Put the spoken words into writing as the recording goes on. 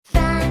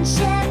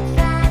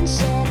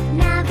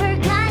never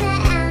gonna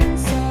end.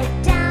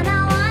 Sit down,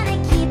 I wanna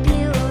keep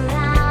you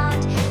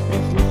around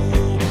with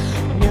me.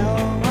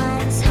 No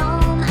one's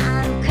home,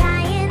 I'm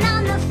crying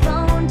on the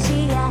phone to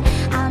ya.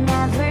 I'll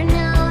never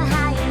know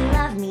how you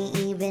love me,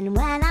 even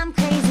when I'm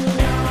crazy.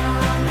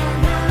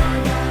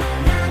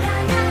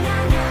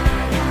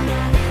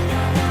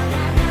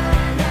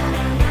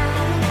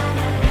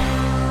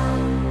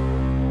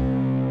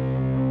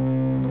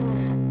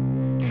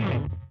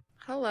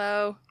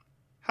 Hello.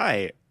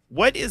 Hi.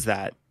 What is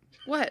that?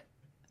 What?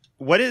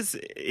 What is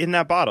in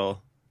that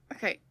bottle?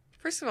 Okay,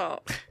 first of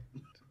all,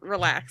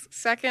 relax.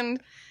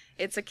 Second,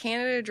 it's a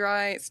Canada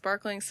Dry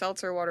sparkling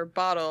seltzer water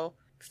bottle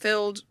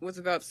filled with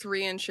about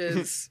 3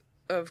 inches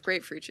of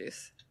grapefruit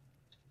juice.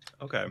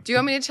 Okay. Do you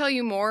want me to tell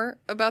you more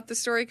about the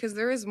story? Because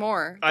there is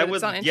more, but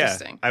it's not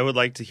interesting. I would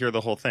like to hear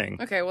the whole thing.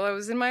 Okay, well, I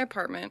was in my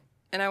apartment,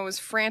 and I was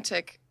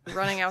frantic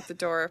running out the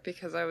door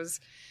because I was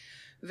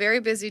very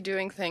busy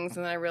doing things,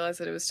 and then I realized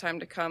that it was time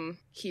to come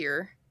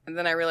here. And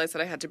then I realized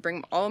that I had to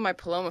bring all of my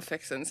Paloma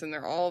fixins, and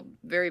they're all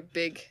very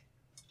big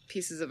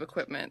pieces of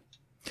equipment.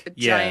 A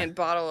giant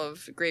bottle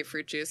of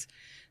grapefruit juice.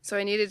 So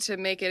I needed to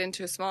make it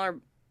into a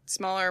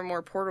smaller,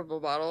 more portable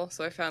bottle.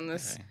 So I found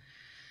this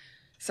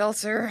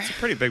seltzer. It's a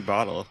pretty big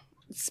bottle.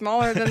 It's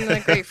smaller than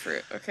the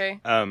grapefruit, okay?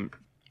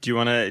 Do you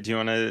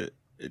wanna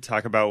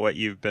talk about what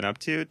you've been up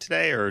to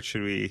today, or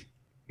should we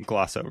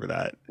gloss over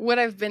that? What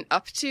I've been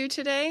up to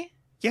today?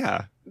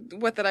 Yeah.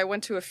 What, that I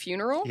went to a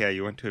funeral? Yeah,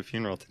 you went to a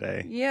funeral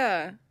today.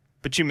 Yeah.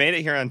 But you made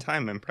it here on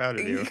time. I'm proud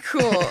of you.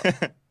 Cool.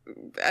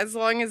 As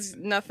long as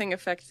nothing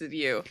affected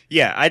you.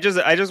 Yeah, I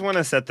just want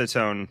to set the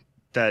tone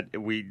that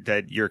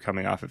you're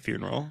coming off a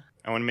funeral.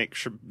 I want to make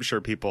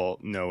sure people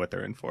know what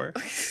they're in for.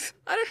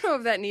 I don't know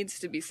if that needs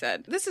to be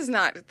said. This is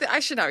not...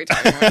 I should not be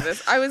talking about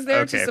this. I was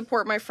there Okay. to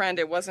support my friend.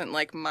 It wasn't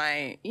like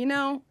my...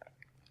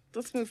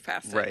 let's move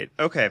past it. Right.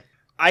 Okay.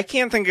 I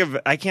can't think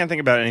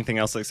about anything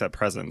else except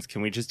presents.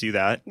 Can we just do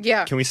that?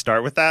 Yeah. Can we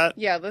start with that?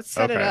 Yeah, let's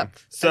set it Okay. up.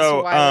 So, as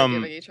to why we're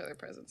giving each other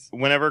presents.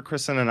 Whenever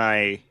Kristen and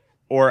I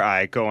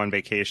go on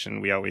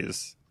vacation, we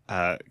always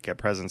get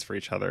presents for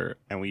each other,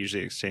 and we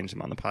usually exchange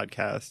them on the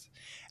podcast.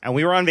 And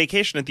we were on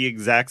vacation at the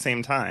exact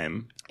same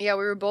time. Yeah,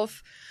 we were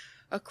both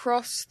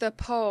across the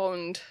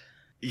pond.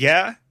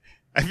 Yeah?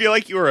 I feel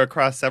like you were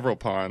across several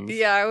ponds.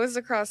 Yeah, I was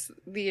across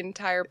the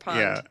entire pond.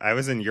 Yeah, I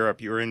was in Europe.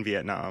 You were in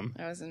Vietnam.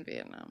 I was in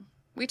Vietnam.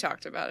 We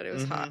talked about it. It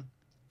was hot.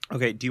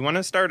 Okay, do you want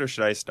to start or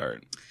should I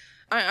start?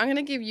 I'm going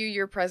to give you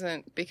your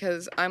present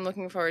because I'm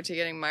looking forward to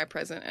getting my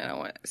present, and I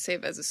want to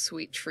save as a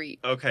sweet treat.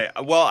 Okay.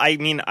 Well, I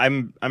mean,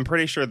 I'm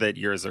pretty sure that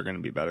yours are going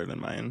to be better than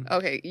mine.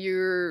 Okay,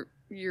 you're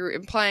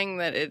implying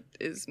that it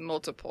is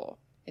multiple.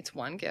 It's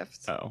one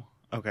gift. Oh,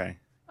 okay.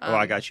 Well,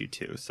 I got you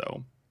two,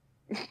 so.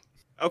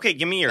 Okay,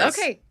 give me yours.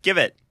 Okay. Give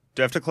it.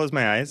 Do I have to close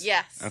my eyes?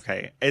 Yes.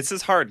 Okay. It's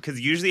just hard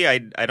because usually I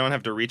don't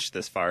have to reach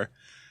this far.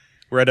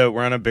 We're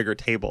on a bigger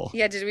table.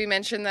 Yeah, did we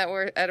mention that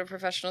we're at a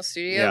professional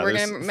studio? Yeah, we're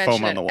there's going to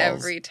foam mention on the it walls.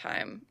 every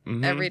time.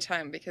 Mhm. Every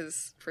time,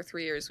 because for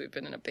 3 years we've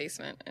been in a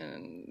basement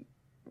and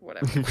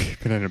whatever. We've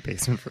been in a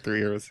basement for 3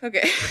 years.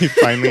 Okay. We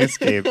finally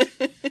escaped.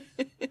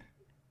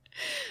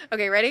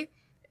 Okay, ready?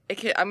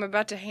 I'm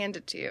about to hand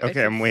it to you.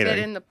 Okay, it I'm waiting. Fit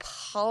in the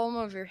palm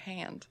of your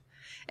hand,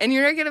 and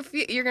you're not gonna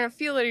feel. You're gonna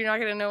feel it. You're not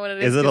gonna know what it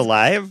is. Is it 'cause-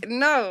 alive?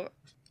 No.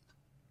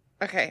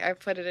 Okay, I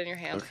put it in your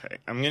hand. Okay.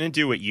 I'm going to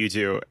do what you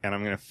do, and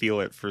I'm going to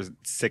feel it for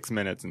 6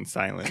 minutes in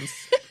silence.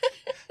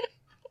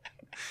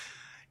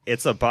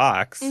 It's a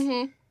box.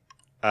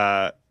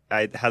 Mm-hmm.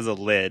 It has a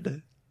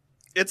lid.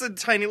 It's a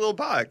tiny little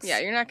box. Yeah,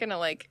 you're not gonna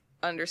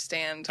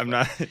understand. I'm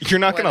not. You're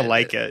not what going to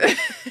like is.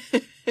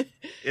 it.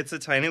 It's a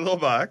tiny little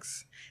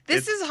box.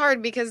 This is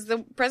hard because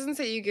the presents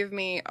that you give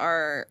me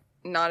are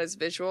not as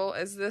visual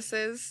as this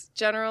is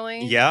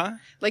generally. Yeah.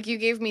 Like you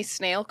gave me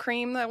snail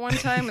cream that one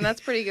time, and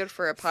that's pretty good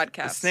for a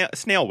podcast.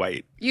 Snail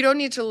white. You don't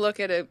need to look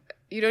at a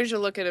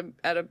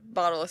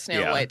bottle of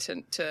snail white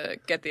to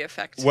get the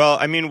effect. Well,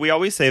 I mean, we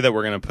always say that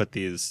we're going to put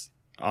these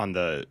on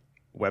the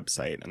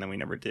website, and then we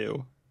never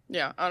do.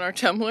 Yeah, on our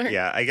Tumblr.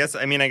 Yeah, I guess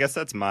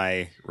that's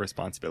my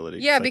responsibility.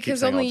 Yeah, I keep because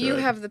saying only I'll do you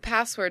it. have the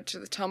password to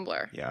the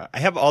Tumblr. Yeah, I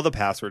have all the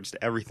passwords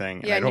to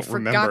everything. Yeah, and I and don't you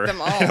forgot remember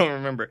them all. I don't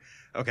remember.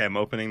 Okay, I'm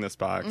opening this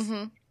box.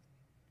 Mm-hmm.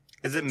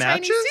 Is it Tiny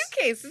matches?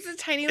 suitcase. It's a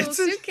tiny little It's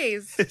a-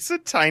 suitcase. It's a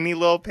tiny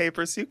little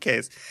paper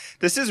suitcase.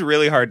 This is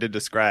really hard to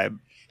describe.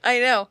 I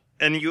know.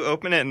 And you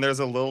open it, and there's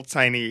a little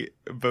tiny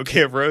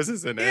bouquet of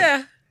roses in it.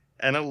 Yeah.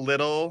 And a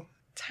little.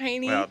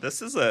 Tiny. Wow,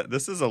 this is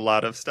a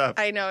lot of stuff.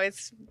 I know.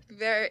 It's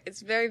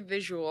very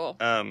visual.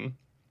 But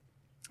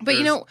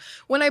there's-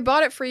 when I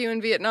bought it for you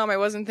in Vietnam, I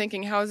wasn't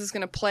thinking, how is this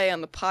going to play on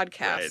the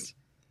podcast? Right.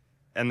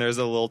 And there's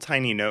a little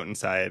tiny note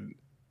inside,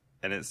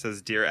 and it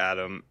says, "Dear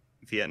Adam,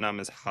 Vietnam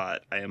is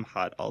hot. I am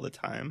hot all the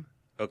time.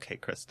 Okay,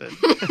 Kristen."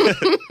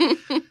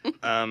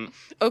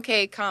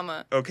 Okay,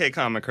 comma. Okay,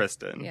 comma,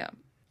 Kristen. Yeah.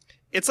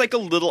 It's like a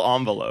little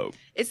envelope.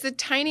 It's the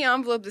tiny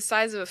envelope the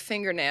size of a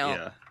fingernail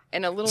Yeah.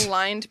 and a little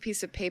lined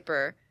piece of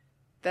paper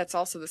that's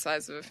also the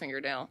size of a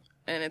fingernail.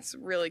 And it's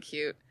really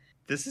cute.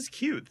 This is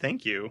cute.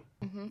 Thank you.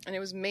 And it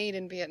was made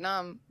in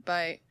Vietnam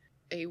by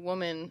a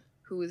woman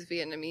who is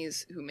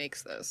Vietnamese who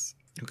makes this.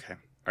 Okay.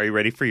 Are you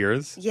ready for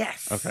yours?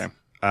 Yes. Okay.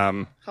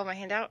 Hold my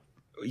hand out.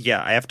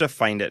 Yeah, I have to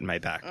find it in my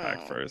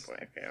backpack first. Boy,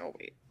 okay, I'll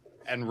wait.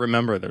 And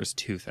remember, there's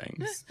two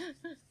things.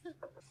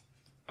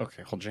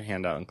 Okay, hold your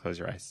hand out and close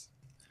your eyes.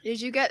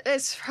 Did you get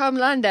this from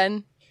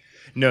London?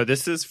 No,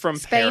 this is from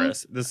Spain?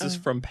 Paris. This is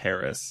from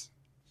Paris.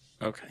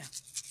 Okay.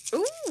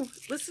 Ooh,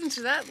 listen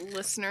to that,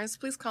 listeners.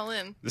 Please call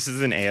in. This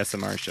is an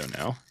ASMR show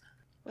now.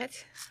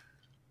 What?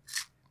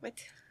 What?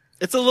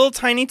 It's a little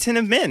tiny tin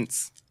of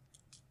mints.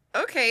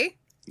 Okay.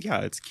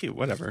 Yeah, it's cute.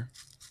 Whatever.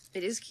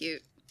 It is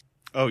cute.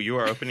 Oh, you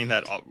are opening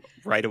that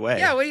right away.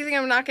 Yeah, what do you think?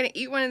 I'm not going to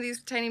eat one of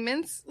these tiny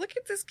mints? Look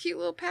at this cute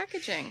little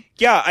packaging.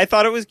 Yeah, I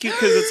thought it was cute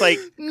because it's like,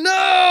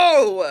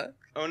 No!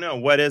 oh no,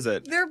 what is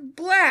it? They're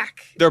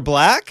black. They're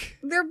black?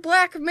 They're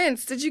black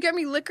mints. Did you get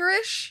me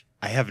licorice?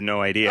 I have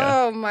no idea.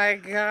 Oh my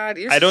god.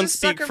 You're I don't such a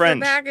speak sucker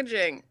French. for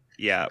packaging.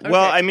 Yeah. Okay.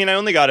 Well, I mean, I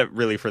only got it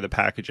really for the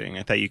packaging.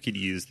 I thought you could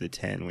use the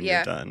tin when Yeah.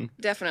 you're done.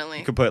 Definitely.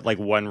 You could put like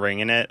one ring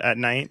in it at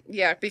night.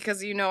 Yeah,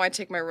 because you know I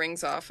take my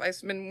rings off. I've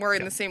been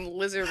wearing the same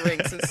lizard ring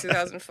since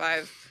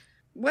 2005.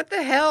 What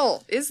the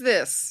hell is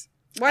this?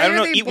 Why I don't are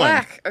know, they eat one.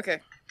 black? Okay.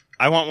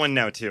 I want one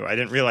now too. I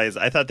didn't realize.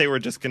 I thought they were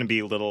just going to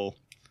be little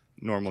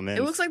normal mints.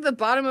 It looks like the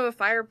bottom of a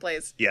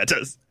fireplace. Yeah, it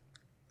does.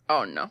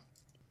 Oh no.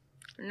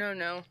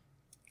 No.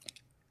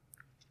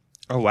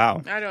 Oh,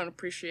 wow. I don't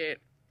appreciate.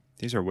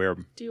 These are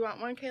weird. Do you want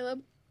one,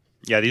 Caleb?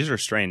 Yeah, these are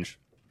strange.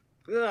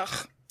 Ugh.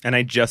 And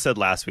I just said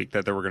last week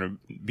that there were going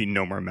to be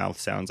no more mouth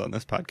sounds on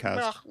this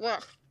podcast.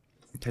 Ugh.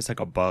 It tastes like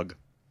a bug.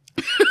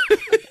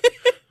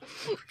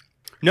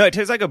 No, it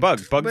tastes like a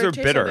bug. Bugs But it are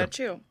tastes bitter. like that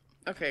too.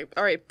 Okay.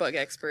 All right, bug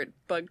expert.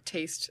 Bug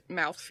taste,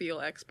 mouth feel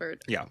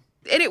expert. Yeah.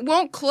 And it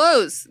won't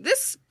close.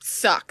 This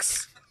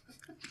sucks.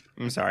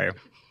 I'm sorry.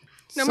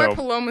 No, So- my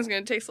Paloma's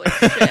going to taste like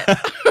shit.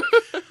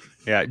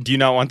 Yeah. Do you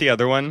not want the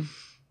other one?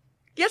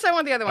 Yes, I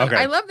want the other one. Okay.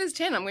 I love this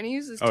tin. I'm going to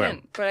use this Okay.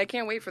 tin. But I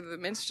can't wait for the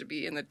mints to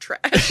be in the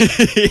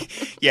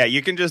trash. Yeah,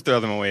 you can just throw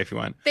them away if you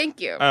want. Thank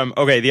you.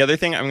 Okay, the other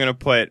thing I'm gonna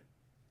put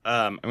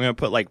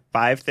like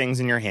 5 things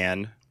in your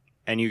hand,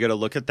 and you gotta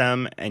look at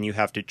them, and you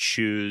have to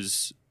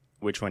choose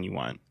which one you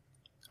want.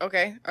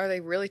 Okay. Are they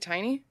really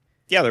tiny?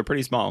 Yeah, they're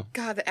pretty small.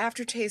 God, the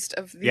aftertaste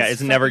of these. Yeah,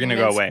 it's never fucking gonna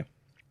go mints. away.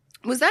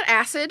 Was that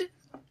acid?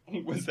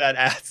 Was that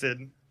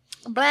acid?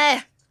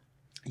 Blah.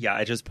 Yeah,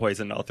 I just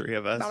poisoned all 3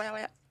 of us. Blah, blah,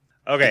 blah.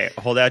 Okay,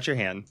 hold out your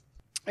hand.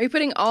 Are you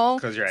putting all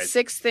Close your eyes.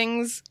 6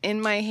 things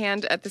in my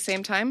hand at the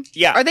same time?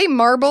 Yeah. Are they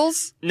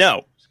marbles?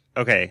 No.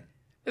 Okay.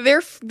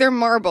 They're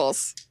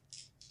marbles.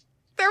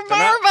 They're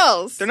not-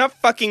 marbles. They're not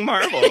fucking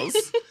marbles.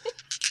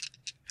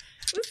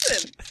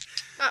 Listen.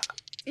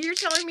 You're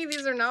telling me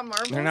these are not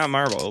marbles? They're not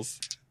marbles.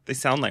 They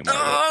sound like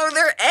marbles. Oh,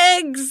 they're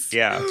eggs.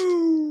 Yeah.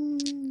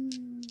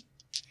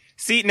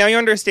 See, now you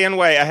understand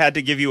why I had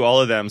to give you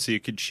all of them so you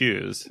could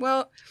choose.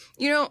 Well,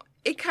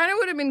 it kind of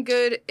would have been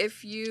good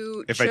if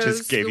you If I chose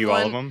just gave the you all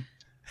one- of them.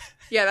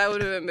 Yeah, that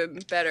would have been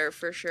better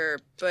for sure.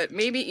 But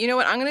maybe, you know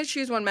what? I'm going to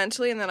choose one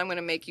mentally, and then I'm going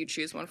to make you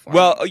choose one for me.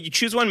 Well, you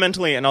choose one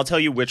mentally, and I'll tell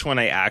you which one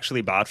I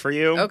actually bought for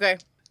you. Okay.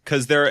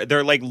 Because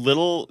they're like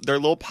little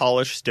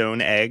polished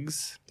stone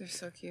eggs, They're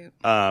so cute.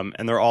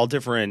 and they're all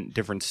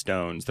different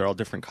stones. They're all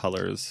different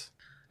colors.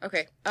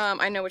 Okay.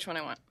 I know which one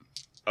I want.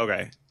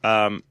 Okay.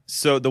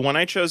 So the one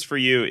I chose for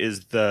you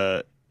is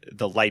the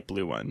light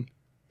blue one.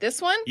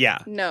 This one? Yeah.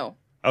 No.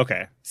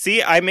 Okay.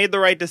 See, I made the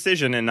right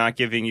decision in not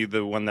giving you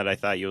the one that I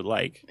thought you would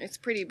like. It's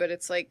pretty, but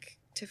it's like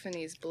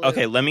Tiffany's blue.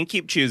 Okay, let me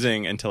keep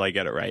choosing until I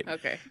get it right.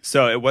 Okay.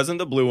 So it wasn't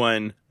the blue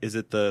one. Is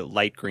it the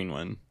light green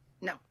one?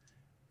 No.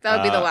 That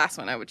would be the last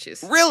one I would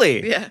choose.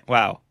 Really? Yeah.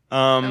 Wow.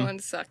 That one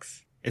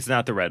sucks. It's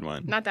not the red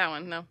one. Not that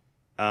one, no.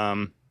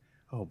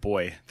 Oh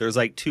boy. There's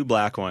like 2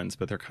 black ones,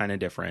 but they're kind of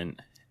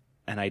different.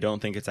 And I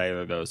don't think it's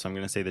either of those. So I'm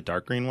going to say the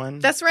dark green one.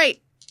 That's right.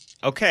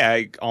 Okay,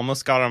 I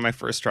almost got it on my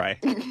first try.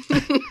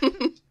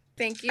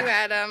 Thank you,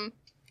 Adam.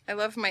 I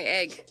love my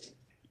egg.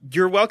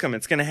 You're welcome.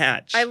 It's going to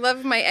hatch. I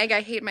love my egg.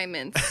 I hate my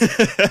mints.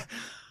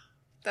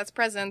 That's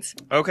presents.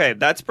 Okay,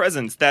 that's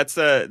presents. That's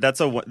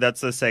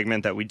a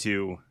segment that we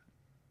do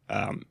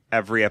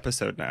every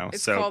episode now.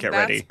 It's so called get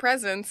That's ready.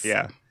 Presents.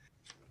 Yeah.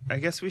 I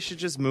guess we should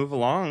just move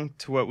along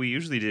to what we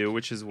usually do,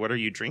 which is what are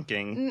you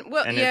drinking?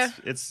 Well, and yeah.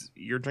 it's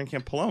you're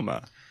drinking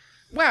Paloma.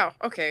 Wow.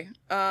 Okay.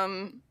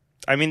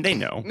 I mean, they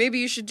know. Maybe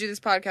you should do this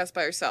podcast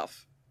by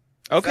yourself.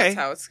 Okay. That's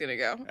how it's gonna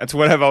go. That's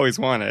what I've always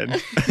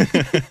wanted.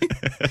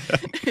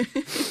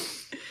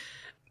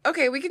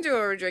 Okay, we can do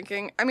what we're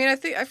drinking. I mean, I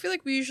feel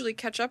like we usually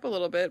catch up a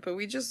little bit, but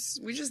we just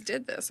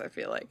did this. I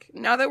feel like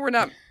now that we're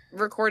not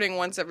recording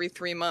once every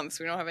 3 months,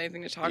 we don't have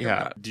anything to talk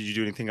Yeah. about. Did you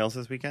do anything else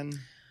this weekend?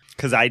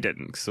 Because I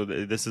didn't. So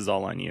this is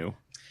all on you.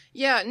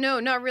 Yeah, no,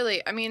 not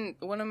really. I mean,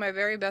 one of my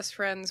very best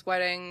friends'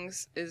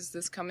 weddings is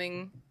this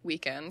coming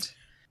weekend.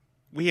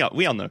 We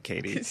all know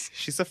Katie.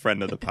 She's a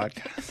friend of the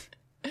podcast.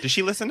 Does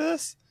she listen to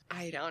this?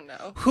 I don't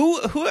know.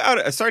 Who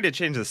out? Sorry to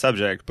change the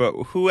subject, but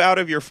who out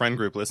of your friend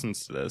group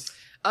listens to this?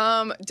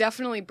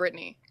 Definitely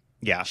Brittany.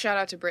 Yeah. Shout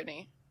out to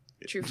Brittany,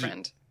 true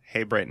friend.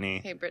 Hey,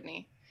 Brittany. Hey,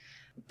 Brittany.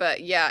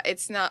 But yeah,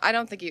 it's not. I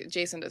don't think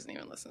Jason doesn't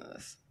even listen to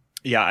this.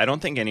 Yeah, I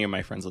don't think any of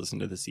my friends listen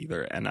to this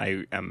either, and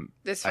I am.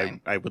 It's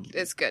fine. I would.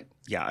 It's good.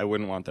 Yeah, I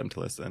wouldn't want them to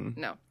listen.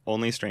 No.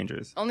 Only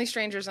strangers. Only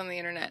strangers on the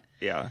internet.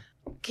 Yeah.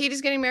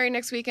 Katie's getting married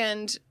next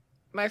weekend.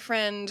 My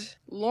friend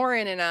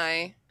Lauren and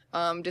I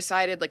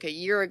decided like a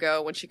year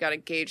ago when she got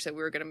engaged that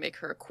we were going to make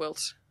her a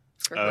quilt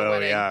for her Oh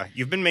wedding. yeah,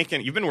 you've been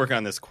working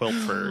on this quilt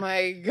Oh for.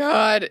 my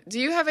God. Do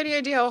you have any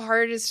idea how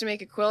hard it is to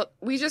make a quilt?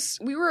 We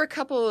were a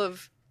couple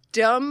of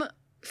dumb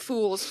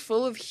fools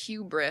full of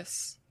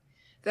hubris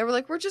that were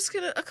like,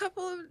 a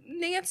couple of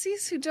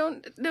Nancy's who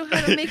don't know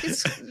how to make a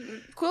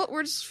quilt.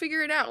 We're just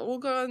figure it out. We'll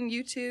go on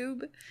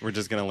YouTube. We're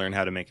just gonna learn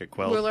how to make a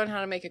quilt. We'll learn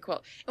how to make a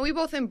quilt. And we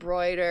both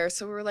embroider.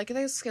 So we were like,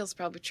 those skills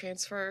probably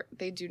transfer.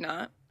 They do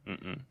not.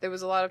 Mm-mm. There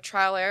was a lot of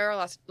trial error,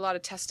 a lot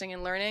of testing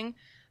and learning.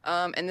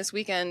 And this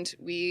weekend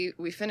we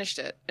finished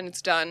it and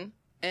it's done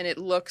and it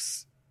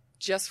looks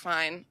just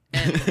fine.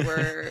 And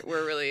we're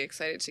really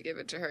excited to give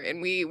it to her.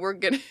 And we were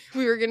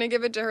gonna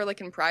give it to her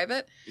like in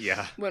private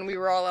Yeah. when we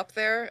were all up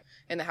there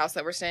in the house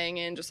that we're staying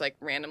in, just like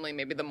randomly,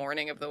 maybe the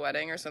morning of the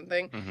wedding or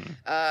something.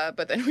 Mm-hmm.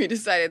 But then we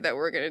decided that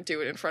we're gonna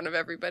do it in front of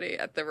everybody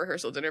at the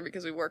rehearsal dinner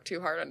because we worked too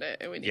hard on it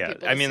and we need Yeah,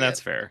 people I to mean see that's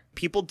it. fair.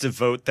 People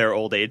devote their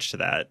old age to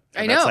that.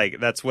 I And know.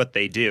 That's what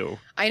they do.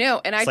 I know,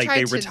 and It's I like tried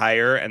they to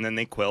retire and then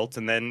they quilt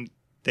and then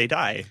they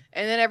die.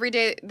 And then every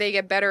day they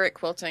get better at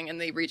quilting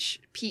and they reach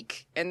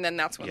peak, and then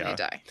that's when Yeah. they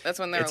die. That's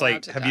when they're It's allowed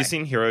like, to have die. you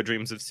seen Hero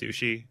Dreams of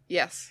Sushi?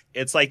 Yes.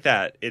 It's like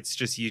that. It's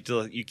just you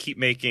keep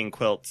making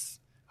quilts,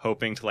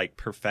 hoping to like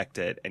perfect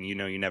it, and you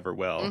never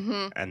will,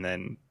 Mhm. and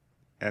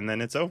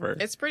then it's over.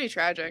 It's pretty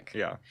tragic.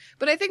 Yeah.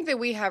 But I think that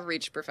we have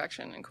reached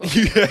perfection in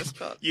quilting. with this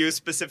quilt. You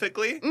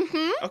specifically?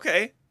 Mm-hmm.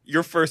 Okay.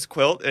 Your first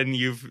quilt, and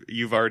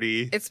you've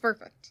already It's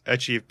perfect.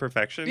 achieved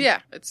perfection. Yeah,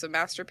 it's a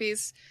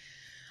masterpiece.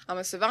 I'm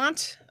a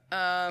savant. You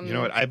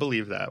know what? I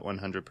believe that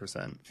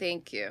 100%.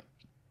 Thank you.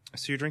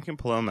 So you're drinking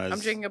Palomas. I'm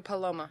drinking a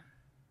Paloma.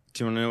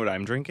 Do you want to know what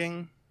I'm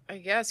drinking? I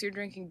guess you're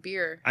drinking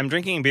beer. I'm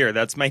drinking beer.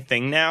 That's my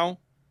thing now,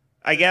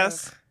 I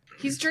guess.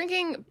 He's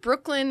drinking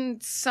Brooklyn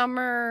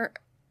Summer.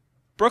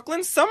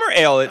 Brooklyn Summer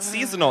Ale. It's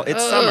seasonal.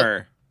 It's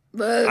summer.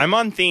 I'm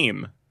on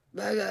theme.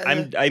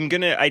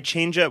 I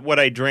change up what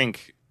I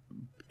drink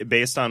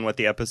based on what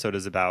the episode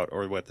is about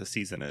or what the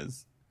season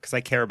is because I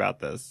care about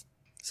this.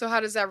 So how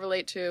does that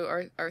relate to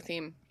our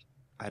theme?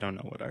 I don't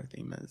know what our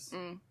theme is.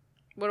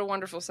 What a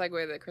wonderful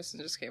segue that Kristen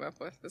just came up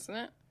with, isn't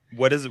it?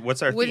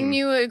 What's our Wouldn't theme?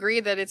 you agree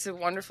that it's a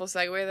wonderful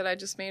segue that I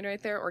just made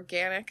right there?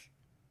 Organic,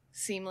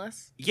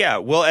 seamless. Yeah,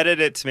 we'll edit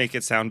it to make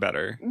it sound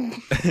better.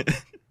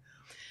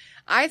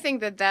 I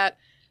think that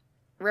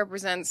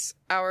represents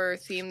our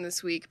theme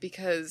this week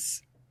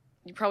because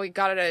you probably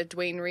got it at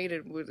Dwayne Reed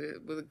with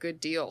a good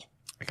deal.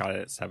 I got it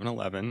at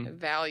 7-Eleven.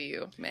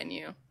 Value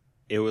menu.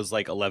 It was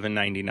like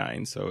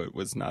 $11.99, so it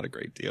was not a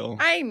great deal.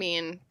 I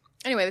mean,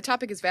 anyway, the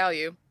topic is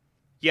value.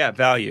 Yeah,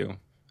 value.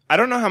 I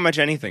don't know how much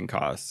anything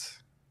costs.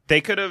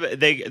 That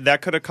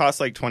could have cost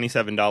like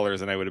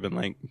 $27, and I would have been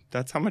like,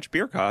 "That's how much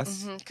beer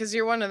costs." Because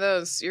you're one of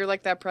those. You're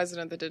like that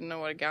president that didn't know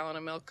what a gallon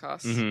of milk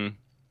costs. Mm-hmm.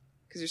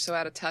 Because you're so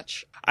out of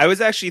touch. I was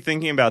actually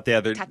thinking about the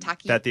other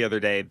Tataki.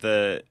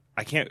 day.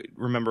 I can't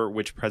remember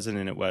which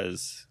president it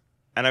was,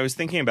 and I was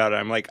thinking about it.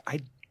 I'm like, I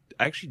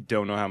actually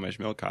don't know how much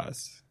milk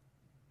costs.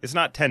 It's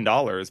not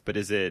 $10, but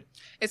is it?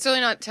 It's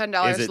really not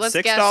 $10. Is it Let's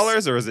 $6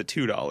 guess. or is it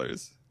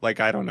 $2? Like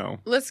I don't know.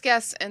 Let's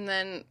guess, and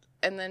then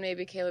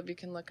maybe Caleb, you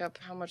can look up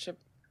how much a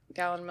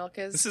gallon of milk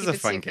is. This is Keep a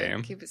it fun secret.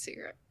 game. Keep it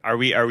secret. Are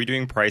we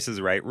doing Price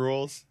is Right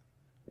rules,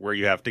 where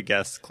you have to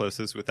guess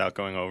closest without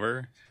going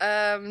over?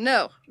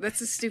 No, that's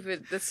so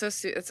stupid. That's so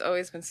stupid. It's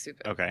always been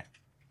stupid. Okay.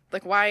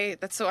 Like, why?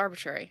 That's so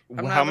arbitrary. I'm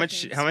Well, not how looking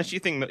much? at How this much do you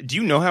think? Do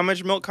you know how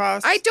much milk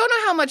costs? I don't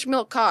know how much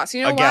milk costs.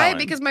 You know A why? gallon.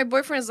 Because my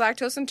boyfriend is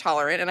lactose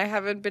intolerant, and I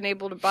haven't been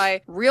able to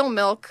buy real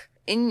milk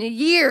in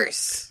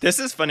years. This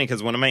is funny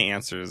because one of my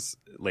answers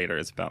later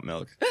is about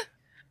milk.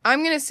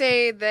 I'm gonna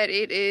say that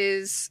it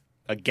is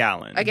A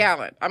gallon. a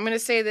gallon. I'm gonna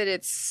say that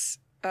it's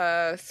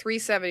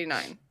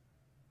 $3.79.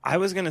 I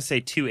was gonna say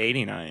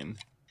 $2.89.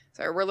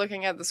 Sorry, we're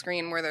looking at the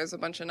screen where there's a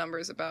bunch of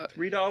numbers about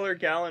 $3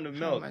 gallon of how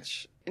milk.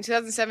 much. In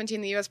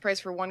 2017, the U.S. price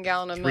for 1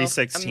 gallon of milk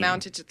 $3.16.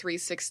 amounted to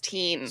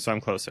 $3.16. So I'm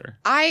closer.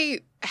 I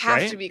have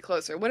Right? to be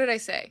closer. What did I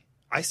say?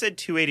 I said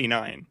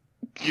 $2.89.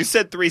 You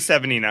said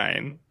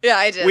 $3.79. Yeah,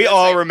 I did. We That's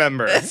all right.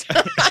 remember.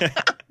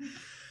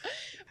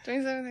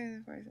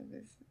 27,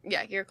 47.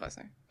 Yeah, you're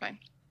closer. Fine.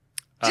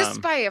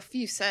 Just by a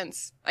few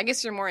cents. I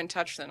guess you're more in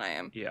touch than I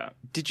am. Yeah.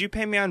 Did you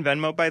pay me on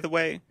Venmo, by the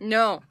way?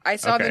 No, I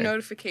saw the Okay.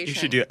 notification. You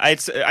should do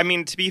it. I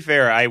mean, to be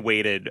fair, I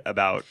waited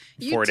about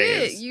 4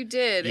 days. You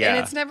did. Yeah. And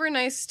it's never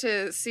nice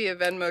to see a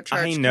Venmo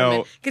charge I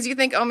know. because you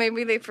think, oh,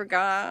 maybe they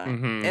forgot.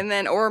 Mhm. And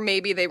then, or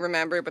maybe they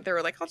remember, but they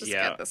were like, I'll just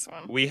Yeah. get this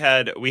one. We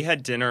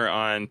had dinner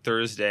on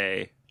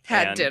Thursday.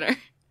 Had and- dinner.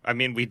 I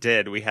mean, we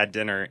did. We had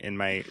dinner in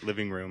my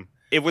living room.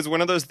 It was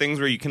one of those things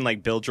where you can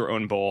like build your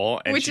own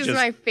bowl, and Which she is just,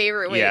 my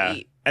favorite way yeah. to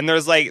eat. And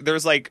there's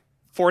like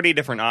 40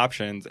 different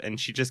options, and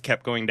she just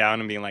kept going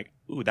down and being like,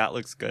 "Ooh, that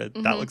looks good.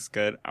 That Mhm. looks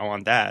good. I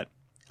want that."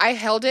 I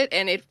held it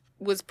and it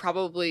was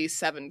probably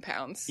 7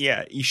 pounds.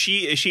 Yeah,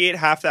 she ate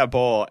half that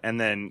bowl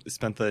and then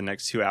spent the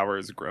next 2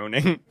 hours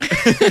groaning.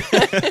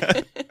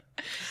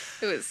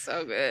 It was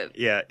so good.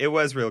 Yeah, it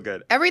was real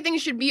good. Everything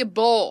should be a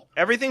bowl.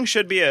 Everything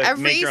should be a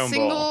make your own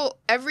bowl.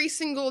 Every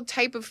single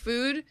type of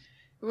food,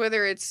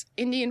 whether it's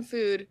Indian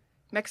food,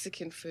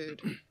 Mexican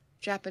food,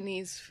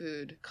 Japanese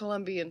food,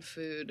 Colombian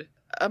food,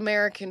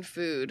 American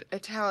food,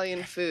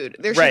 Italian food.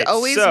 There should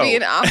always be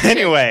an option.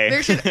 Anyway.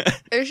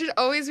 There should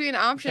always be an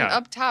option Yeah.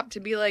 up top to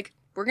be like,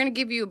 we're going to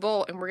give you a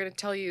bowl and we're going to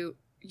tell you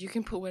you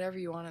can put whatever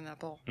you want in that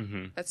bowl.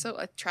 Mm-hmm. That's so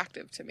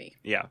attractive to me.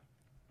 Yeah.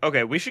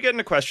 Okay, we should get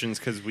into questions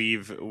because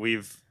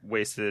we've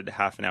wasted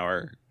half an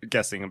hour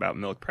guessing about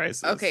milk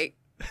prices. Okay.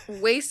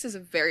 Waste is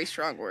a very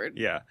strong word.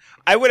 Yeah.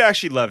 I would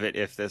actually love it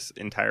if this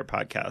entire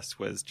podcast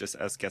was just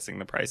us guessing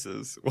the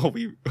prices while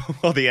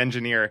the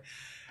engineer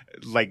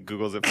like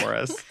Googles it for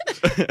us.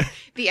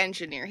 The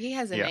engineer. He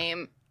has a Yeah.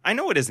 name. I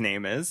know what his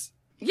name is.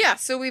 Yeah,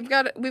 so we've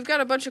got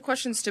a bunch of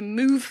questions to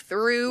move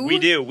through. We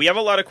do. We have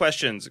a lot of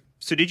questions.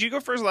 So did you go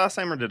first last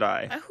time or did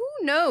I?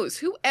 Who knows?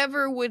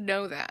 Whoever would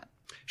know that?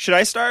 Should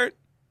I start?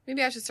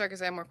 Maybe I should start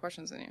because I have more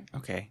questions than you.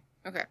 Okay.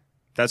 Okay.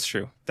 That's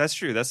true. That's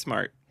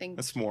smart. Thank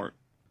That's smart.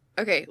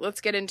 Okay,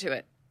 let's get into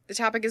it. The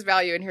topic is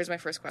value, and here's my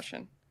first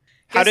question.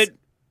 How Guess-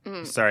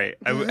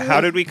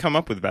 how did we come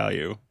up with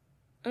value?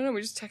 I don't know,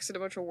 we just texted a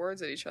bunch of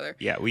words at each other.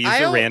 Yeah, we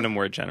used a random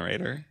word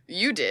generator.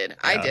 You did.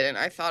 I Yeah. didn't.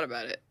 I thought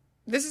about it.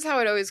 This is how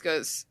it always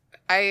goes.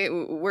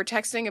 We're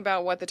texting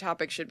about what the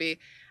topic should be.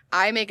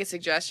 I make a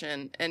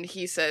suggestion, and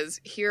he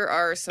says, here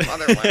are some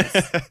other ones.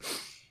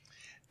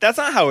 That's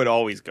not how it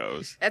always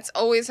goes. That's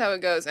always how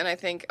it goes. And I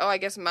think, I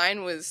guess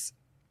mine was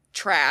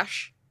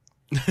trash.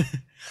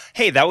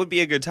 Hey, that would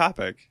be a good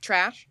topic.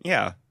 Trash?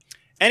 Yeah.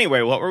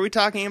 Anyway, what were we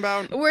talking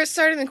about? We're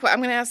starting the I'm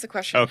going to ask the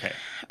question. Okay.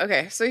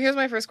 Okay, so here's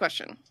my first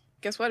question.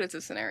 Guess what? It's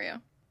a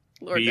scenario.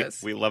 Lord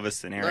knows. We love a Lord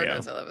scenario.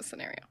 knows I love a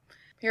scenario.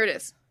 Here it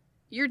is.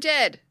 You're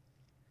dead.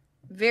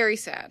 Very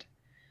sad.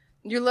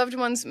 Your loved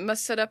ones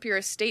must set up your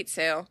estate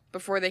sale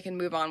before they can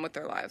move on with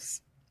their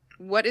lives.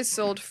 What is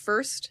sold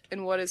first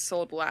and what is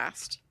sold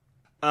last?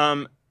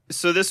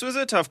 So this was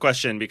a tough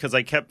question because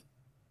I kept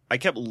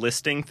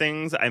listing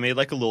things. I made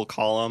like a little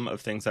column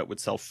of things that would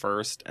sell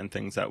first and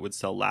things that would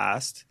sell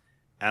last.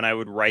 And I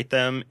would write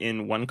them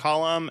in one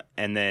column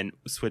and then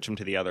switch them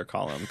to the other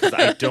column because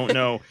I don't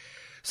know.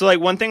 So like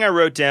one thing I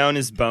wrote down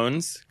is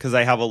bones because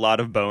I have a lot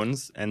of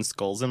bones and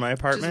skulls in my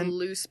apartment. Just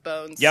loose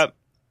bones. Yep.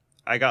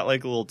 I got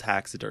like a little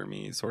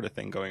taxidermy sort of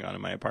thing going on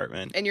in my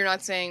apartment. And you're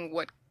not saying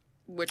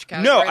which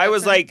category? No, I that's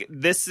was in? like,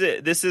 this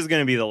is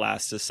going to be the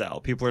last to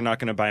sell. People are not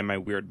going to buy my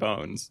weird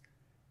bones.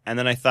 And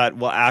then I thought,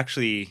 well,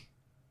 actually,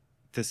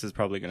 this is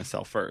probably going to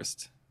sell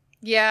first.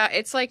 Yeah,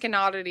 it's like an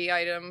oddity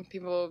item.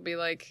 People will be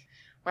like,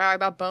 wow, I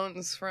bought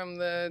bones from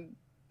the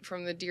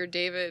Dear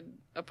David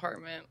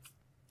apartment.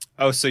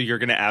 Oh, so you're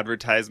going to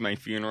advertise my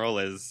funeral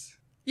as...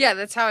 Yeah,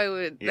 that's how I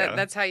would... Yeah.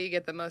 That's how you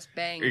get the most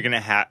bang. You're going to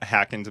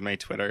hack into my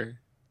Twitter?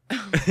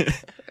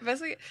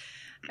 Basically,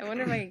 I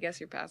wonder if I can guess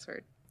your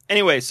password.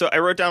 Anyway, so I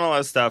wrote down a lot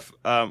of stuff.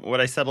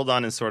 What I settled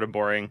on is sort of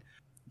boring.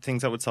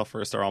 Things that would sell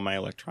first are all my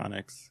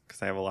electronics,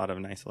 because I have a lot of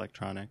nice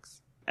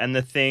electronics. And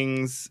the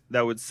things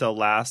that would sell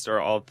last are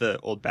all the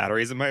old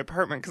batteries in my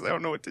apartment, because I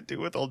don't know what to do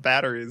with old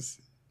batteries.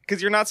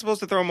 Because you're not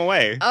supposed to throw them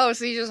away. Oh,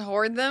 so you just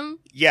hoard them?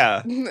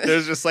 Yeah,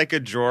 there's just like a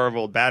drawer of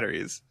old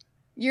batteries.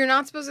 You're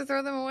not supposed to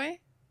throw them away?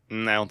 I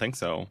don't think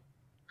so.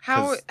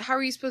 How 'Cause-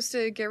 are you supposed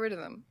to get rid of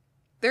them?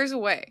 There's a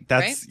way,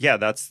 That's right? yeah.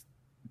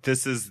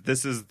 This is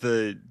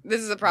the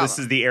This is a problem. this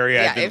is the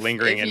area Yeah, I've been if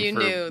lingering you in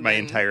for knew, my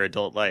then- entire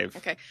adult life.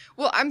 Okay.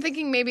 Well, I'm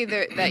thinking maybe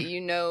that you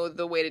know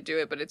the way to do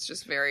it, but it's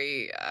just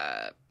very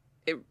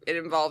it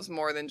involves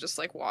more than just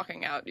like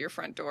walking out your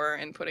front door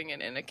and putting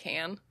it in a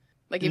can.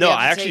 Like if No, you have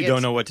to I take actually it-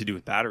 don't know what to do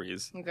with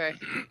batteries Okay.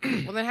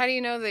 Well, then how do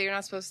you know that you're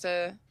not supposed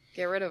to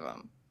get rid of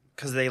them?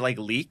 because they like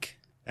leak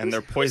and Who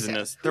they're says?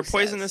 poisonous. Who They're says?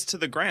 poisonous to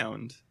the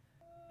ground.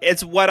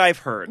 It's what I've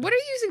heard. What are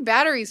you using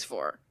batteries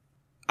for?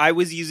 I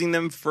was using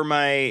them for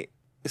my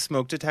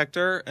smoke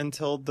detector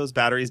until those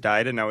batteries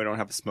died, and now we don't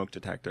have a smoke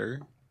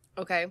detector.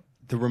 Okay.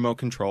 The remote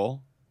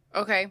control,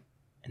 Okay.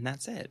 and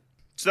that's it.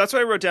 So that's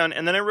what I wrote down,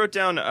 and then I wrote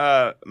down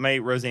my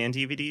Roseanne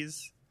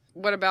DVDs.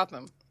 What about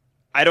them?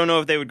 I don't know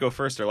if they would go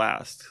first or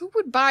last. Who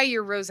would buy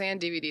your Roseanne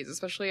DVDs,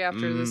 especially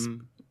after this?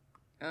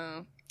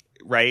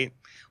 Right?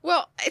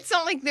 Well, it's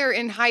not like they're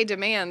in high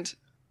demand,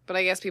 but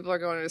I guess people are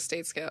going to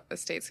estate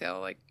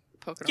scale, like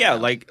poking Yeah,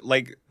 around.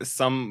 like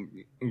some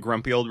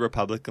grumpy old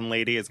Republican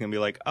lady is gonna be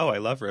like, "Oh, I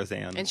love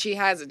Roseanne," And she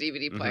has a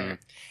DVD player.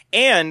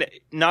 And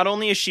not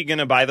only is she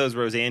gonna buy those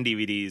Roseanne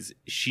DVDs,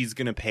 she's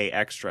gonna pay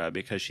extra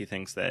because she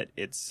thinks that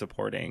it's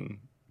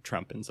supporting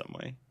Trump in some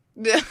way.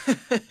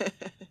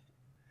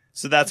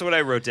 So that's what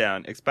I wrote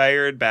down: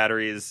 expired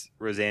batteries,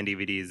 Roseanne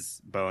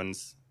DVDs,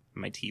 bones,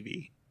 my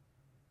TV.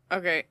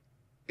 Okay.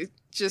 It's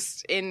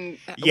just in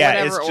Yeah,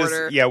 whatever it's just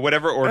order.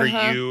 whatever order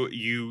Uh-huh.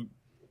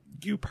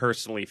 you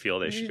personally feel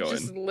they should You're go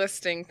just in.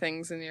 listing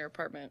things in your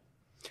apartment.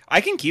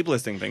 I can keep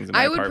listing things in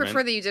my I would apartment.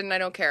 prefer that you didn't. I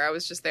don't care. I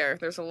was just there.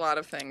 There's a lot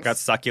of things. Got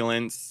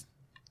succulents.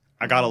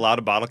 I got a lot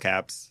of bottle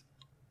caps.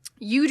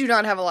 You do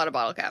not have a lot of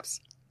bottle caps.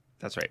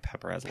 That's right.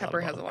 Pepper has a lot of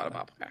Pepper has a lot of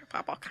bottle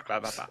bottle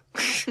caps. Ba,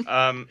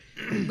 ba,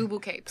 ba. Boo boo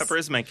capes. Pepper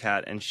is my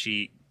cat, and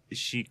she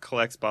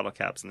collects bottle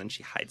caps and then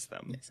she hides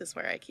them. This is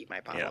where I keep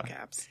my bottle Yeah.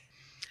 caps.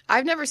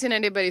 I've never seen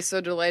anybody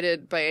so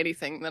delighted by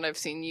anything than I've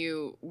seen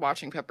you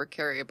watching Pepper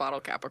carry a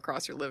bottle cap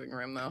across your living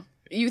room, though.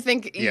 You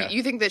think Yeah.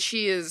 you think that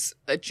she is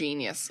a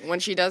genius when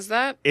she does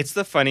that? It's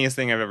the funniest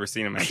thing I've ever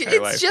seen in my entire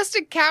life. It's just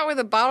a cat with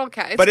a bottle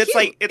cap. But it's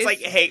cute. like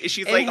hey,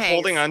 she's it like hangs.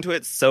 holding onto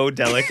it so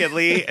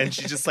delicately, and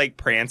she's just like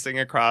prancing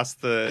across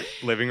the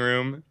living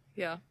room.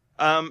 Yeah.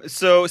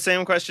 So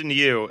same question to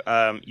you.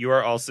 You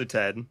are also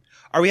Ted.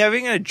 Are we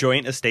having a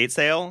joint estate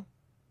sale?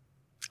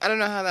 I don't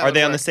know how that Are would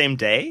they on the work. same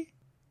day?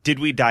 Did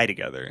we die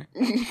together?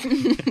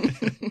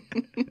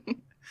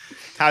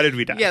 How did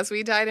we die? Yes,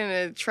 we died in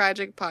a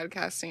tragic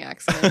podcasting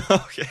accident.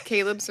 Okay.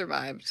 Caleb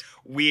survived.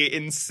 We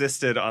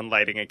insisted on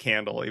lighting a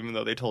candle, even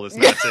though they told us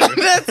not to.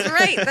 That's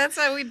right. That's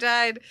how we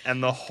died.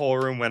 And the whole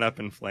room went up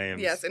in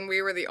flames. Yes, and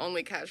we were the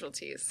only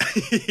casualties.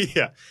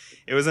 Yeah.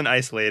 It was an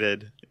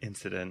isolated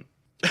incident.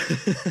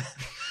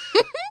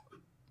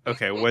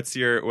 Okay, what's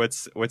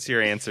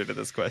your answer to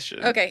this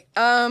question? Okay.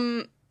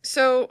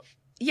 So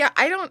yeah,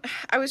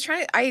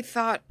 I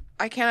thought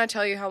I cannot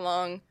tell you how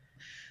long.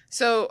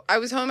 So I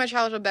was home in my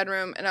childhood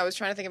bedroom and I was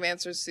trying to think of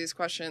answers to these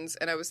questions,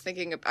 and I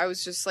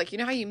was just like, you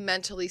know how you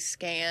mentally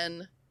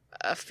scan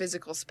a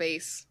physical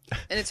space,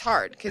 and it's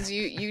hard because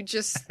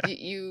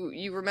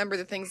you remember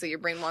the things that your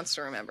brain wants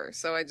to remember.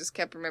 So I just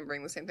kept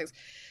remembering the same things,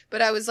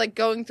 but I was like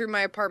going through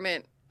my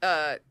apartment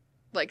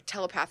like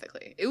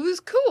telepathically. It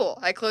was cool.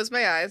 I closed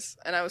my eyes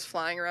and I was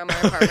flying around my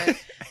apartment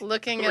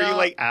looking Were at you all...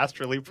 like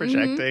astrally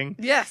projecting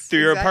Yes. through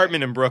your exactly.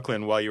 apartment in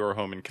Brooklyn while you were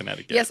home in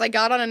Connecticut? Yes, I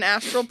got on an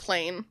astral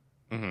plane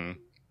Mm-hmm.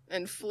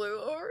 and flew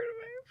over to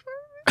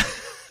my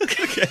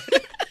apartment.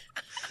 Okay.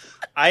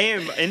 I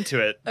am into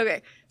it.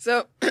 Okay,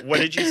 so What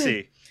did you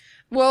see?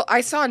 well,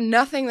 I saw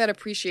nothing that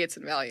appreciates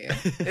in value.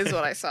 Is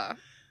what I saw.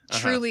 Uh-huh.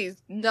 Truly,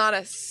 not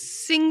a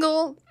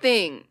single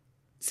thing.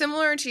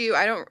 Similar to you,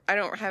 I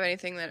don't have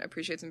anything that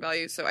appreciates in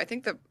value. So I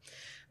think that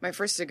my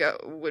first to go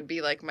would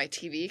be like my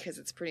TV because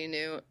it's pretty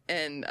new,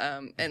 and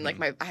like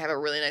I have a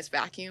really nice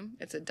vacuum.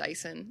 It's a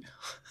Dyson.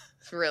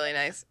 It's really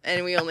nice,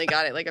 and we only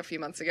got it like a few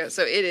months ago,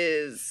 so it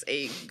is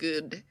a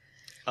good,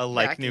 A new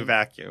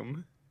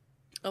vacuum.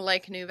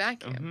 new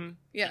vacuum. Mm-hmm.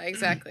 Yeah,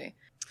 exactly.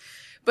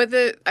 But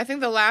I think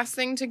the last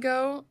thing to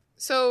go.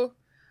 So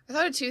I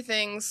thought of two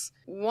things.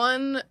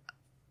 One,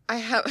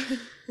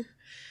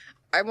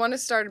 I want to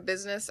start a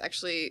business.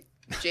 Actually,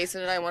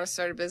 Jason and I want to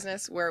start a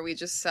business where we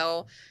just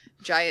sell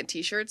giant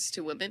T-shirts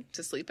to women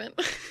to sleep in.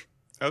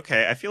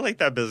 Okay, I feel like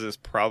that business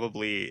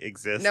probably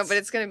exists. No, but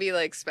it's going to be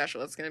like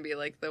special. It's going to be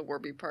like the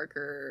Warby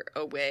Parker,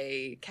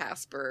 Away,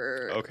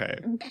 Casper, Okay.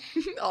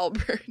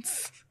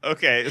 Allbirds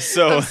Okay,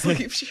 so of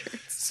sleep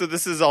shirts. so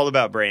this is all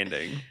about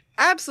branding.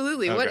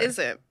 Absolutely. What Okay. is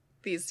it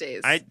these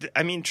days?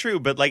 I mean,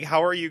 true, but like,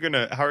 how are you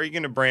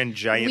gonna brand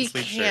giant we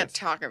sleep can't shirts?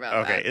 talk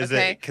about Okay, that. is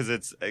it because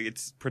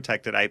it's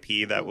protected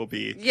IP that will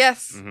be?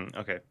 Yes. Mhm,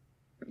 okay.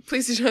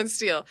 Please do not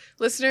steal.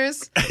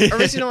 Listeners,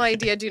 original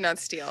idea, do not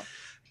steal.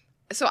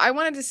 So I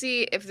wanted to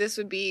see if this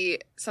would be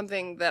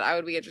something that I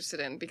would be interested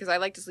in because I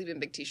like to sleep in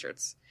big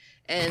T-shirts.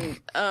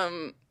 And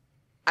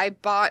I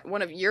bought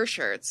one of your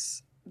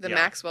shirts, the Yeah.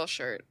 Maxwell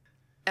shirt.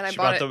 And I She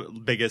bought bought it. the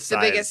biggest The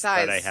size, biggest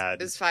size that I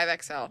had. is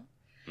 5XL.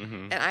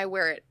 Mhm. And I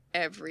wear it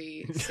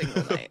every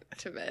single night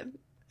to bed.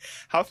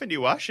 How often do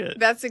you wash it?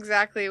 That's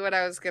exactly what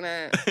I was going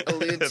to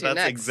allude to That's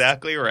next.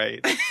 exactly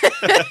right.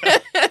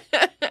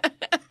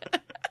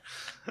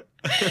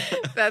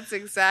 That's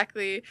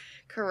exactly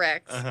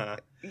correct. Uh-huh.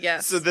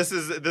 Yes. So this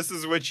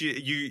is what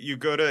you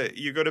go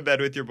to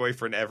bed with your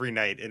boyfriend every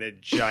night in a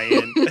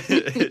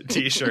giant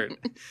T-shirt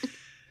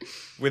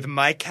with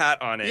my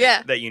cat on it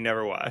Yeah. that you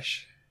never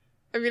wash.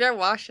 I mean, I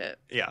wash it.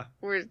 Yeah.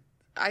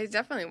 I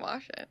definitely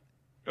wash it.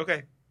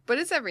 Okay. But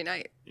it's every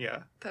night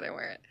Yeah. that I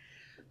wear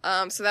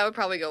it. So that would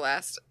probably go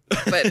last.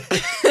 But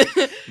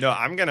No,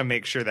 I'm gonna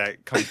make sure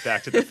that comes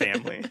back to the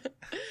family.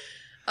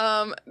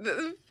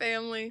 the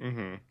family.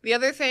 Mm-hmm. The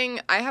other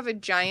thing, I have a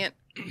giant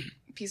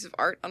piece of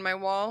art on my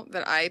wall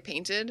that I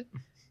painted.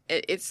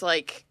 It's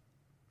like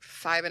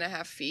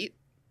 5.5 feet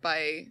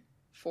by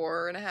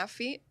 4.5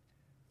 feet.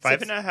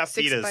 5.5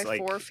 feet 6 is by like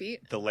 4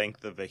 feet. the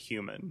length of a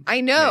human.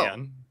 I know.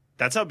 Man.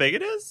 That's how big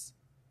it is?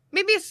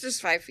 Maybe it's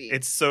just 5 feet.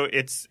 It's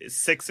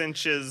 6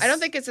 inches. I don't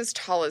think it's as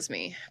tall as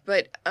me,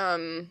 but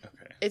Okay.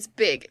 it's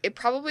big. It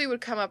probably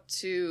would come up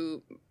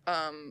to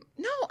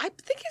no, I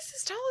think it's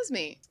as tall as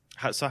me.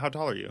 How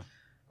tall are you?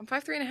 I'm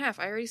 5'3.5".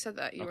 I already said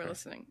that. You were Okay.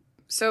 listening.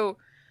 So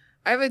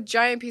I have a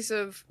giant piece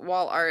of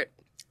wall art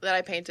that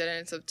I painted, and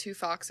it's of 2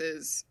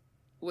 foxes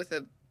with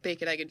a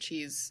bacon, egg, and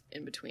cheese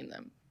in between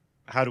them.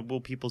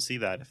 Will people see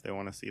that if they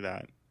want to see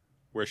that?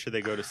 Where should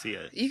they go to see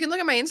it? You can look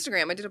at my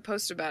Instagram. I did a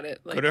post about it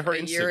like Go to her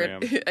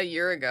a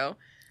year ago.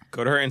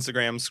 Go to her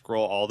Instagram,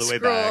 scroll all the way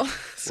Scroll-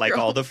 back, like scroll.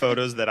 all the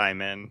photos that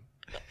I'm in.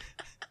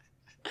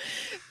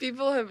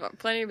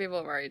 Plenty of people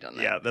have already done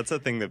that. Yeah, that's a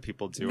thing that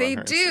people do. They on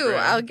her do. Instagram.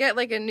 I'll get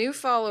like a new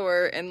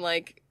follower and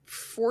like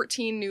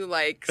 14 new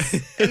likes,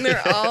 and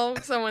they're all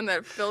someone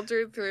that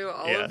filtered through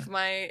all Yeah. of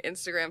my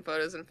Instagram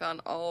photos and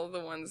found all the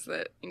ones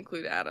that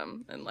include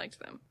Adam and liked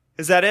them.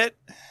 Is that it?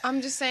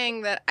 I'm just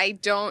saying that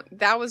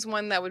that was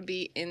one that would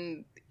be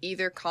in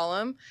either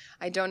column.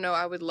 I don't know.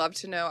 I would love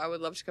to know. I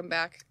would love to come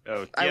back.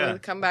 Oh, I yeah.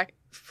 would come back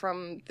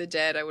from the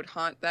dead. I would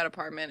haunt that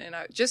apartment, and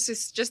just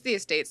the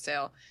estate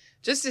sale,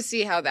 just to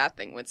see how that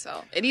thing would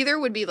sell. It either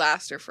would be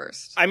last or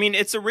first. I mean,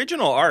 it's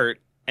original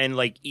art, and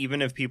like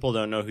even if people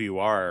don't know who you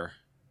are,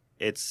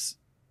 it's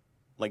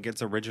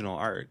original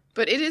art.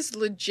 But it is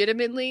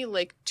legitimately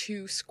like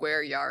 2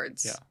 square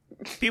yards.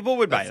 Yeah. People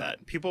would buy That's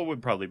that. People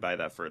would probably buy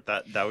that for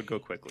that. That would go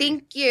quickly.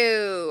 Thank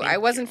you. Thank I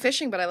wasn't you.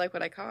 fishing, but I like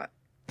what I caught.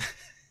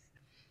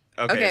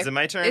 Okay, Okay, is it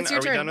my turn? it's your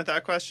Are we turn. done with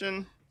that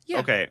question? Yeah.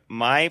 Okay,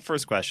 my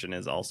first question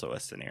is also a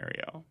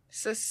scenario.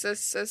 Scenario.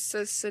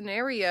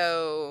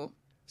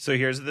 So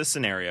here's the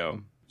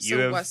scenario.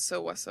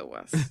 So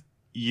what?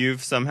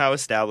 You've somehow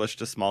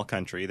established a small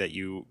country that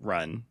you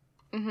run.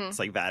 Mm-hmm. It's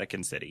like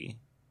Vatican City.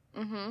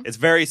 Mm-hmm. It's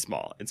very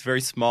small. It's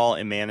very small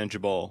and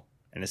manageable,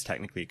 and it's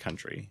technically a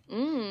country.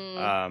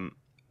 Mm.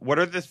 What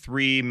are the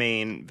 3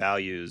 main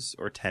values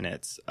or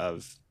tenets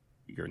of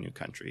your new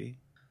country?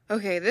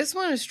 Okay, this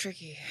one is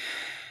tricky.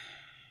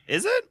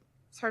 Is it?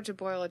 It's hard to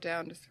boil it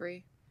down to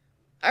 3.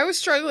 I was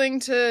struggling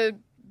to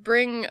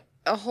bring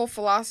a whole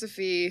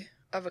philosophy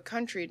of a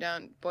country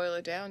boil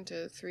it down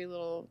to 3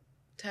 little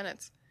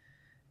tenets.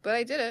 But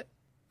I did it.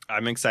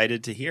 I'm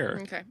excited to hear.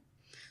 Okay.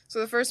 So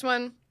the first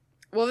one,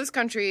 well, this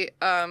country,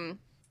 I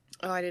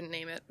didn't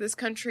name it. This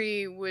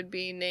country would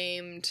be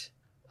named,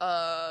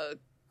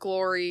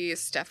 Glory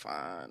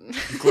Stefan.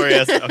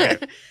 Gloria, okay.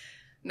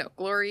 No,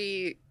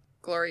 Glory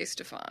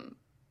Stefan.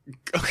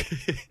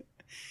 Okay.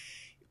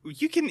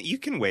 You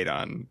can wait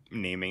on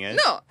naming it.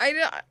 No,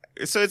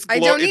 So it's I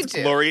don't need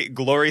to.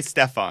 Glory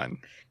Stefan.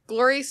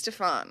 Glory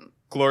Stefan.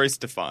 Glory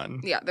Stefan.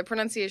 Yeah, the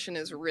pronunciation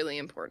is really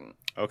important.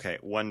 Okay,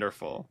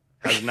 wonderful.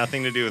 Has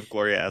nothing to do with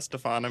Gloria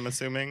Estefan, I'm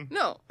assuming?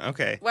 No.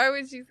 Okay. Why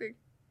would you think?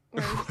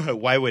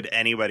 Why would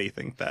anybody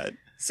think that?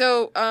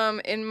 So,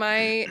 in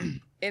my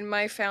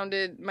newly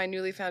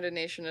founded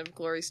nation of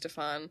Glory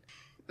Stefan,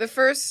 the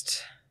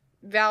first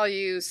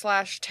value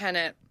 /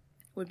 tenet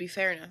would be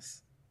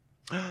fairness.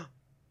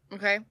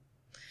 Okay?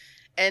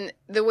 And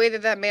the way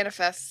that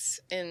manifests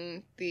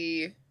in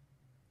the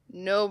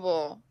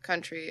noble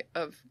country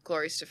of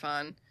Glory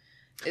Stefan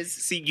is...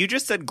 See, you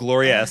just said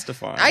Gloria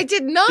Estefan. I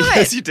did not!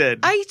 Yes, you did.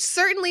 I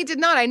certainly did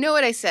not. I know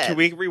what I said. Can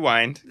we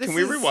rewind? This Can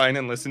we is- rewind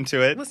and listen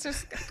to it?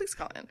 Listeners, please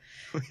call in.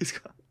 Please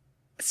go.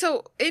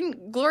 So,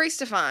 in Glory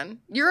Stefan,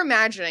 you're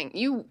imagining,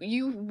 you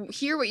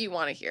hear what you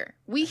want to hear.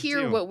 We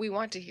hear do. what we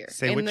want to hear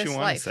Say in what this you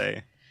want life. to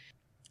say.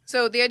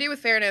 So, the idea with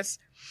fairness,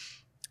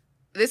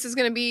 this is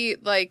going to be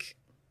like,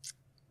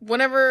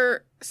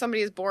 whenever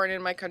somebody is born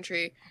in my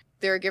country,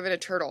 they're given a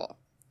turtle.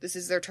 This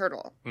is their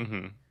turtle.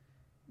 Mm-hmm.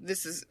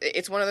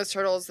 It's one of those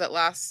turtles that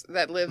lives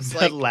That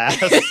like... last.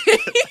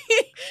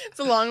 It's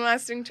a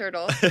long-lasting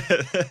turtle.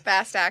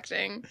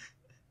 Fast-acting.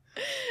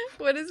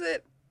 What is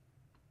it?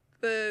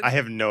 I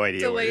have no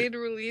idea. Delayed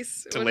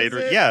release. What Delayed.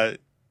 is it? Yeah.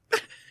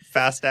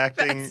 Fast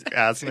acting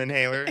asthma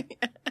inhaler.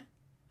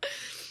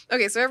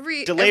 Okay, so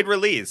Delayed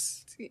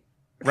release.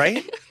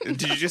 Right?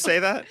 Did you just say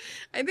that?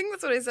 I think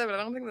that's what I said, but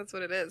I don't think that's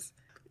what it is.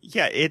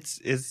 Yeah,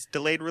 it's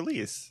delayed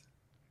release.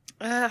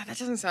 That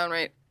doesn't sound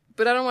right.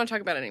 But I don't want to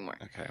talk about it anymore.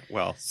 Okay.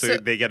 Well, so So-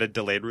 they get a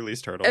delayed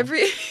release turtle.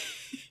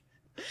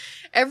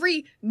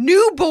 Every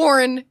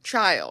newborn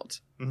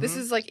child. Mhm. This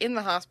is like in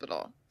the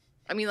hospital.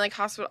 I mean, like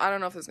hospital. I don't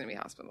know if there's gonna be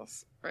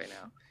hospitals right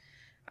now.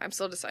 I'm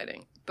still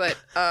deciding. But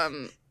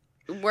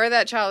where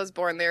that child is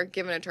born, they're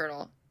given a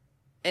turtle,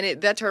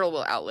 and that turtle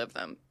will outlive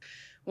them.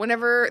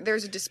 Whenever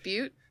there's a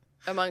dispute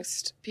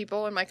amongst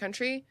people in my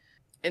country,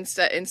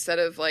 instead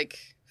of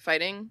like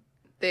fighting,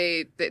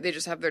 they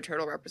just have their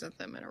turtle represent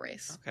them in a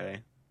race,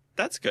 Okay.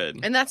 That's good.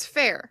 and that's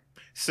fair.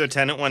 So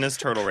tenant 1 is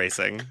turtle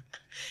racing.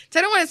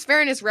 Tenet 1 is fair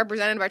and is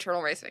represented by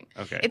turtle racing.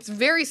 Okay. It's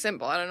very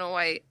simple. I don't know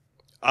why.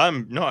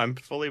 No, I'm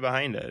fully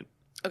behind it.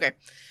 Okay.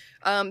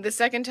 The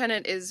second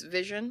tenet is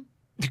vision.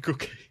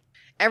 Okay.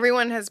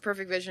 Everyone has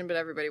perfect vision, but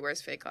everybody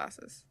wears fake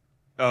glasses.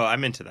 Oh,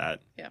 I'm into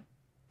that. Yeah.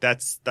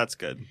 That's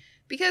good.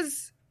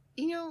 Because,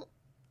 You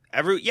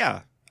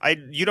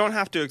don't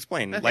have to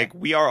explain. Okay. Like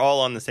we are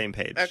all on the same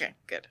page. Okay,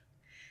 good.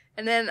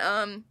 And then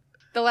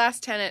the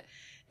last tenet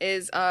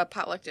is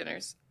potluck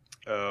dinners.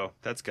 Oh,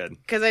 that's good.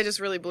 Because I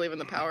just really believe in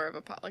the power of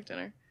a potluck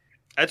dinner.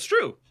 That's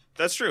true.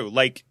 That's true.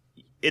 Like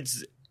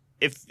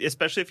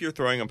especially if you're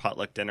throwing a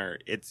potluck dinner,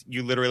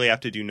 you literally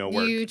have to do no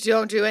work. You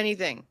don't do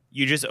anything.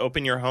 You just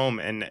open your home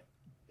and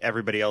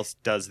everybody else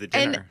does the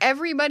dinner. And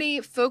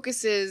everybody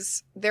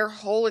focuses their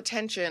whole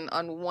attention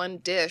on one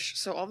dish,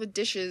 so all the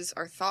dishes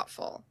are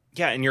thoughtful.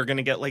 Yeah, and you're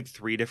gonna get like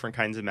 3 different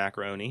kinds of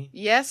macaroni.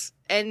 Yes,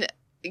 and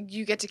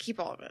you get to keep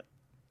all of it.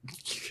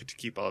 You get to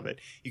keep all of it.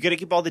 You get to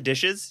keep all the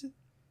dishes.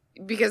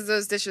 Because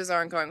those dishes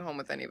aren't going home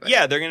with anybody.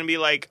 Yeah, they're going to be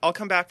like, I'll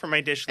come back for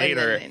my dish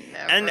later.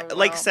 And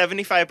like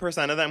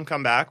 75% of them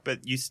come back,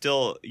 but you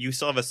still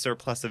have a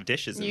surplus of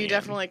dishes in the You end.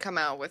 definitely come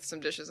out with some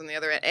dishes on the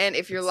other end. And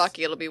if you're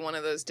lucky, it'll be one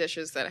of those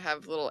dishes that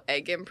have little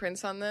egg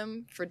imprints on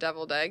them for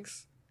deviled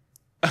eggs.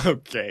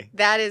 Okay.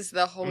 That is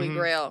the holy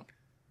grail.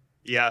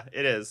 Yeah,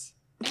 it is.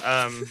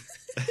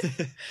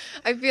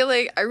 I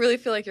really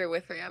feel like you're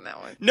with me on that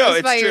one. No, Just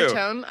it's by your true.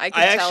 tone, I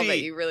can tell actually- that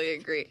you really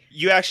agree.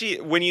 You actually,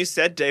 when you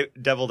said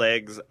deviled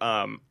eggs,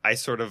 I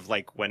sort of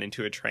like went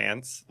into a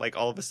trance, like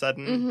all of a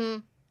sudden. Mm-hmm.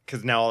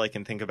 Because now all I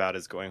can think about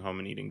is going home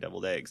and eating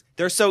deviled eggs.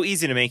 They're so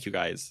easy to make, you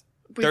guys.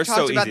 We've They're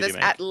talked so about easy to this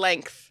make. at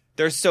length.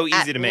 They're so easy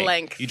At to make.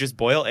 length. You just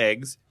boil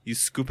eggs, you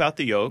scoop out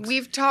the yolks,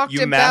 We've talked you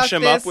about mash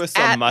them up this with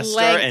some at mustard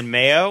length. and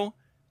mayo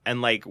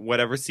and like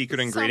whatever secret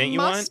ingredient Some you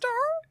want, mustard?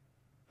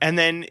 and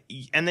then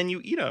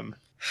you eat them.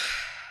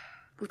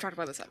 We've talked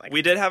about this at length.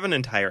 We did have an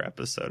entire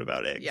episode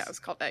about eggs. Yeah, it's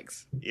called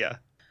eggs. Yeah.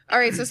 All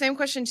right, so same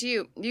question to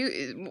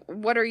you.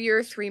 What are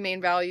your 3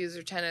 main values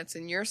or tenets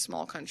in your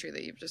small country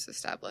that you've just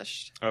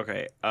established?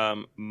 Okay.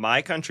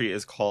 My country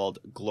is called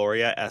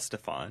Gloria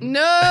Estefan.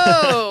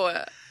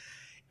 No.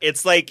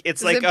 It's like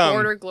Does it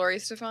border Glory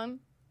Stefan?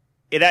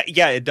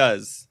 it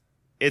does.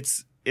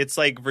 It's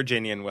like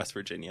Virginia and West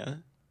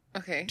Virginia.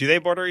 Okay. Do they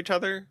border each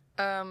other?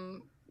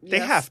 They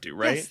Yes. have to,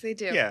 right? Yes, they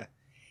do. Yeah.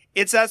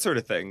 It's that sort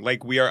of thing.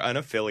 Like, we are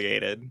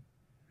unaffiliated.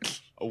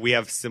 We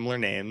have similar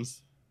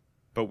names,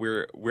 but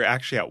we're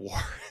actually at war.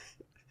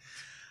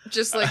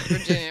 Just like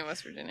Virginia and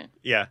West Virginia.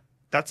 Yeah.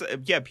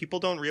 People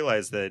don't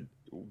realize that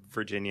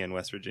Virginia and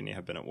West Virginia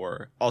have been at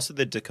war. Also,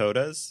 the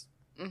Dakotas,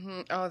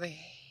 Mm-hmm. Oh, they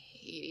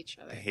hate each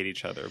other. they hate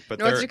each other, but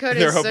North they're Dakota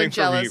they're is so hoping for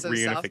jealous of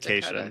South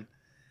reunification. Dakota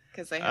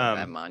because they have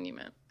that Um,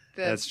 monument.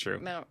 that's true.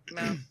 Mount They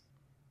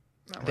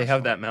have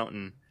Rushmore. that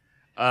mountain.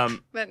 That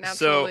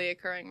so- naturally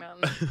occurring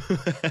mountain.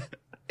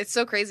 It's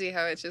so crazy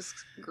how it just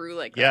grew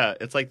like that. Yeah,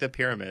 it's like the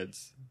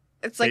pyramids.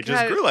 It's They like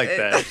just how- grew like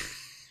that.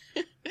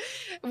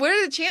 What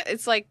are the chances?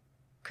 It's like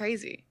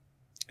crazy.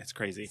 It's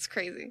crazy. It's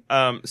crazy.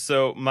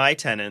 So my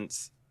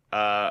tenants,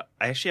 I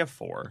actually have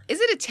 4. Is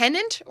it a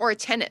tenant or a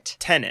tenet?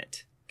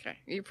 Tenant. Okay,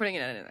 you're putting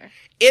it in there.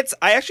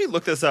 I actually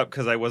looked this up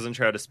because I wasn't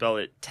sure how to spell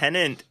it.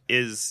 Tenant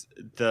is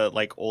the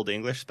like Old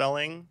English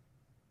spelling,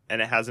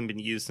 and it hasn't been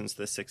used since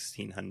the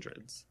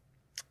 1600s.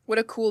 What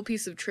a cool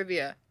piece of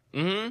trivia.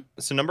 Mm-hmm.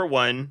 So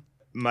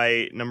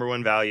my number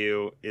one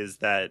value is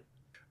that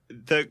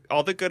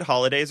all the good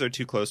holidays are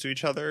too close to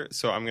each other,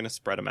 so I'm going to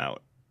spread them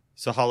out.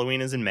 So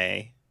Halloween is in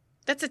May.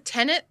 That's a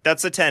tenet?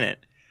 That's a tenant.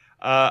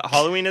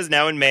 Halloween is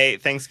now in May.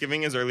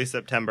 Thanksgiving is early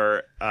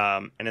September,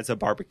 and it's a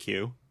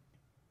barbecue.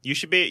 You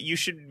should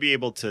be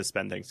able to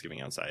spend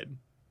Thanksgiving outside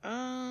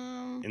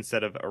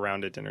instead of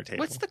around a dinner table.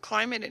 What's the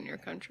climate in your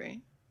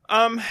country?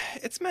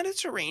 It's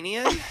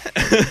Mediterranean.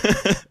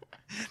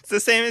 It's the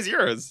same as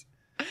yours.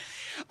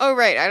 Oh,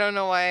 right. I don't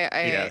know why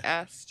I Yeah.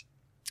 asked.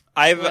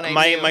 When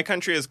I knew. My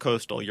country is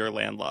coastal. You're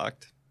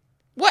landlocked.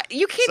 What?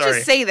 You can't Sorry.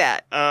 just say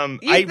that.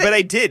 But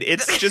I did.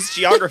 It's just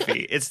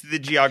geography. It's the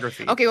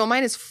geography. Okay, well,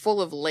 mine is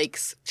full of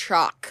lakes.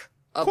 Chalk.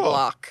 A Cool.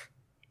 block.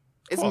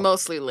 It's Cool.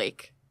 mostly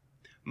lake.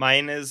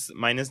 Mine is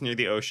near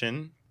the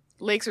ocean.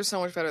 Lakes are so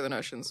much better than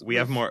oceans. We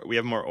have more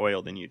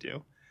oil than you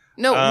do.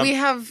 No, we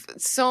have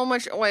so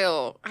much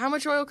oil. How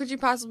much oil could you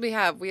possibly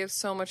have? We have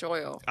so much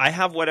oil. I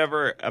have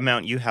whatever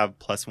amount you have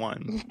plus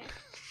 1.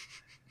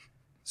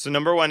 So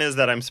number 1 is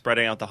that I'm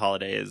spreading out the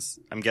holidays.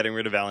 I'm getting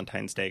rid of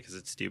Valentine's Day because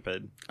it's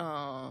stupid.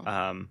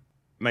 Oh.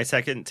 My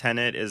second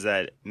tenet is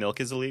that milk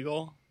is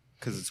illegal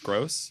because it's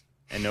gross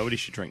and nobody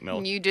should drink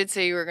milk. You did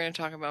say you were going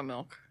to talk about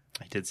milk.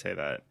 I did say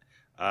that.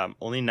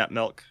 Only nut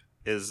milk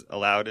is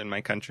allowed in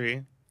my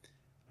country.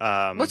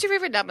 What's your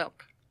favorite nut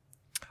milk?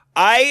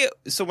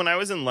 So when I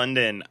was in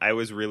London, I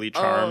was really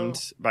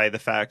charmed by the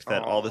fact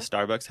that all the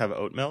Starbucks have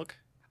oat milk.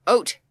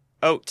 Oat.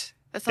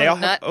 That's They not all a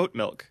nut. have oat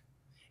milk.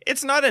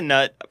 It's not a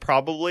nut,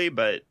 probably,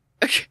 but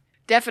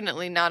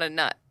Definitely not a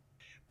nut.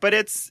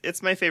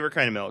 it's my favorite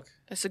kind of milk.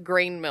 It's a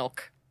grain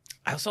milk.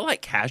 I also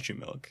like cashew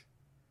milk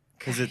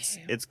because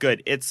Cashew. it's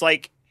good.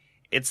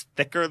 It's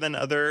thicker than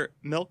other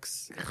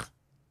milks.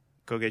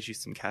 Go get you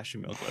some cashew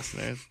milk,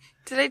 listeners.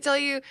 Did I tell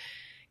you?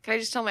 Can I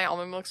just tell my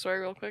almond milk story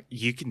real quick?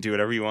 You can do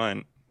whatever you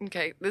want.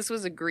 Okay, this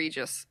was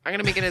egregious. I'm going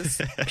to make it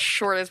as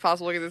short as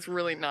possible because it's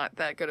really not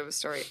that good of a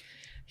story.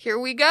 Here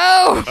we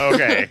go.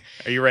 Okay.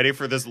 Are you ready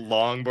for this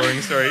long,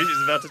 boring story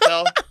she's about to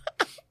tell?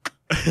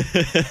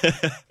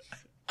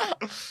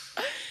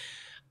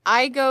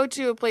 I go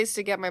to a place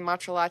to get my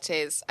matcha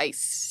lattes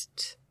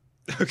iced.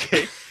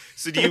 Okay.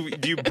 So do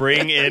you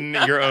bring in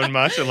your own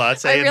matcha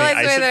latte I and they realized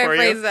the ice way it that for I you?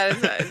 phrased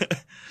that is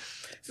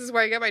this is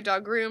where I get my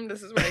dog groomed.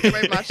 This is where I get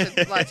my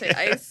matcha latte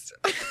iced.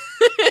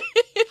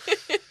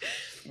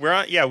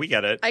 We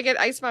get it. I get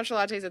iced matcha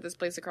lattes at this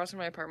place across from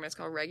my apartment. It's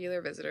called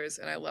Regular Visitors,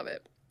 and I love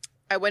it.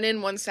 I went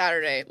in one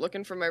Saturday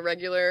looking for my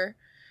regular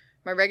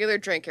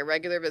drink at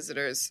Regular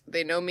Visitors.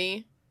 They know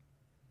me.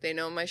 They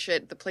know my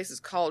shit. The place is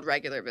called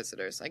Regular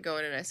Visitors. I go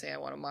in and I say I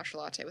want a matcha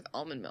latte with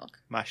almond milk.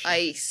 Matcha.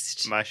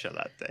 Iced. Matcha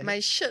latte.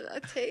 Matcha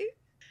latte.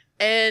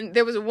 And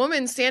there was a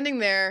woman standing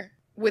there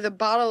with a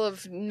bottle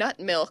of nut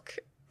milk.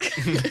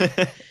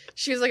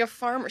 She was like a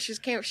farmer. She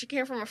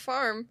came from a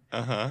farm.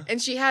 Uh-huh.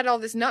 And she had all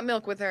this nut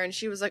milk with her, and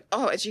she was like,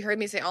 oh, and she heard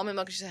me say almond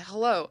milk, and she said,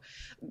 hello.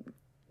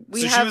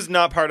 She was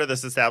not part of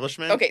this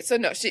establishment? Okay, so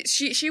no,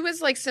 she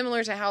was like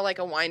similar to how like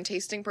a wine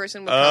tasting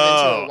person would come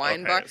into a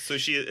wine bar. So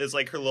she is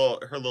like her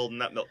little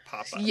nut milk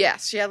pop-up.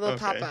 Yes, she had a little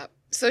pop-up.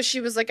 So she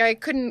was like, I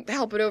couldn't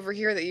help it over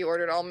here that you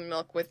ordered almond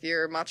milk with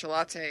your matcha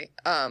latte.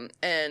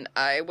 And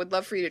I would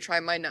love for you to try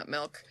my nut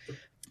milk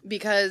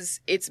because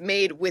it's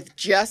made with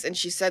just, and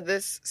she said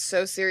this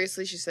so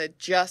seriously, she said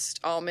just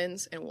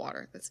almonds and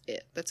water. That's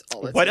it. That's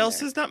all it's What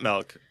else is nut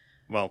milk?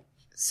 Well.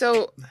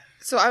 So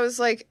I was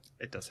like,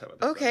 it does have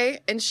other okay.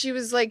 Stuff. And she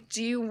was like,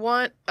 do you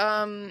want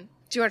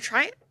to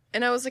try it?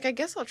 And I was like, I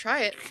guess I'll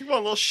try it. You want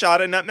a little shot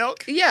of nut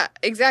milk? Yeah,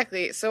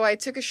 exactly. So I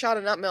took a shot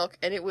of nut milk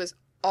and it was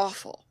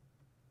awful.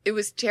 It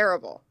was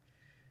terrible.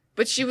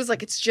 But she was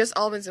like, it's just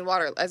almonds and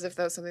water, as if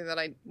that was something that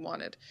I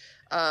wanted.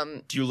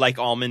 Do you like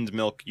almond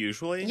milk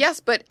usually? Yes,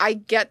 but I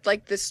get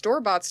like the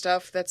store-bought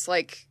stuff that's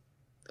like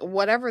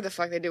whatever the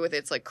fuck they do with it.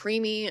 It's like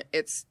creamy,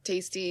 it's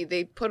tasty.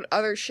 They put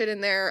other shit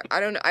in there. I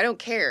don't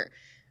care.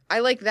 I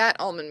like that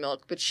almond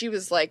milk, but she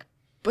was like,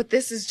 but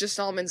this is just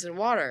almonds and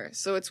water,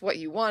 so it's what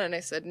you want. And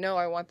I said, no,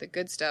 I want the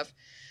good stuff.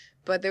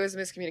 But there was a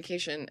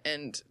miscommunication,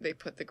 and they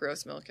put the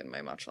gross milk in my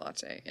matcha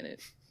latte, and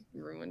it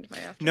ruined my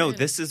afternoon. No,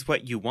 this is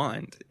what you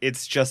want.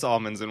 It's just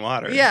almonds and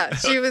water. Yeah,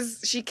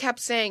 she kept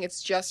saying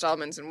it's just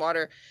almonds and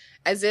water,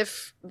 as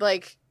if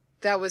like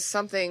that was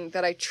something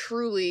that I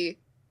truly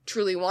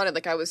wanted.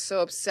 Like I was so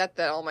upset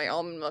that all my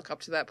almond milk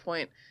up to that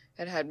point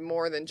had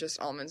more than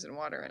just almonds and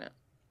water in it.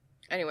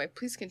 Anyway,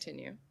 please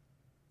continue.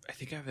 I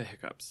think I have the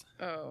hiccups.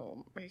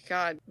 Oh my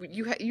god,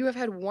 you have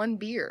had one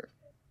beer.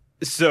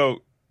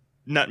 So,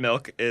 nut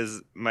milk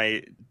is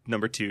my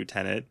number 2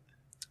 tenet.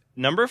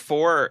 Number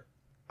 4.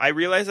 I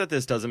realize that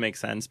this doesn't make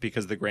sense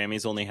because the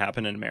Grammys only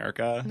happen in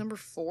America. Number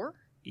 4?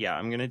 Yeah,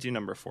 I'm going to do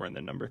number 4 and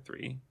then number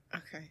 3.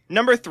 Okay.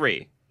 Number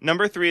 3.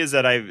 Number 3 is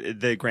that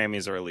the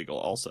Grammys are illegal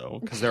also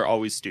because they're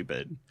always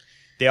stupid.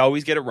 They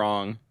always get it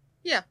wrong.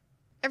 Yeah.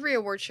 Every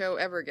award show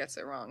ever gets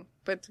it wrong,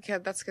 but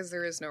that's because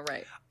there is no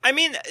right. I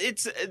mean,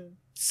 it's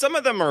some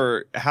of them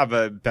have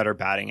a better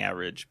batting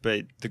average,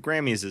 but the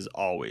Grammys is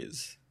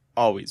always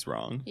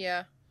wrong.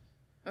 Yeah.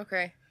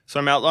 Okay.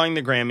 So I'm outlawing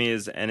the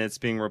Grammys, and it's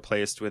being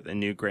replaced with a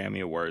new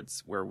Grammy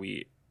Awards, where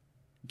we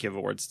give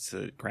awards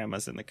to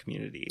grandmas in the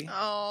community.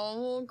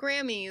 Oh,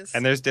 Grammys.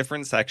 And there's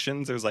different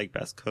sections. There's like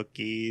best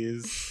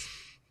cookies,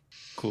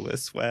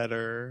 coolest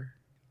sweater.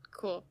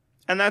 Cool.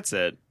 And that's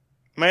it.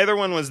 My other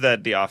one was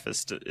that The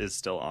Office is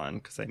still on,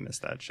 because I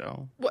missed that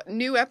show. What,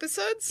 new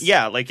episodes?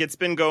 Yeah, like it's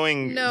been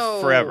going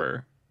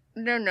forever.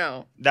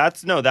 No.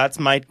 That's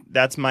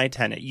my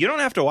tenet. You don't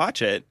have to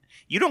watch it.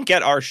 You don't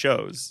get our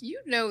shows. You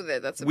know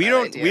that's a bad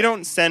idea. We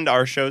don't send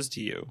our shows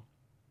to you.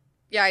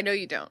 Yeah, I know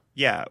you don't.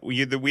 Yeah, we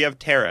have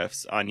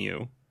tariffs on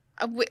you.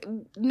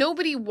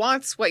 Nobody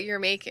wants what you're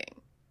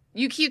making.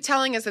 You keep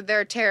telling us that there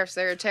are tariffs.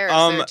 There are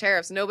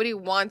tariffs. Nobody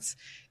wants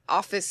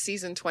Office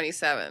season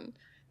 27.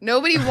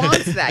 Nobody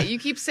wants that. You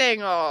keep saying,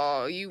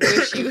 "Oh, you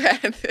wish you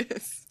had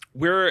this."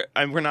 We're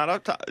not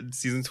up to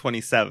season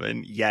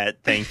 27 yet.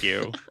 Thank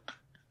you.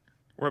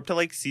 We're up to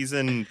like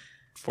season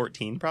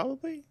 14,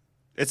 probably.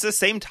 It's the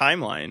same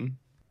timeline.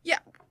 Yeah,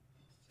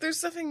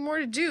 there's nothing more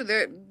to do.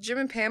 Jim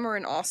and Pam are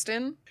in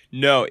Austin.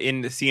 No,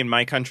 in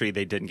my country,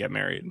 they didn't get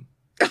married.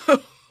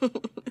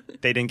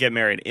 They didn't get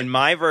married. In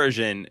my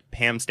version,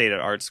 Pam stayed at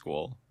art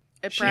school.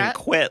 At she Pratt?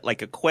 didn't quit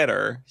like a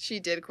quitter. She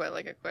did quit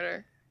like a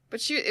quitter.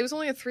 But it was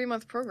only a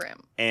 3-month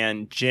program.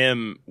 And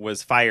Jim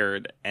was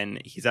fired,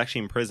 and he's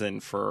actually in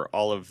prison for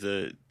all of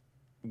the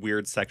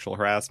weird sexual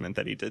harassment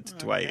that he did to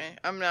Dwight.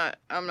 I'm not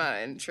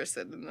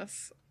interested in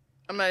this.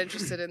 I'm not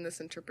interested in this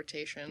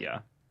interpretation. Yeah.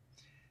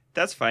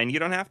 That's fine. You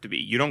don't have to be.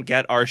 You don't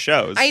get our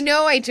shows. I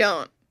know I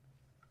don't.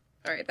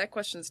 All right, that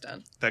question's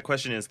done. That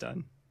question is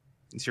done.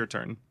 It's your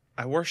turn.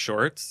 I wore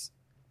shorts,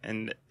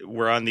 and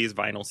we're on these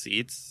vinyl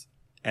seats,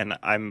 and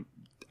I'm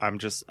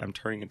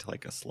turning into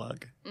like a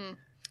slug.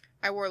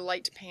 I wore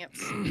light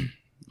pants.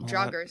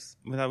 Joggers.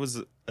 That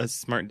was a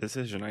smart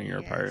decision on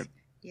your part.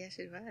 Yes,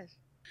 it was.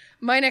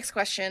 My next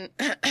question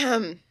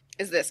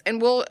is this,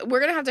 and we're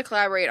gonna have to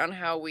collaborate on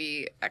how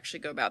we actually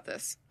go about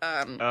this.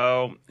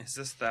 Is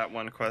this that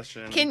one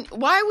question?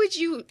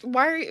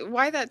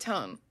 Why that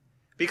tone?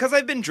 Because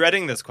I've been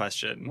dreading this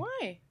question.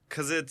 Why?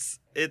 Because it's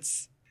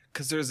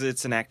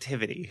an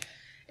activity.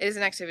 It is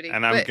an activity,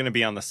 and I'm gonna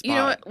be on the spot. You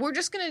know what? We're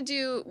just gonna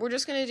do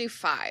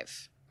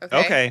 5.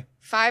 Okay.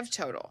 5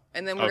 total,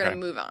 and then we're gonna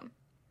move on.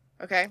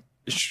 Okay.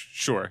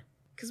 Sure.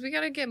 Because we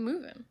gotta get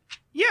moving.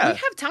 Yeah. We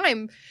have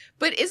time,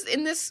 but is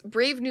in this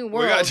brave new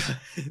world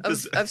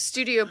of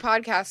studio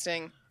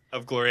podcasting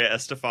of Gloria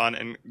Estefan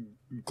and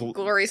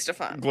Gloria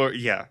Estefan.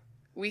 Yeah.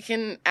 We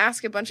can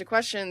ask a bunch of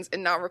questions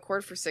and not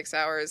record for 6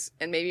 hours,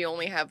 and maybe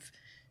only have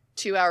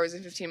 2 hours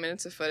and 15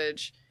 minutes of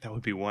footage. That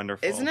would be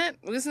wonderful. Isn't it?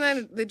 Isn't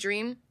that the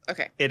dream?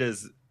 Okay. It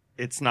is.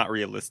 It's not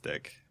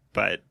realistic,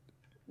 but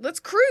let's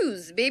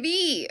cruise,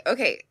 baby.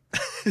 Okay,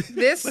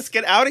 Let's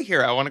get out of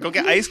here. I want to go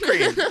get ice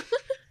cream.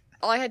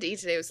 All I had to eat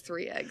today was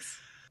 3 eggs.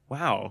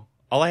 Wow.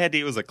 All I had to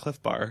eat was a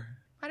Cliff Bar.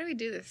 How do we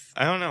do this?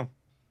 I don't know.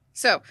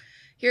 So,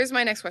 here's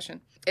my next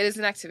question. It is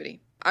an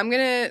activity. I'm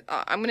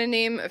gonna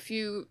name a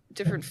few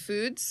different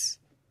foods.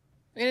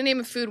 I'm gonna name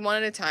a food one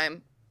at a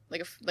time,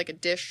 like a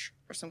dish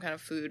or some kind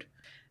of food.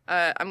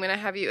 I'm gonna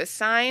have you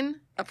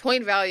assign a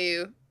point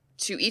value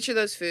to each of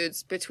those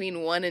foods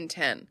between 1 and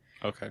 10.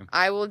 Okay.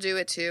 I will do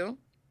it too,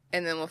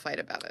 and then we'll fight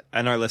about it.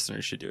 And our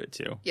listeners should do it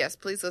too. Yes,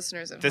 please,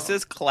 listeners at This home.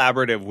 is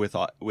collaborative with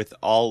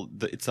all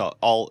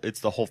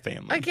it's the whole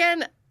family.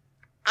 Again,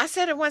 I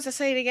said it once, I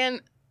say it again.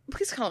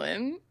 Please call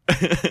in.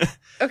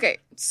 Okay,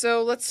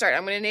 so let's start.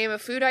 I'm going to name a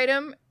food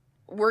item.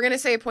 We're going to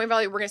say a point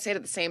value. We're going to say it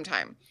at the same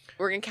time.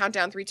 We're going to count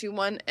down 3, 2,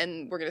 1,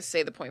 and we're going to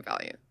say the point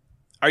value.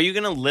 Are you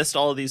going to list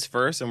all of these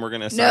first, and we're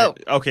going to No.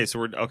 Okay, so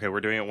we're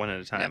doing it one at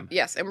a time. No.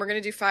 Yes, and we're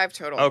going to do 5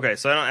 total. Okay,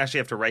 so I don't actually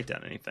have to write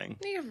down anything.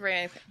 You can write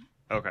anything.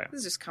 Okay. This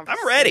is just I'm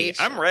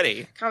conversational.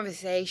 ready.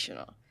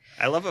 Conversational.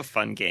 I love a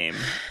fun game.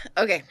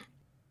 Okay,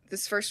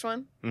 this first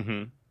one, Mm-hmm.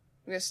 I'm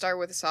going to start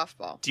with a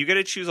softball. Do you get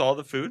to choose all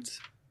the foods?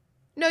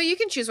 No, you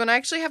can choose one. I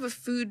actually have a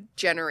food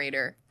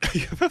generator.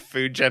 You have a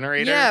food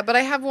generator? Yeah, but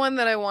I have one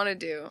that I want to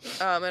do,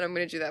 and I'm going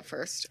to do that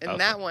first. And Okay.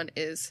 that one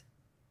is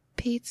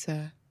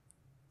pizza.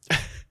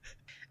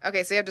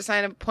 Okay, so you have to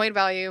assign a point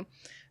value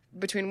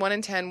between 1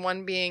 and 10.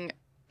 1 being,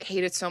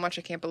 hate it so much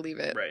I can't believe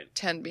it. Right.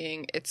 10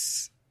 being,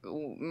 it's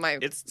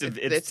It's the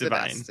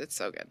divine. best. It's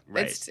so good.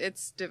 Right.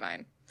 It's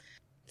divine.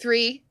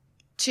 3,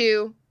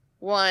 2,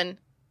 1,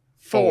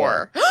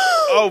 4.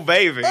 Oh,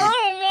 baby.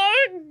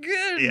 Oh my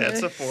goodness. Yeah,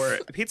 it's a 4.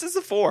 Pizza's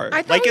a 4.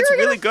 I thought Like, we it's were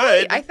gonna really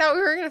good. fight. I thought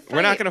we were going to fight.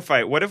 We're not going to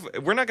fight. What if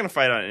we're not going to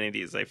fight on any of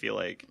these, I feel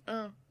like.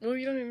 Oh, well,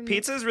 you don't even know.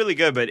 Pizza is really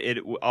good, but it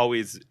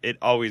always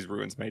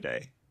ruins my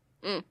day.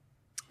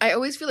 I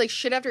always feel like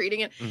shit after eating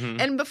it. Mhm.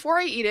 And before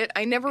I eat it,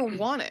 I never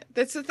want it.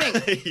 That's the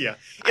thing. Yeah.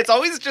 It's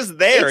always just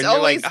there. It's and you're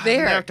always like, there. I'm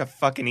going to have to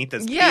fucking eat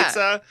this Yeah.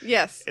 pizza.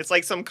 Yes. It's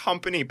like some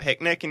company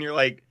picnic, and you're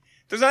like,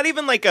 there's not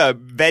even like a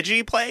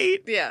veggie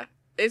plate. Yeah.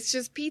 It's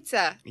just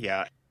pizza.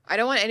 Yeah. I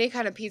don't want any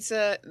kind of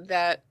pizza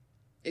that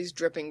is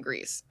dripping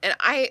grease. And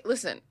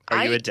listen.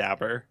 Are you a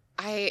dabber?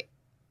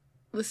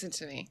 Listen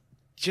to me.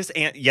 Just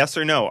yes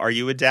or no. Are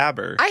you a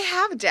dabber? I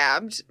have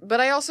dabbed, but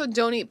I also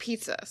don't eat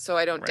pizza, so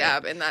I don't Right.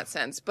 dab in that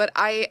sense. But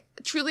I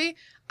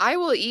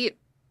will eat.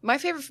 My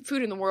favorite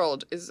food in the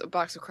world is a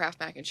box of Kraft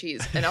mac and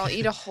cheese, and I'll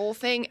eat a whole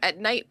thing at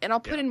night, and I'll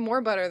put in more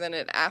butter than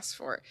it asks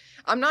for.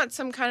 I'm not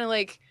some kind of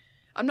like.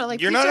 I'm not like.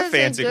 You're not a "Pizza isn't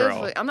fancy good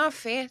girl." for-" I'm not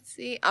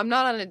fancy. I'm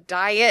not on a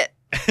diet.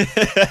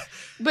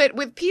 But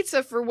with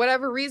pizza, for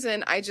whatever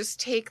reason, I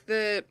just take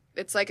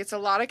it's a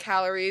lot of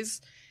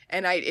calories,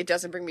 and it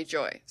doesn't bring me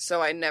joy.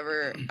 So I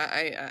never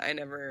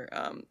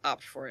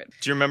opt for it.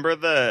 Do you remember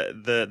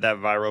that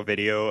viral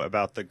video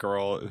about the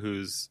girl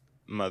whose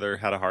mother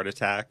had a heart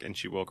attack and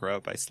she woke her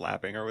up by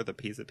slapping her with a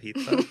piece of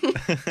pizza?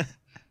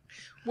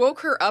 Woke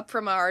her up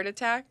from a heart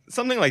attack?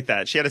 Something like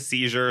that. She had a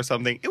seizure or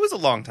something. It was a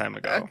long time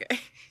ago. Okay.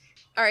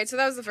 All right, so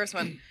that was the first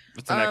one.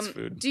 What's the next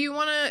food? Do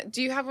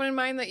you have one in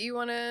mind that you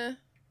want to...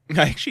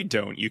 I actually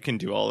don't. You can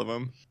do all of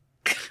them.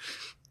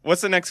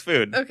 What's the next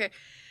food? Okay.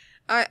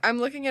 I'm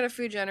looking at a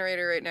food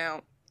generator right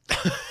now.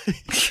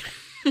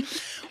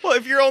 Well,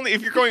 if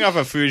you're going off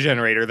a food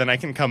generator, then I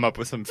can come up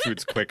with some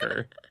foods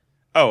quicker.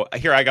 Oh,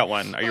 here, I got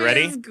one. Are you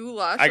ready? This is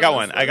goulash I got on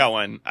one. this I got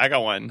one. I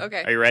got one.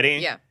 Okay. Are you ready?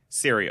 Yeah.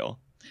 Cereal.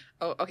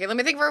 Oh, okay. Let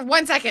me think for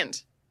 1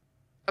 second.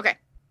 Okay.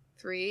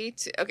 3,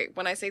 2... Okay,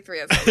 when I say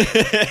 3,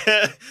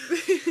 that's...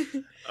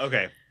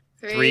 Okay.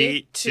 3,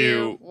 3,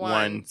 2,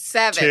 1,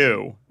 7.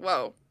 2.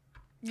 Whoa.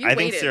 You I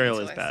think waited cereal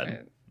until is I bad.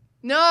 started.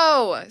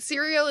 No!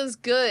 Cereal is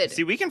good.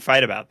 See, we can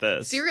fight about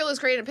this. Cereal is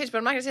great in a pinch, but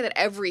I'm not going to say that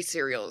every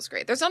cereal is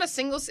great. There's not a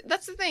single...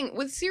 That's the thing.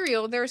 With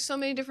cereal, there are so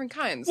many different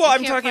kinds. Well, You I'm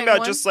can't talking find about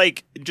one.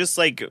 just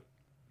like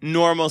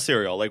normal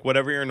cereal, like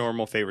whatever your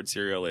normal favorite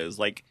cereal is.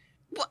 Like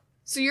What?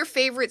 So your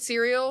favorite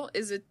cereal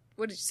is a...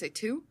 What did you say,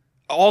 2?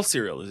 all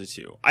cereal is a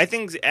 2. I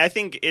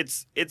think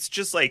it's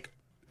just like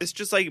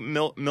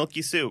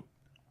milky soup.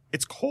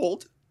 It's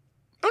cold.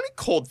 I don't eat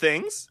cold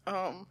things.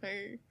 Oh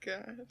my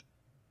god.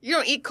 You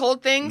don't eat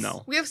cold things?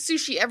 No. We have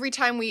sushi every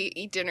time we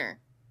eat dinner.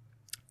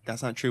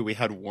 That's not true. We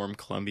had warm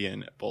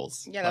Colombian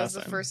bowls. Yeah, that was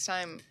last the time. first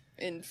time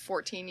in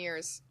 14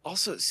 years.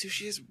 Also,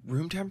 sushi is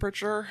room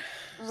temperature.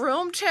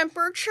 Room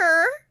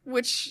temperature,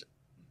 which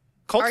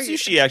Cold Are you-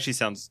 sushi actually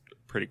sounds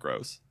pretty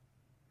gross.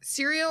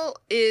 cereal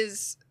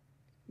is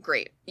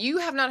great. You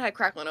have not had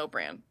Crackling Oat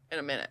Bran in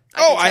a minute. I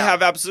can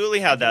have absolutely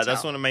I had can that.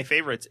 That's tell. one of my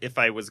favorites if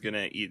I was going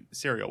to eat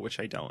cereal, which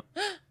I don't.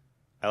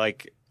 I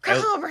like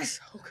Crackling Oat Bran is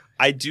so good.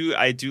 I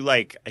do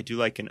like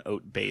an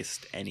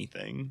oat-based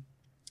anything.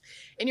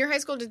 In your high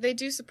school, did they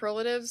do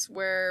superlatives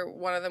where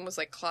one of them was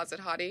like closet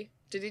hottie?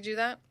 Did he do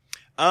that?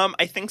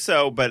 I think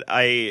so, but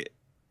I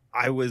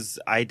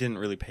didn't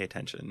really pay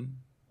attention.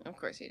 Of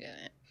course you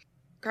didn't.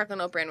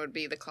 Crackling Oat Bran would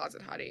be the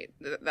closet hottie.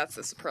 That's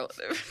the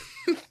superlative.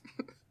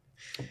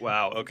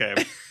 Wow, okay.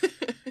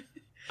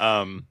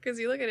 Because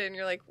you look at it and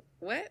you're like,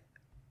 what?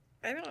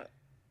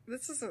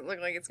 this doesn't look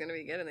like it's going to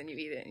be good, and then you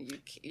eat it,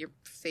 and your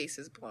face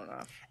is blown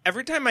off.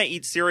 Every time I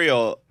eat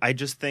cereal, I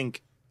just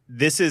think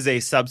this is a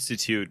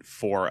substitute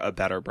for a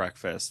better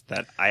breakfast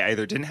that I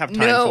either didn't have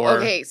time No, for.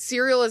 okay,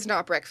 cereal is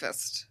not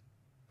breakfast.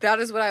 That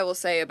is what I will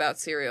say about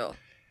cereal.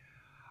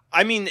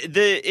 I mean,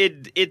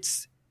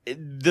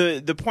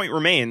 the point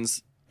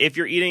remains, if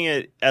you're eating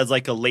it as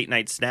like a late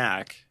night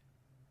snack,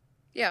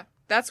 Yeah,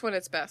 that's when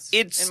it's best.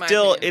 it's in my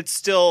still opinion.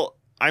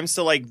 I'm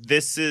still like,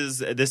 this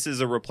is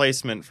a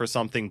replacement for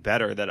something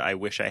better that I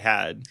wish I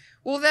had.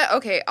 Well,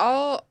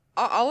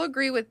 I'll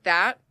agree with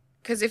that,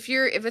 because if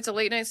it's a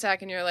late night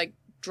snack and you're like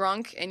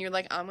drunk and you're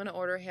like, I'm gonna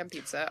order a ham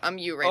pizza, I'm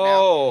you right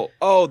now.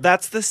 Oh,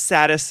 that's the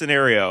saddest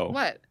scenario.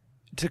 What?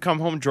 To come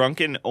home drunk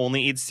and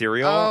only eat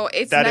cereal? Oh,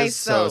 it's that nice is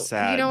so though.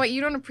 sad. You know what?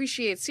 You don't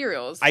appreciate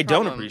cereal. is the I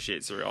don't problem.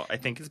 appreciate cereal. I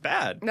think it's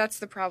bad. That's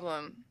the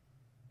problem.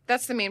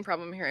 That's the main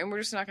problem here, and we're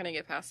just not going to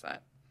get past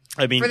that.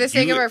 I mean, For the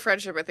sake of our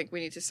friendship, I think we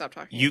need to stop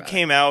talking you about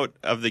came out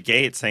of the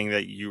gate saying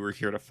that you were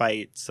here to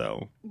fight,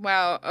 so... it.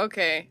 Wow,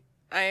 okay.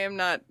 I am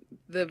not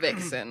the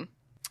vixen.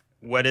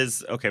 What's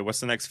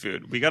the next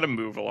food? We got to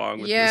move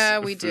along with Yeah,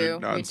 this we food do.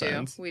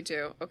 nonsense. We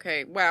do.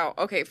 Okay, wow.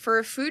 Okay, for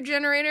a food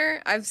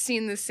generator, I've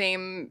seen the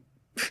same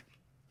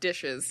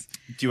dishes.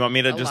 Do you want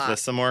me to A just lot.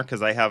 list some more?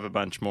 Because I have a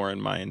bunch more in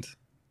mind.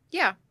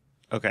 Yeah.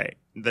 Okay,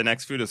 the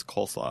next food is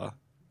coleslaw.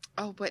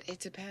 Oh, but it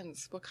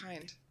depends. What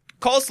kind?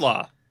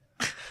 Coleslaw!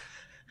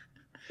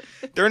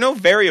 There are no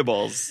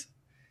variables.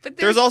 But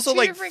There's also two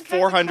like different kinds of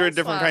 400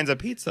 different coleslaw. kinds of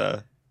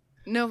pizza.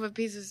 No, but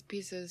pizza.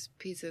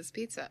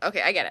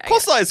 Okay, I get it.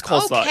 Coleslaw is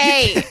coleslaw.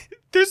 Okay.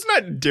 There's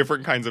not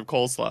different kinds of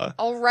coleslaw.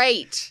 All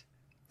right.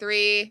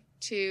 3,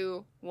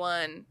 2,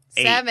 1,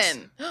 8.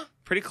 7.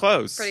 Pretty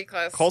close. Pretty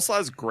close. Coleslaw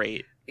is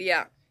great.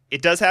 Yeah.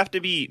 It does have to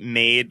be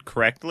made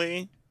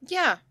correctly,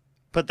 Yeah.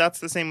 but that's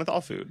the same with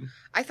all food.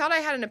 I thought I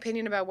had an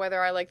opinion about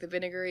whether I like the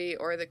vinegary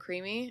or the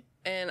creamy,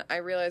 and I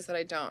realized that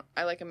I don't.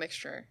 I like a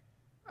mixture.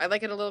 I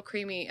like it a little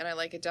creamy, and I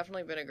like it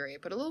definitely vinegary,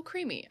 but a little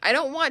creamy. I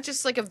don't want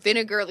just like a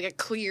vinegar, like a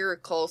clear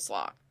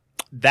coleslaw.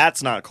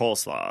 That's not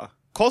coleslaw.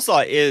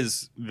 Coleslaw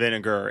is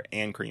vinegar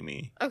and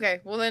creamy.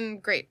 Okay, well then,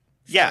 great.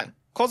 Yeah, 7.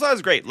 coleslaw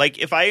is great. Like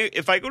if I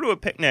go to a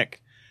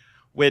picnic,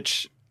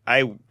 which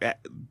I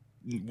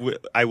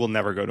will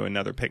never go to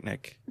another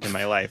picnic in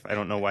my life. I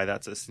don't know why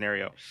that's a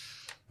scenario.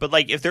 But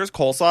like if there's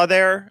coleslaw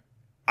there,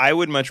 I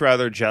would much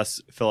rather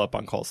just fill up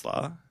on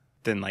coleslaw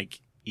than like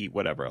eat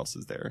whatever else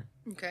is there.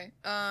 Okay.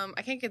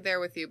 I can't get there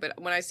with you, but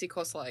when I see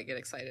coleslaw, I get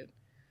excited.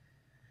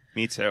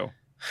 Me too.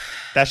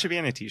 That should be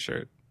on a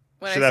t-shirt.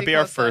 When Should I that see be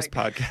our coleslaw, first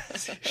I-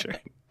 podcast t-shirt?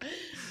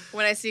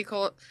 When I see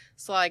coleslaw,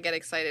 I get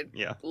excited.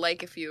 Yeah.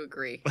 Like if you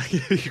agree.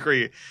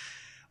 Agree.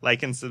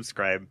 Like and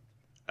subscribe.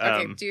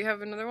 Okay, do you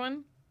have another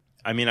one?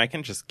 I mean, I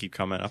can just keep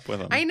coming up with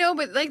them. I know,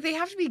 but like they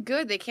have to be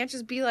good. They can't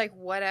just be like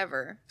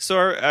whatever.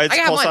 So is I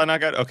got coleslaw one. not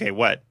good? Okay,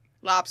 what?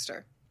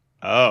 Lobster.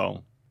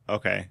 Oh,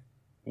 okay.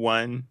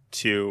 1,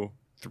 2,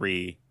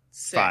 3,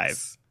 6.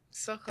 5.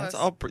 So close. That's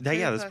all. Pretty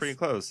Yeah, that's close. pretty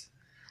close.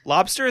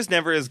 Lobster is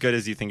never as good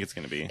as you think it's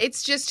going to be.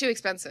 It's just too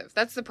expensive.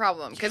 That's the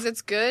problem. Because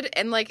it's good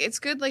and like it's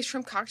good like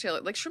shrimp cocktail.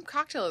 Like shrimp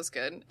cocktail is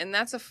good and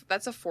that's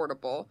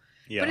affordable.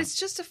 Yeah. But it's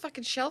just a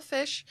fucking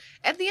shellfish.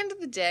 At the end of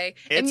the day,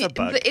 It's a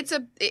bug. It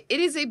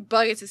is a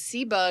bug. It's a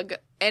sea bug,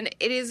 and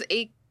it is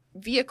a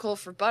vehicle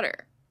for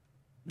butter.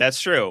 That's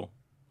true.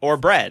 Or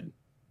bread.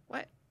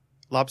 What?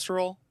 Lobster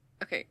roll?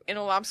 Okay, in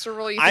a lobster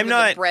roll, you I'm think that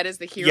not- the bread is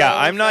the hero. Yeah, of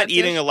I'm not that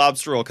eating dish? a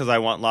lobster roll because I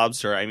want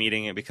lobster. I'm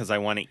eating it because I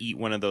want to eat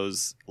one of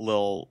those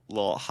little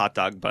hot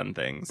dog bun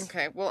things.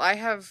 Okay, well, I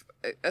have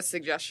a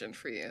suggestion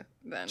for you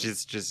then.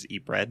 Just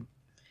eat bread.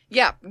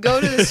 Yeah, go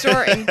to the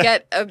store and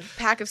get a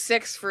pack of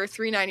 6 for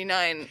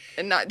 $3.99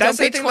 and not That's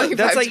don't pay $25.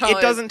 That's like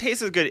it doesn't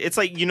taste as good. It's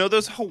like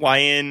those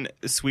Hawaiian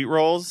sweet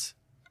rolls.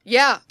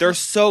 Yeah, They're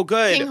so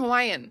good, King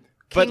Hawaiian.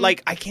 but King-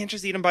 like I can't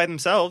just eat them by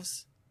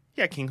themselves.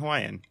 Yeah, King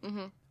Hawaiian.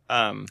 Mhm.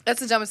 That's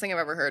the dumbest thing I've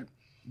ever heard.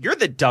 You're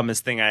the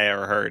dumbest thing I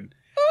ever heard.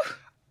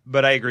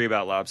 But I agree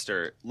about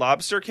lobster.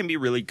 Lobster can be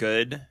really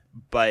good,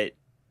 but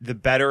the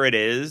better it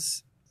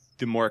is,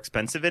 the more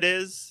expensive it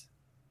is.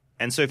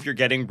 And so if you're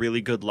getting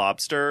really good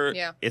lobster,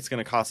 Yeah. it's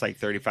going to cost like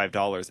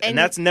 $35. And And-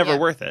 that's never yeah.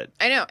 worth it.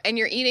 I know, and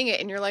you're eating it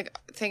and you're like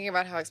thinking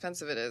about how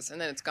expensive it is,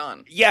 and then it's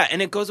gone. Yeah,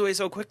 and it goes away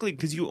so quickly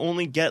because you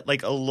only get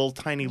like a little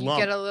tiny You lump.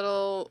 get a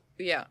little,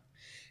 yeah.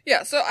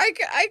 So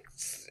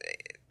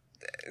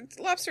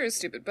lobster is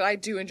stupid, but I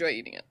do enjoy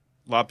eating it.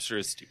 Lobster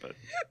is stupid.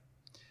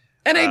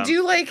 And I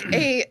do like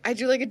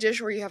a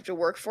dish where you have to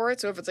work for it.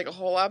 So if it's like a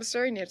whole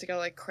lobster and you have to go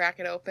like crack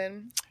it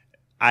open,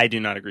 I do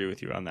not agree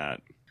with you on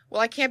that.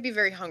 well, I can't be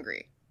very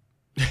hungry.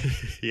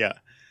 Yeah.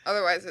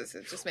 Otherwise, it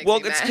just makes Well,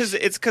 me mad.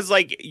 it's because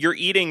like you're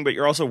eating, but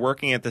you're also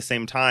working at the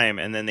same time,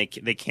 and then they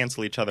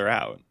cancel each other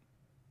out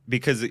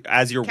because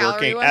as you're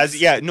working, Calorie-wise?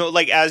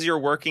 as you're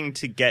working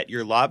to get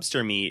your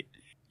lobster meat,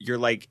 you're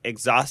like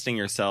exhausting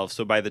yourself.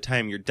 So by the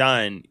time you're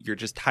done, you're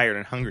just tired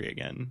and hungry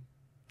again.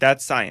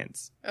 That's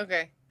science.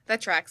 Okay,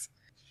 that tracks.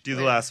 Do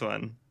the Wait. last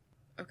one.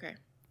 Okay.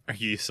 Are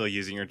you still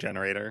using your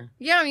generator?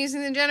 Yeah, I'm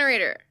using the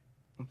generator.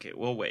 Okay,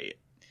 we'll wait.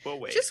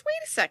 Just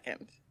wait a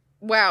second.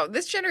 wow,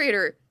 this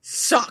generator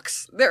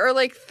sucks. There are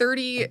like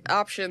 30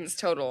 options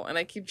total, and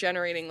I keep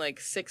generating like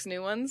 6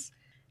 new ones,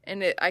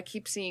 and I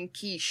keep seeing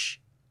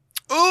quiche.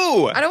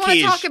 Ooh, I don't want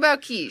to talk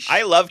about quiche.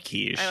 I love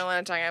quiche. I don't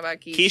want to talk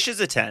about quiche. Quiche is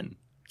a 10.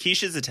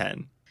 Quiche is a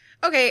 10.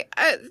 Okay,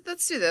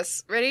 let's do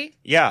this. Ready?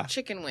 Yeah.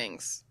 Chicken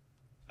wings.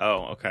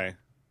 Oh, okay.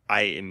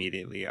 I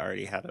immediately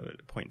already had a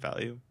point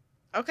value.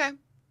 Okay.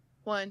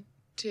 1,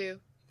 2,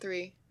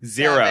 3,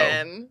 0.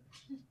 7.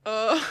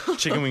 Oh.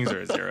 Chicken wings are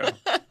a 0.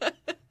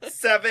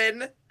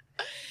 7.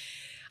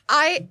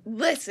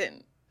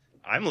 Listen.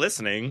 I'm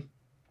listening.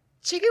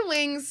 Chicken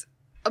wings,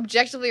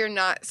 objectively, are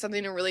not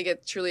something to really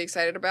get truly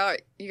excited about.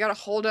 You gotta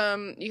hold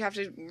them. You have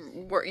to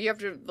work. You have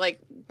to like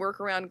work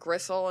around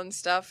gristle and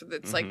stuff.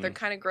 That's like they're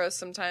kind of gross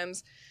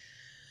sometimes.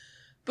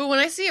 But when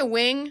I see a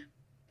wing,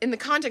 in the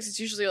context, it's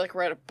usually like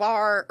we're at a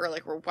bar or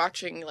like we're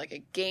watching like a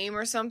game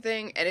or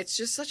something, and it's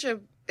just such a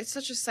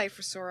sight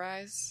for sore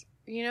eyes.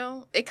 You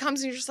know, it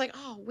comes and you're just like,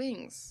 oh,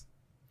 wings.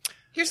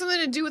 Here's something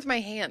to do with my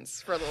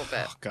hands for a little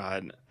bit. Oh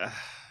God,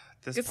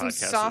 this Get some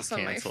podcast sauce is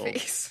on my canceled.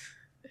 face.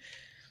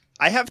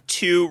 I have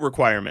 2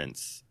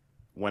 requirements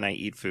when I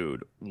eat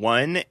food.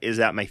 One is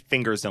that my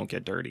fingers don't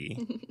get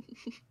dirty,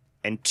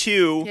 and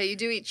 2, Yeah, you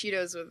do eat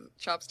Cheetos with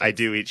chopsticks. I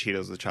do eat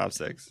Cheetos with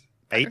chopsticks.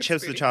 I eat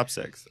chips with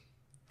chopsticks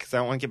because I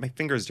don't want to get my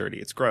fingers dirty.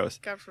 It's gross.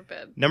 God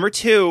forbid. Number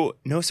 2,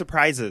 no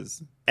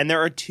surprises, and there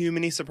are too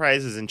many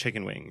surprises in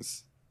chicken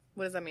wings.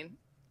 What does that mean?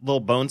 Little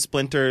bone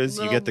splinters.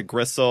 You get the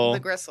gristle. The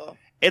gristle.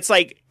 It's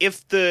like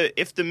if the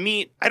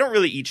meat. I don't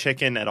really eat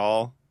chicken at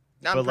all.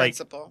 On but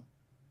principle.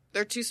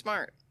 They're too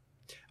smart.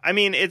 I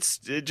mean, it's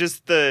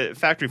just the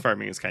factory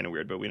farming is kind of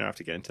weird, but we don't have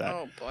to get into that.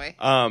 Oh boy.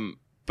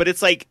 But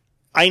it's like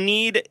I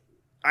need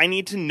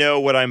to know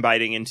what I'm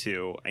biting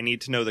into. I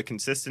need to know the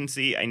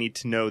consistency. I need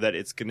to know that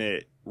it's gonna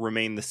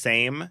remain the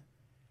same.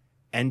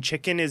 And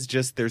chicken is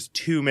just there's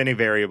too many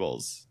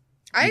variables.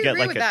 I You get agree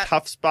like with a that.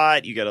 tough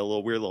spot. You get a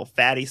little weird little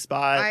fatty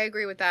spot. I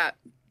agree with that,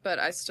 but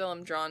I still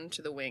am drawn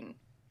to the wing.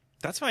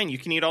 That's fine. You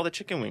can eat all the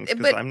chicken wings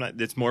because But I'm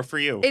not. It's more for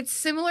you. It's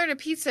similar to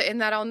pizza in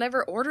that I'll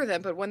never order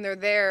them, but when they're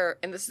there,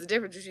 and this is the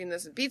difference between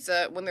this and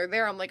pizza, when they're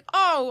there, I'm like,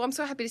 oh, I'm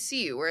so happy to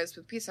see you. Whereas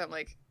with pizza, I'm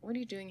like, what are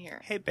you doing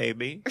here? Hey,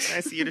 baby.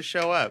 Nice of you to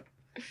show up.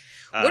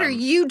 What are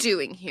you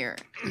doing here?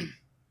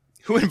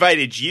 Who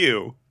invited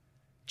you?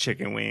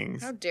 Chicken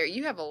wings. How dare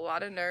you have a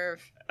lot of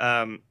nerve.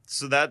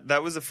 So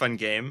that was a fun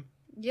game.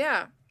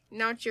 Yeah.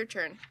 Now it's your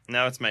turn.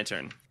 Now it's my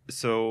turn.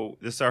 So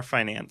this is our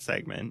finance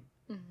segment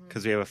Mm-hmm.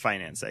 because we have a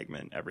finance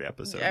segment every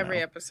episode. Every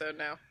now. episode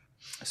now.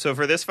 So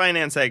for this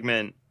finance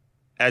segment,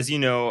 as you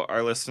know,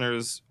 our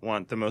listeners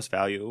want the most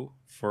value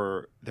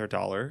for their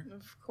dollar.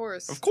 Of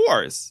course. Of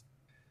course.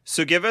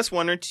 So give us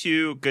 1 or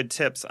 2 good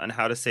tips on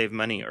how to save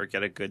money or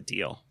get a good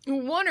deal.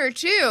 1 or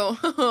 2.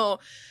 Oh,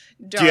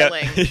 Do you have-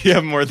 darling. you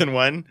have more than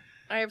 1?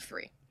 I have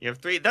 3. You have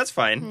 3? That's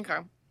fine. Okay.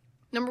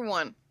 Number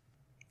 1.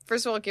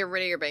 First of all, get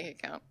rid of your bank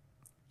account.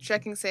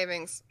 Checking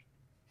savings,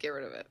 get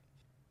rid of it.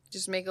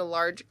 Just make a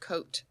large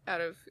coat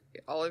out of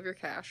all of your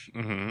cash.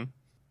 Mm-hmm.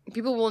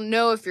 People will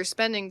know if you're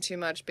spending too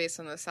much based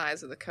on the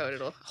size of the coat.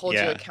 It'll hold you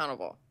Yeah.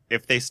 accountable.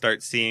 If they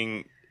start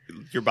seeing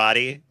your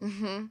body.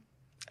 Mm-hmm.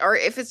 Or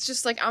if it's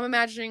just like, I'm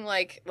imagining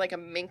like a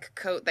mink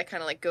coat that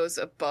kind of like goes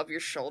above your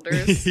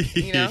shoulders,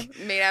 you know,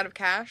 made out of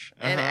cash.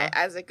 And Uh-huh.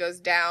 as it goes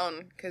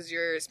down, because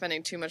you're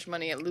spending too much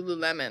money at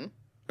Lululemon,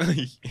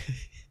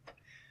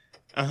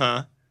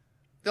 Uh-huh.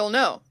 they'll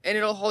know. And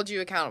it'll hold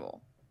you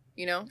accountable,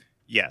 you know?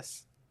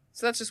 Yes.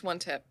 So that's just one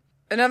tip.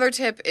 Another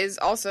tip is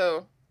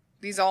also,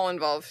 these all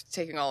involve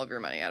taking all of your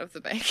money out of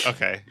the bank.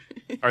 Okay.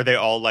 Are they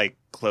all like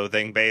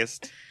clothing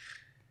based?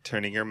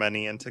 Turning your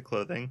money into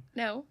clothing?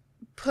 No.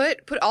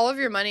 Put all of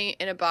your money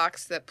in a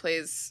box that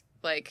plays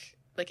like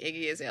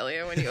Iggy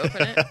Azalea when you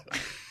open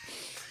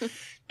it.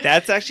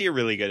 That's actually a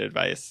really good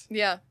advice.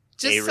 Yeah.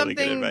 Just really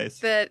good something advice.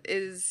 that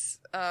is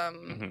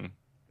Mm-hmm.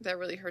 that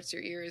really hurts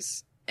your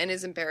ears and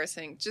is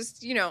embarrassing.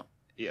 Just, you know,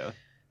 Yeah.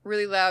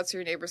 really loud so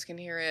your neighbors can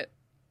hear it.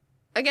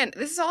 Again,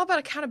 this is all about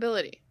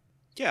accountability.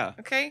 Yeah.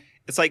 Okay?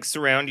 It's like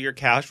surround your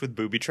cash with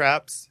booby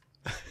traps.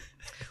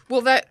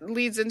 Well, that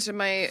leads into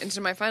my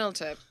final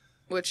tip,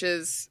 which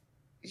is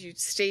you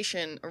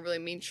station a really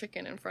mean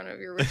chicken in front of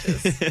your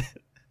riches,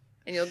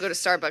 and you'll go to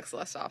Starbucks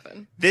less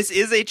often. This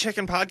is a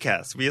chicken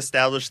podcast. We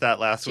established that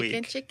last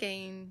week.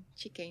 Chicken.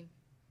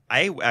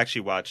 I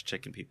actually watched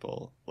Chicken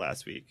People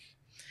last week.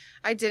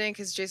 I didn't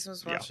because Jason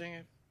was Yeah. watching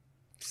it.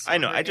 I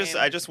know. I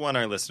just want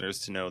our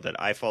listeners to know that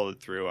I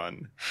followed through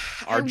on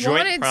our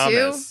joint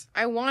promise.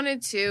 I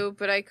wanted to,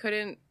 but I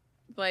couldn't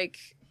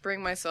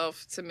bring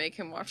myself to make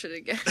him watch it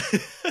again.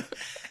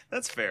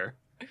 That's fair.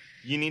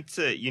 You need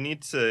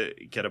to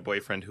get a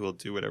boyfriend who will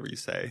do whatever you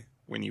say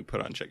when you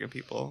put on Chicken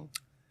People.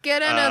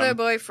 Get another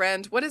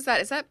boyfriend. What is that?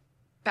 Is that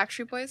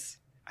Backstreet Boys?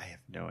 I have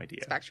no idea.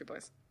 It's Backstreet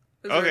Boys.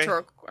 This is Okay. a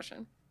rhetorical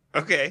question.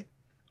 Okay.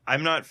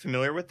 I'm not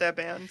familiar with that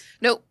band.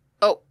 No.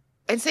 Oh,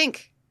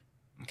 NSYNC.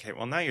 Okay,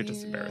 well now you're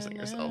just embarrassing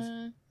yourself.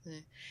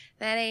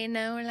 That ain't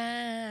no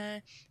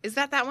lie. Is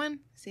that one?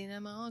 Seen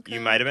them all.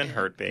 You might have been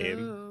hurt, babe.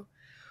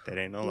 That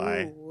ain't no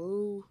lie.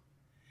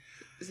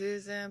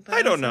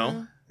 I don't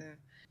know.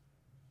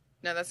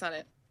 No, that's not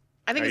it.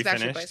 I think Are it's you Backstreet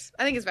finished? Boys.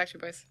 I think it's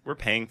Backstreet Boys. We're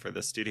paying for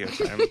the studio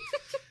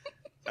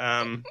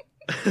time.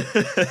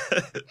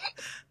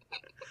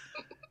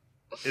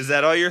 Is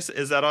that all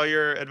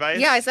your advice?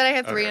 Yeah, I said I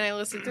had 3 Okay. and I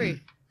listed 3.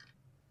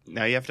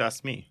 Now you have to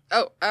ask me.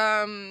 Oh,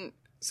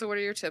 so what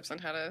are your tips on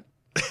how to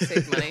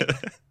save money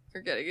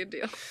or get a good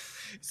deal?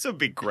 So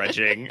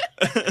begrudging.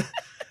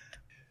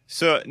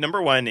 So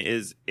number 1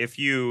 is if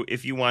you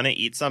want to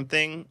eat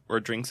something or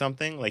drink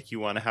something, like you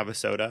want to have a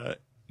soda,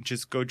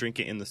 just go drink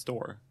it in the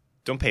store.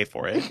 Don't pay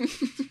for it.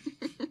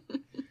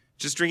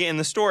 Just drink it in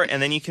the store, and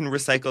then you can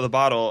recycle the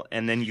bottle,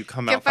 and then you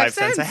come Get out 5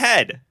 cents cents.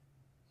 ahead.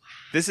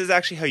 This is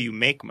actually how you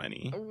make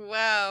money.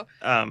 Wow.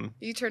 Um,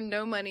 You turn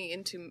no money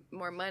into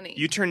more money.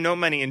 you turn no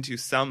money into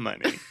some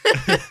money.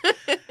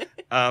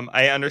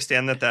 I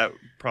understand that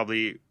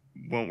probably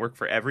won't work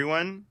for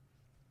everyone,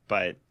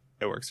 but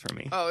it works for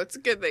me. Oh, it's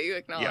good that you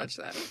acknowledge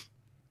that.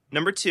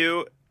 Number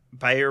 2,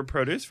 buy your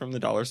produce from the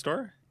dollar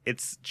store.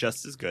 It's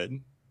just as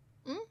good.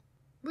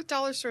 What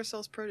dollar store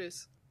sells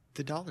produce?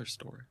 The dollar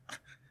store.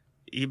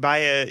 You buy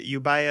a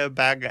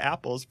bag of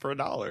apples for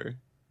 $1.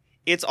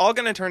 It's all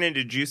going to turn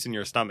into juice in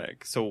your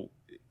stomach. So,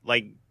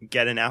 like,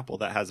 get an apple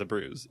that has a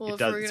bruise. Well, it if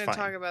does. we're It's going to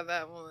fine. talk about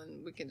that, well,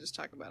 then we can just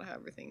talk about how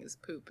everything is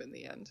poop in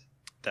the end.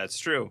 That's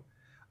true.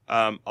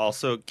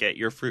 Also, get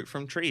your fruit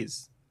from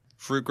trees.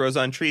 Fruit grows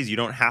on trees. You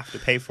don't have to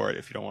pay for it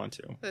if you don't want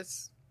to.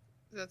 That's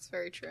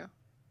very true.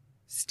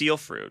 Steal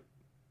fruit.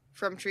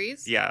 From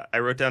trees? Yeah, I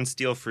wrote down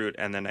steal fruit,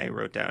 and then I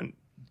wrote down,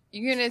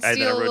 You're going to I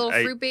steal a wrote- little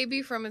I- fruit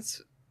baby from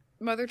its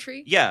mother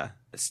tree? yeah,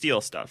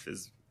 steal stuff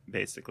is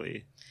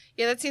basically...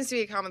 Yeah, that seems to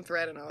be a common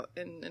thread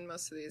in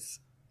most of these.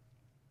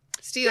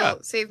 Steal. Yeah.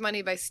 Save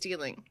money by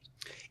stealing.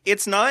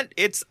 It's not.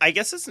 It's. I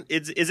guess it's.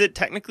 Is it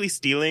technically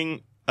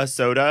stealing a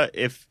soda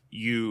if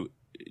you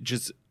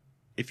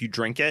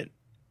drink it?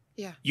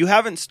 Yeah. You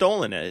haven't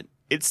stolen it.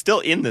 It's still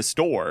in the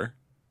store.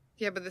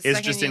 Yeah, but the It's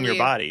second just you in your leave,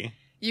 body.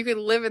 You could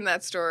live in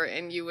that store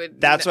and you would...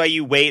 That's why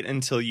you wait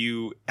until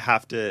you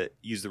have to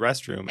use the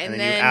restroom, and then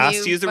you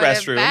ask to use the put it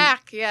restroom,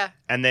 back, yeah.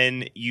 and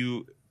then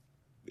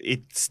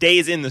it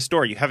stays in the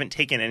store. You haven't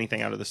taken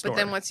anything out of the store. But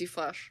then once you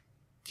flush,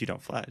 you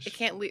don't flush. it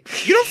can't leave.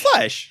 You don't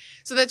flush.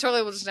 So that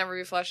toilet will just never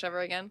be flushed ever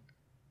again?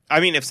 I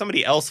mean, if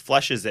somebody else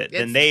flushes it,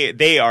 then It's-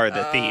 they are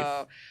the thief.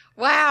 Oh.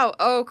 Wow.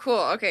 Oh, cool.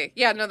 Okay.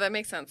 Yeah, no, that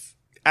makes sense.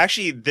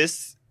 Actually,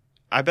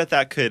 I bet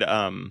that could,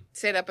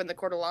 Say it up in the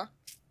court of law.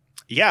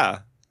 yeah,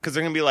 because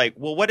they're gonna be like,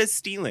 well, what is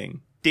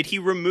stealing? Did he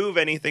remove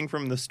anything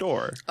from the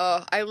store?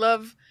 Oh, I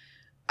love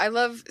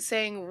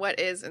saying what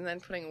is and then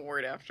putting a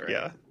word after it.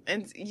 Yeah.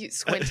 And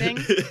squinting.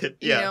 Yeah.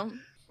 You know?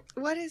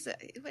 What is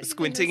it? What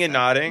Squinting even is and that?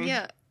 nodding?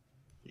 Yeah.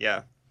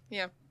 Yeah.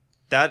 Yeah.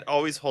 That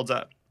always holds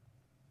up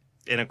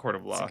in a court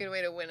of It's law. a good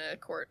way to win a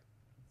court.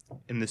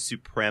 In the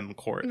Supreme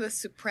Court. The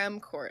Supreme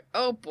Court.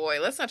 Oh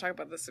boy, let's not talk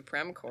about the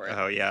Supreme Court.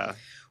 Oh, yeah.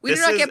 We This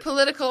do not is- get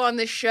political on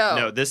this show.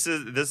 No, this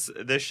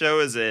show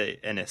is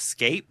an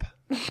escape.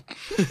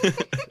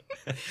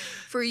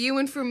 For you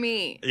and for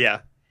me.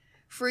 Yeah.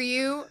 For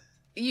you,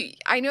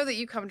 I know that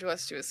you come to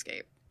us to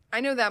escape. I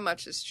know that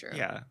much is true.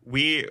 Yeah.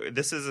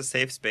 This is a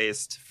safe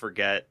space to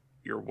forget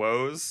your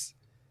woes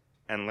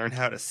and learn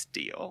how to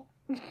steal.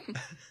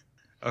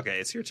 Okay,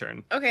 it's your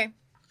turn. Okay,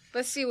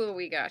 let's see what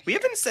we got. We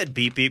here. haven't said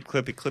beep beep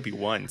clippy clippy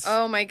once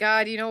Oh my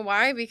god, you know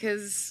why?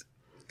 Because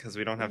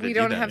we don't have to we do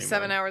don't that have anymore.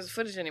 7 hours of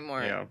footage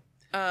anymore. Yeah.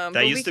 But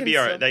That we used to can be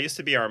still- that used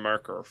to be our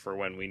marker for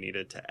when we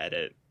needed to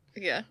edit.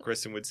 Yeah.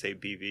 Kristen would say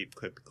beep beep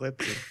clippy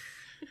clippy.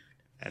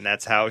 And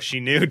that's how she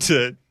knew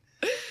to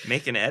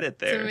make an edit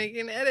there. To make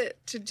an edit,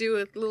 to do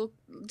a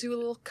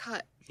little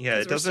cut. Yeah,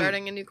 'Cause it we're doesn't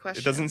starting a new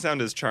question. it doesn't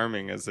sound as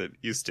charming as it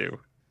used to.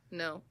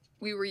 No,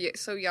 we were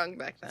so young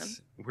back then.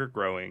 We're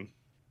growing.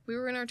 We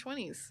were in our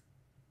 20s.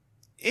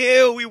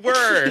 Ew, we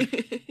were.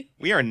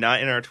 We are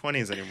not in our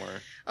 20s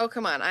anymore. Oh,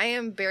 come on. I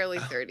am barely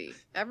 30.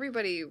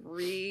 Everybody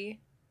relax.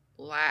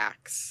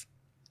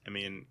 I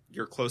mean,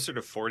 you're closer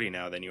to 40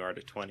 now than you are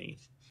to 20.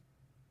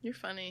 You're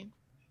funny.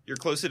 You're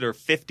closer to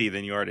 50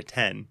 than you are to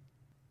 10.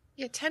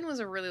 Yeah, 10 was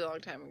a really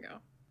long time ago.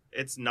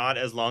 It's not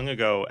as long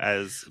ago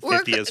as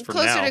 50 We're is from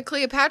closer now. to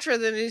Cleopatra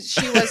than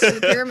she was to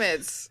the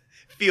pyramids.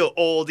 Feel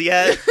old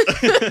yet?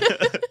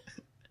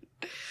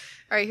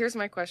 All right, here's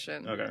my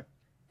question. Okay.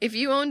 If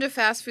you owned a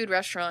fast food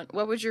restaurant,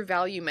 what would your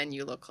value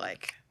menu look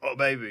like? Oh,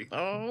 baby.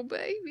 Oh,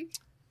 baby.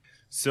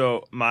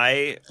 So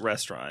my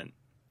restaurant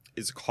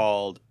is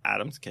called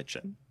Adam's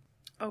Kitchen.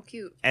 Oh,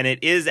 cute. And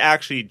it is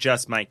actually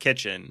just my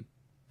kitchen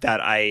that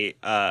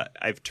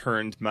I've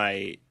turned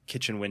my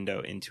kitchen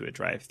window into a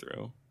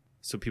drive-through.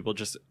 So people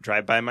just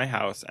drive by my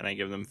house and I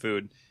give them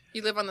food.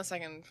 You live on the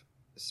second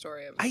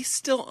story of I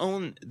still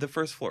own the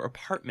first floor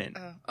apartment.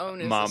 own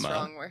is Mama. a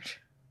strong word.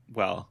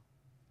 Well,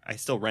 I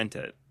still rent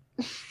it.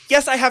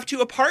 Yes, I have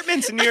 2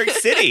 apartments in New York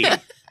City.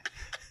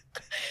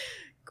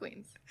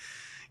 Queens.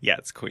 Yeah,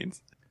 it's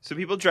Queens. So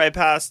people drive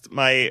past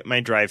my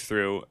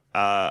drive-through.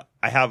 I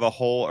have a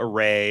whole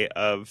array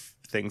of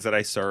things that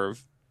I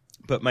serve.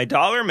 But my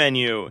dollar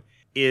menu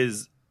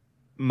is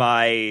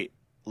my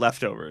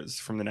leftovers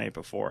from the night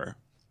before.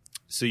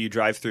 So you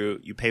drive through,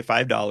 you pay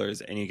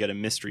 $5, and you get a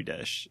mystery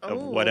dish of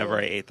whatever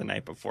I ate the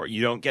night before.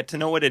 You don't get to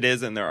know what it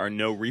is, and there are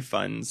no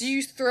refunds. Do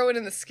you throw it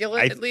in the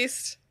skillet at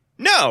least?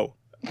 No!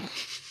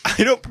 I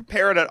don't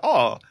prepare it at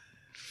all.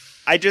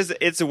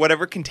 It's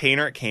whatever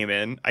container it came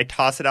in. I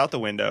toss it out the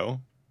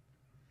window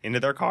into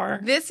their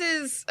car.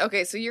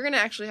 Okay, so you're going to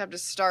actually have to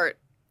start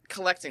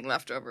collecting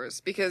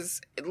leftovers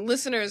because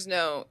listeners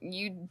know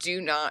you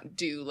do not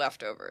do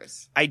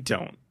leftovers. I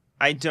don't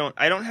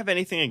have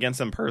anything against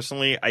them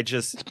personally. I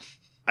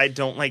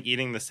don't like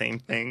eating the same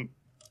thing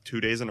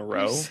 2 days in a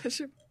row. You're such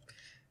a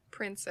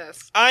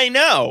princess. I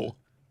know.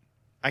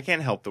 I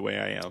can't help the way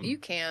I am. You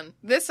can.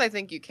 This, I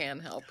think you can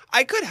help.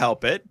 I could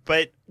help it,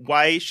 but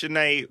why shouldn't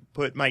I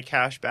put my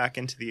cash back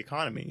into the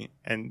economy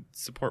and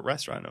support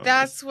restaurant owners?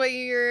 That's what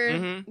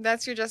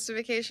that's your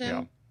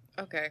justification?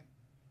 Yeah. Okay.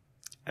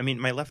 I mean,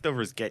 my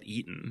leftovers get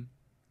eaten,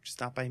 just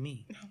not by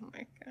me. Oh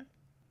my god.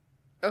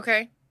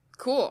 Okay.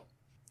 Cool.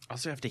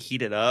 Also have to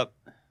heat it up.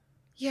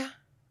 Yeah.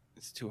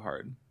 It's too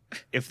hard.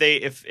 If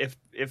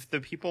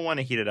the people want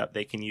to heat it up,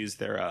 they can use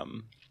their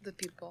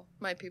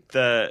my people.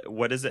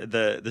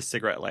 The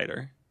cigarette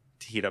lighter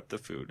to heat up the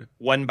food.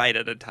 One bite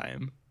at a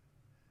time.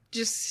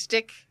 Just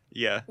stick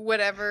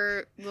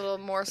whatever little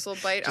morsel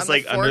bite just on the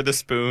like fork. under the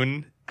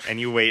spoon, and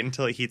you wait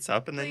until it heats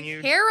up, and then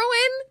you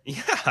heroin?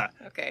 Yeah.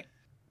 Okay.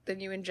 Then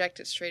you inject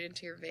it straight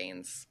into your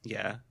veins.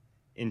 Yeah.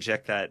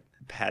 Inject that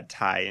pad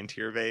thai into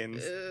your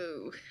veins.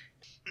 Ooh.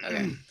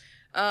 Okay.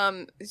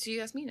 So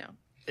you ask me now.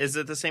 Is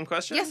it the same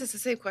question? Yes, it's the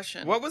same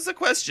question. What was the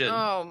question?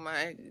 Oh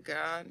my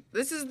god.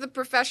 This is the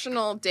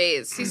professional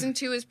days. Season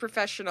 2 is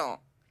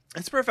professional.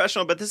 It's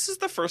professional, but this is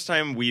the first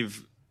time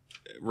we've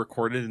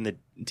recorded in the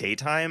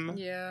daytime.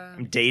 Yeah.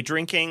 Day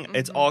drinking.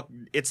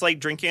 Mm-hmm. It's like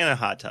drinking in a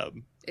hot tub.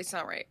 It's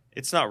not right.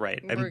 It's not right.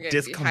 We're I'm gonna be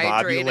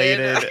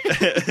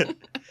discombobulated.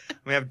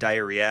 We have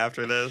diarrhea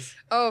after this.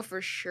 Oh,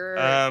 for sure.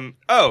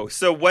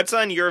 So what's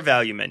on your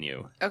value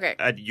menu? Okay.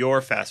 At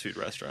your fast food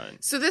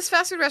restaurant? So this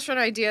fast food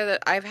restaurant idea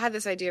that I've had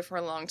this idea for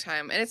a long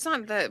time, and it's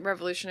not that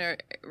revolutionary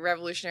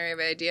of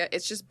an idea.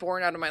 It's just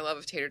born out of my love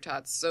of tater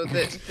tots. So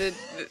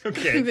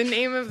the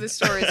name of the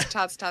store is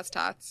Tots Tots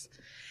Tots.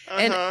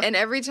 Uh-huh. And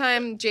every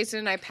time Jason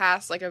and I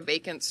pass like a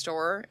vacant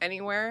store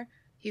anywhere,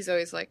 he's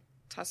always like,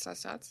 Tots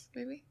Tots Tots,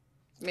 maybe?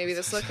 Maybe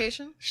this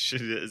location?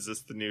 Is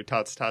this the new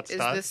Tots Tots Is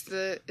Tots?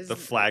 this the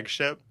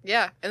flagship?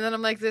 Yeah. And then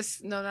I'm like,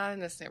 no, not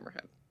in this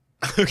neighborhood.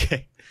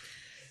 Okay.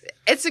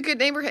 It's a good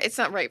neighborhood. It's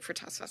not right for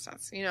Tots Tots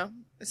Tots, you know?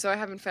 So I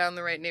haven't found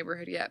the right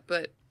neighborhood yet,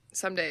 but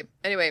someday.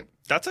 Anyway.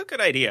 That's a good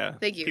idea.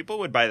 Thank you. People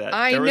would buy that.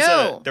 I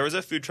know. There was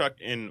a food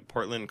truck in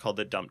Portland called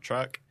the Dump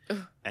Truck,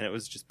 and it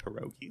was just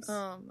pierogies.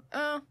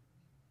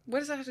 What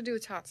does that have to do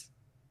with Tots?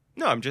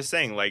 No, I'm just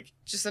saying, like...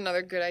 Just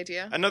another good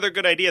idea? Another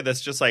good idea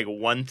that's just, like,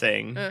 one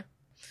thing.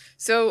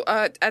 So,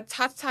 at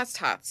Tots Tots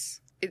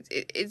Tots,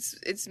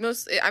 it's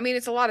mostly... I mean,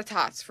 it's a lot of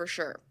tots, for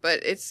sure.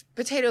 But it's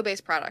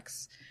potato-based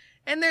products.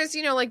 And there's,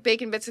 like,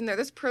 bacon bits in there.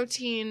 There's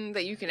protein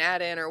that you can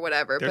add in or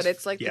whatever. But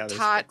it's like the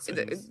tot...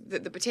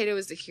 The potato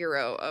is the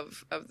hero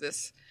of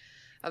this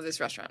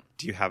restaurant.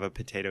 Do you have a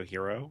potato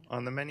hero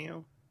on the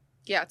menu?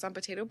 Yeah, it's on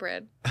potato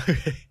bread.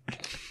 Okay.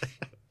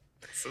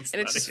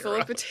 And it's just full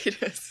of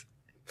potatoes.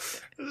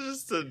 It's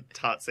just a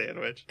tot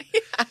sandwich.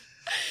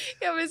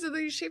 Yeah, but it's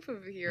the shape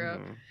of a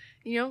hero.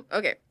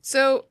 Okay.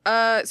 So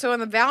on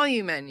the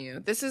value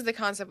menu, this is the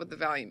concept with the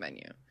value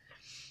menu.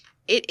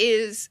 It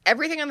is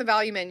everything on the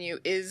value menu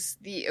is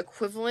the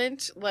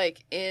equivalent,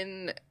 like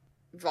in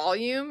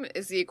volume,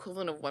 is the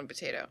equivalent of one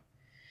potato.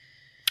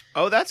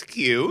 Oh, that's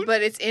cute.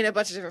 But it's in a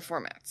bunch of different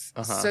formats.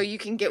 Uh-huh. So you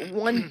can get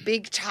one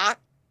big tot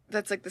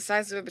that's like the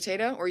size of a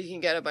potato, or you can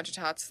get a bunch of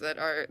tots that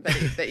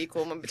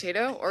equal one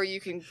potato, or you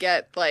can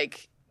get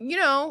like you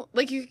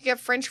can get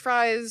French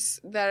fries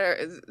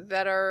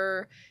that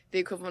are the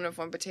equivalent of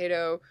one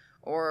potato,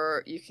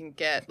 or you can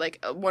get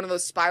like one of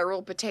those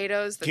spiral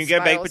potatoes. That can you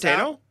get a baked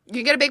potato? Out. You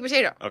can get a baked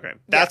potato. Okay,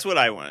 that's what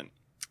I want.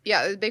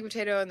 Yeah, there's a baked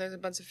potato, and there's a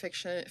bunch of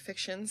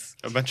fictions.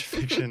 A bunch of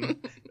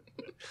fiction.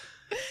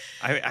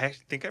 I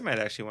think I might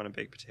actually want a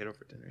baked potato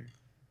for dinner.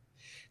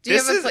 Do you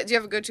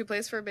have a go-to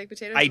place for a baked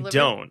potato? I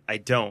don't.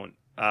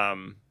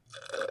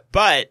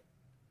 But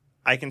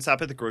I can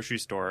stop at the grocery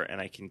store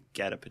and I can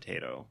get a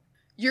potato.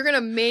 You're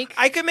gonna make.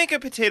 I could make a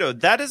potato.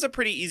 That is a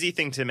pretty easy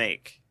thing to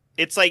make.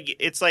 It's like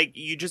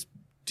you just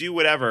do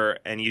whatever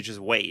and you just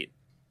wait.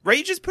 Right?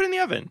 You just put it in the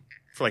oven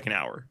for like an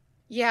hour.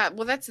 Yeah,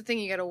 well, that's the thing.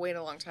 You gotta wait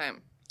a long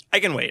time. I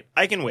can wait.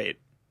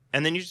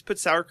 And then you just put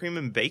sour cream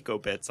and Bako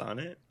bits on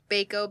it.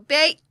 Bako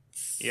bits.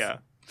 Yeah.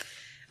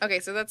 Okay,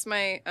 so that's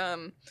my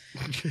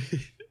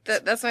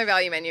that's my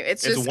value menu.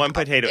 It's just one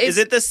potato. Is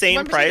it the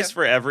same price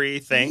for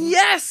everything?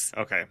 Yes.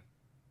 Okay.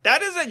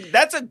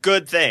 That's a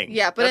good thing.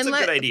 Yeah, but that's a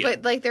good idea.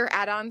 But like they're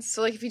add-ons.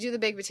 So like if you do the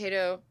baked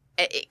potato,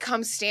 it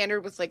comes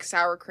standard with like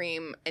sour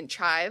cream and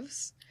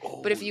chives.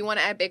 Oh. But if you want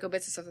to add Bako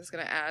bits and stuff, that's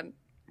going to add.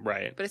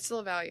 Right. But it's still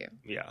a value.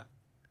 Yeah.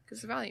 Because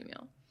it's a value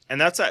meal. And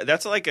that's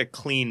like a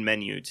clean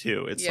menu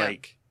too. It's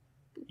like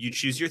you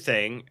choose your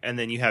thing and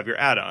then you have your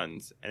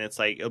add-ons, and it's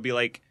like it'll be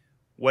like,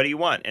 what do you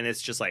want? And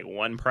it's just like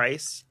one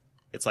price.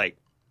 It's like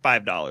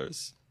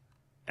 $5.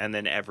 And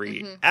then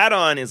every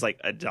add-on is like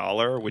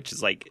 $1, which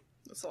is like,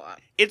 That's a lot.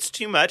 it's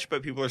too much,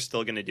 but people are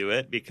still going to do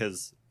it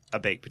because a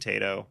baked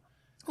potato.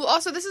 Well,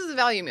 also, this is a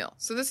value meal.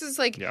 So this is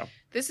like, Yeah.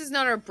 this is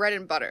not our bread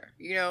and butter,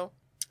 you know?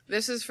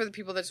 This is for the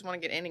people that just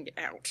want to get in and get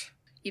out.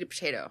 Eat a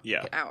potato.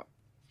 Yeah. Get out.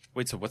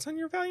 Wait, so what's on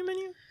your value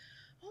menu?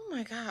 Oh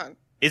my God.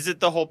 Is it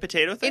the whole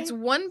potato thing? It's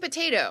one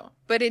potato,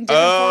 but in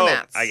different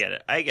formats. I get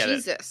it. I get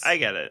Jesus. it. I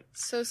get it.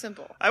 So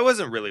simple. I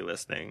wasn't really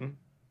listening.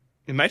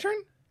 Is my turn?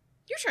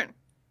 Your turn.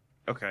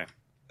 Okay.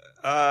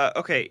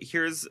 Okay,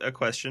 here's a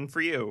question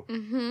for you.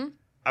 Mm-hmm.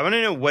 I want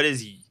to know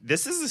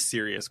this is a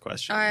serious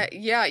question.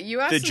 Yeah, you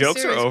asked The some jokes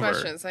are serious over.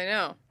 questions. I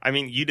know. I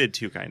mean, you did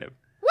too, kind of.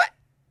 What?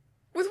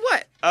 With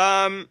what?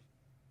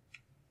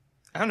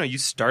 I don't know. You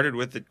started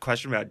with the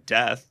question about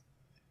death.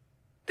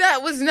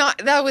 That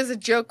was a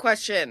joke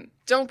question.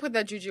 Don't put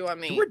that juju on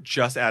me. You were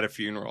just at a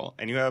funeral,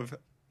 and you have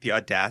the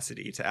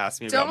audacity to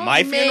ask me Don't about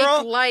my make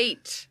funeral?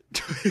 light.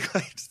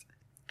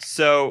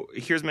 So,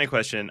 here's my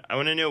question. I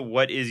want to know,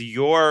 what is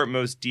your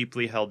most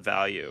deeply held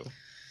value?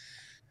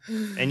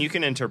 And you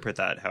can interpret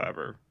that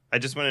however. I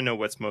just want to know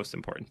what's most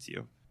important to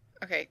you.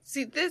 Okay,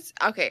 see this.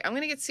 Okay, I'm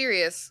gonna get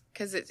serious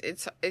because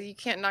it's you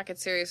can't not get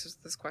serious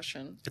with this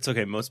question. It's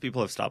okay. Most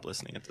people have stopped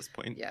listening at this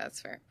point. Yeah,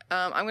 that's fair.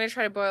 I'm gonna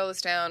try to boil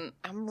this down.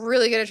 I'm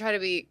really gonna try to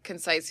be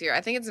concise here.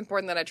 I think it's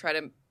important that I try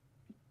to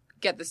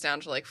get this down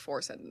to like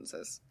 4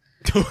 sentences.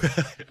 Ugh,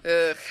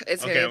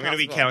 it's Okay, I'm going to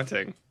be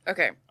counting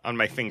Okay. on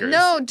my fingers.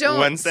 No, don't.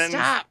 One sentence.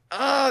 Stop.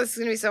 Oh, this is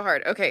going to be so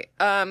hard. Okay.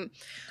 All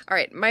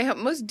right. My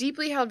most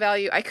deeply held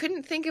value. I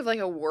couldn't think of like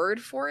a word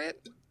for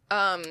it.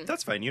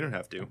 That's fine. You don't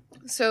have to.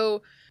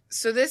 So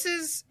this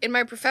is in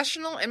my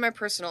professional and my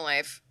personal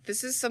life.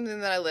 This is something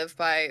that I live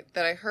by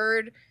that I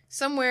heard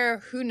somewhere.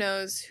 Who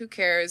knows? Who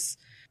cares?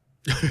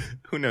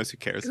 Who knows? Who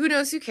cares? Who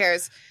knows? Who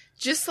cares?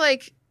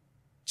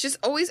 Just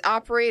always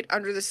operate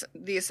under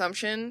the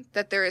assumption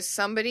that there is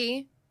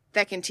somebody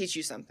that can teach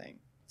you something.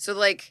 So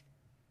like,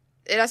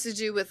 it has to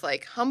do with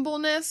like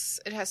humbleness.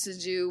 It has to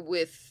do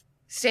with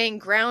staying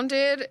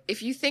grounded.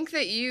 If you think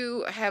that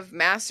you have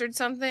mastered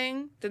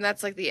something, then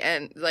that's like the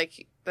end.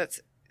 Like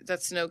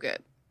that's no good.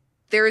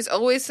 There is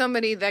always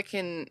somebody that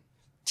can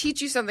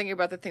teach you something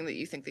about the thing that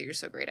you think that you're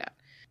so great at.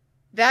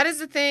 That is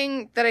the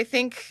thing that I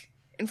think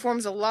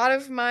informs a lot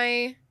of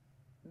my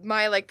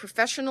like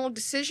professional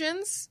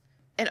decisions.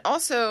 And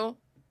also,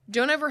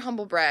 don't ever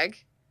humble brag.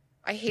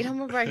 I hate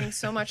humble bragging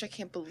so much, I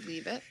can't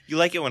believe it. You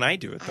like it when I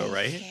do it, though,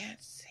 right? I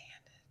can't stand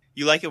it.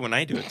 You like it when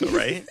I do it, though,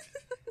 right?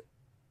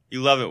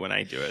 You love it when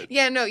I do it.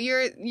 Yeah, no,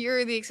 you're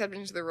the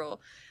exception to the rule.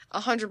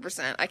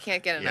 100%. I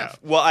can't get enough.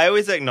 Yeah. Well, I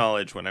always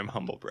acknowledge when I'm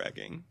humble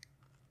bragging.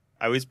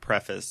 I always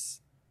preface,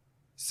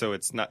 so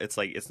it's not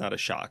a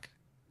shock.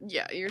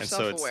 Yeah, you're And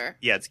self-aware.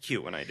 So it's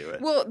cute when I do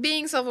it. Well,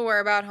 being self-aware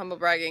about humble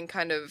bragging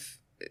kind of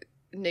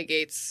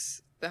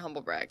negates the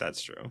humble brag.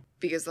 That's true.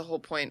 Because the whole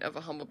point of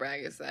a humble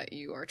brag is that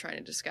you are trying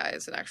to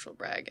disguise an actual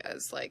brag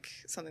as like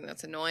something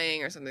that's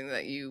annoying or something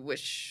that you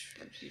wish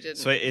you didn't.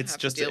 So it's have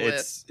just to deal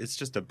with. it's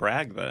just a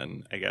brag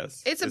then, I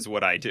guess. It's is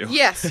what I do.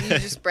 Yes, you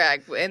just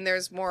brag, and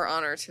there's more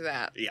honor to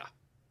that. Yeah.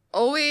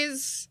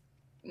 Always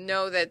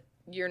know that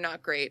you're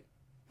not great.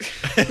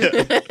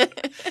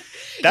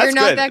 That's you're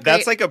not good. that great.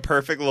 That's like a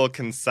perfect little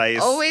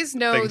concise. Always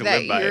know thing to that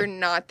live by. you're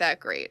not that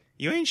great.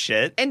 You ain't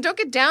shit. And don't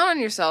get down on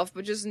yourself,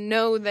 but just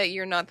know that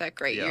you're not that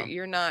great. Yeah.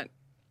 You're not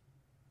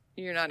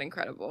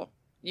incredible.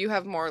 You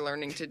have more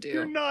learning to do.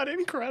 You're not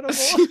incredible.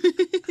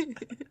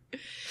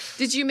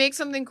 Did you make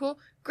something cool?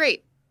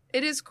 Great.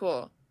 It is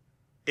cool.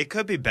 It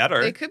could be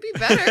better. It could be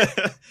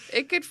better.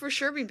 It could for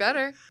sure be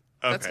better.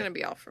 That's Okay. going to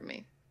be all for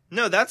me.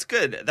 No, that's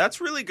good. That's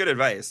really good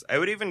advice. I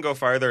would even go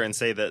farther and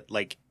say that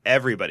like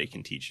everybody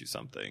can teach you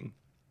something.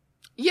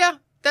 Yeah,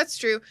 that's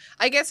true.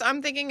 I guess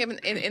I'm thinking of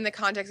in the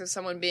context of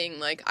someone being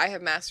like, I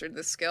have mastered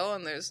this skill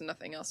and there's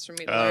nothing else for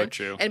me to learn. Oh,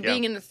 true. And Yeah.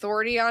 being an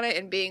authority on it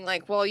and being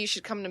like, well, you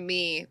should come to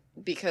me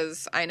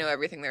because I know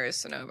everything there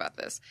is to know about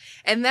this.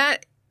 And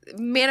that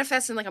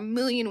manifests in like a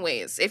million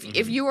ways.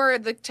 If you are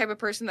the type of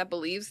person that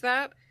believes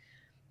that,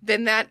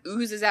 then that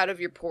oozes out of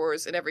your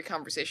pores in every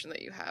conversation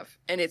that you have.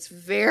 And it's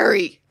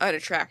very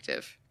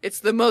unattractive. It's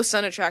the most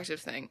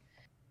unattractive thing.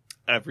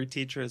 Every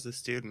teacher is a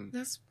student.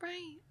 That's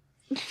right.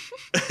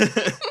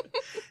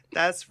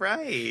 That's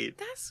right.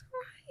 That's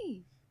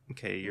right.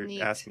 Okay,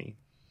 Neat. ask me.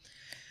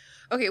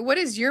 Okay, what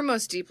is your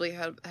most deeply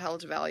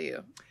held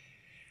value?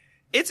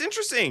 It's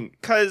interesting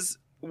because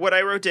what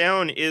I wrote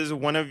down is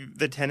one of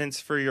the tenets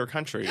for your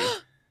country.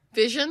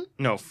 Vision?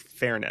 No,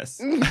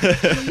 fairness.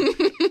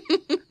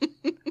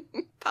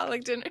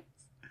 Potluck dinner.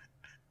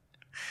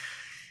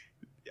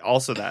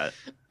 Also that.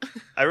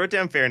 I wrote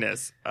down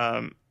fairness.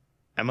 I'm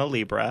a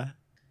Libra.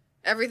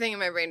 Everything in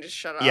my brain just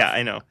shut off. Yeah,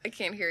 I know. I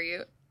can't hear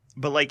you.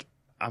 But like,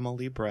 I'm a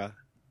Libra.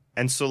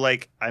 And so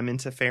like, I'm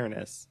into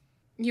fairness.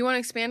 You want to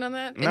expand on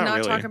that? And Not not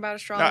really. talk about No,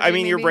 astrology? I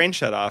mean, your maybe? brain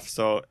shut off,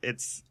 so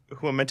it's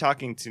who am I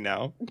talking to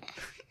now?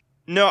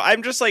 No,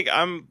 I'm just like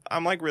I'm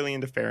like really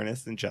into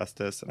fairness and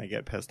justice, and I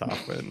get pissed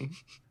off when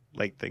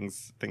like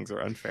things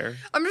are unfair.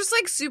 I'm just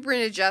like super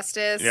into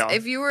justice. Yeah.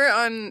 If you were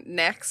on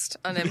Next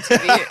on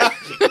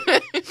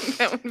MTV,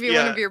 that would be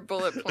one of your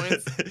bullet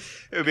points.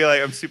 It would be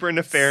like, I'm super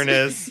into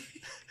fairness.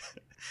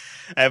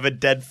 I have a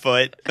dead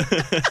foot.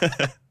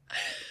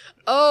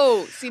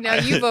 Oh, see, now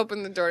you've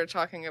opened the door to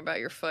talking about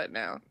your foot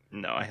now.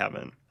 No, I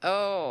haven't.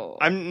 Oh.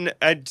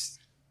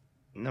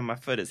 No, my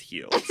foot is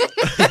healed.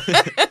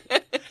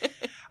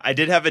 I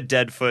did have a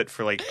dead foot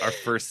for like our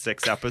first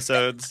 6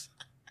 episodes.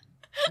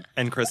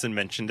 And Kristen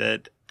mentioned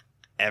it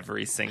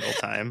every single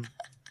time.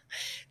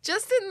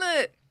 Just in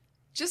the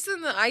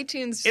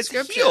iTunes description.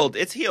 It's healed.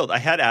 It's healed. I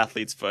had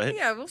athlete's foot.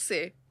 Yeah, we'll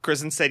see.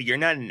 Kristen said, "You're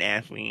not an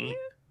athlete."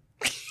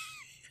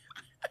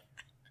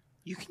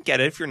 You can get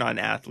it if you're not an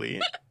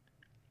athlete.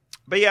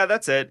 But yeah,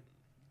 that's it.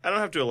 I don't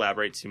have to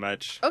elaborate too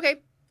much. Okay.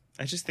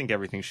 I just think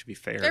everything should be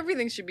fair.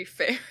 Everything should be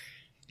fair.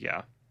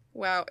 Yeah.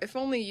 Wow, if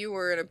only you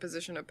were in a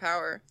position of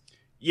power.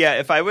 Yeah,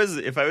 if I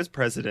was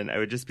president, I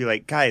would just be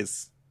like,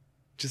 guys,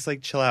 just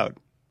like chill out.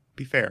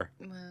 Be fair.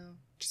 Wow.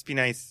 Just be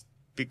nice.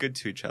 Be good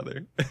to each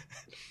other.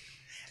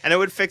 And it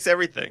would fix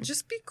everything.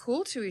 Just be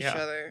cool to each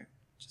other.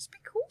 Just be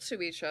cool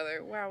to each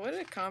other. Wow, what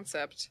a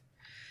concept.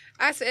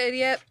 I said,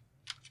 yep.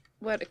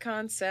 What a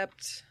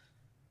concept.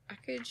 I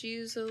could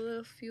use a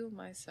little fuel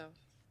myself.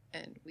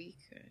 And we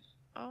could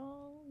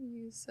all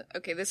use it.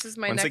 Okay, this is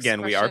my Once next again,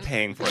 question. we are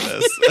paying for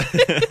this.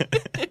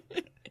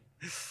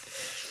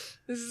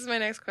 This is my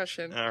next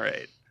question. All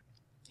right.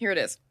 Here it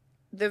is.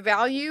 The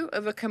value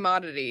of a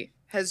commodity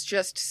has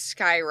just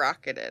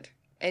skyrocketed.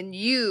 And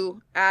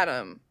you,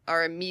 Adam,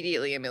 are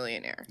immediately a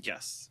millionaire.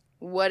 Yes.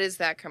 What is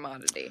that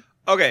commodity?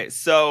 Okay,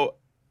 so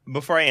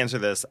before I answer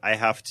this, I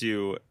have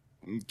to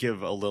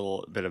give a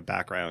little bit of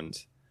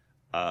background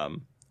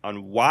on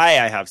why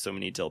I have so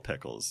many dill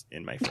pickles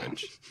in my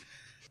fridge.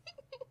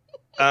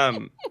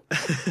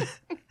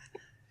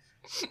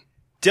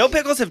 Dill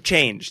pickles have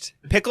changed.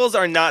 Pickles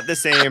are not the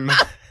same.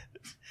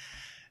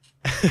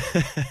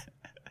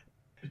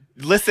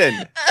 Listen.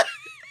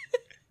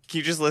 Can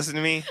you just listen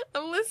to me?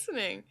 I'm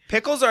listening.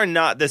 Pickles are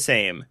not the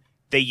same.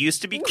 They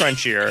used to be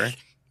crunchier.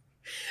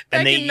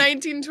 Back in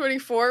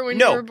 1924 when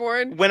you were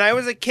born? When I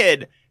was a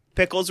kid,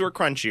 pickles were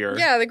crunchier.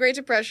 Yeah, the Great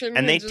Depression.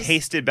 And they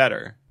tasted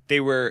better. They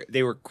were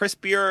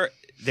crispier.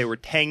 They were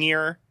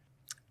tangier.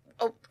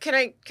 Oh, can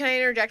I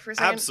interject for a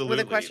second Absolutely.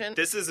 with a question?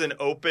 This is an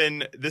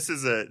open. This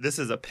is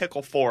a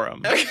pickle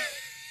forum.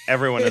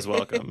 Everyone is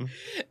welcome.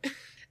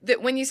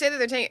 When you say that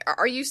they're tangy,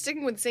 are you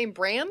sticking with the same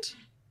brand?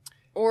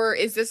 Or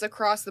is this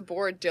across the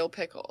board dill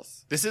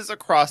pickles? This is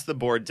across the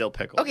board dill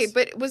pickles. Okay,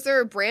 but was there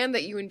a brand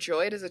that you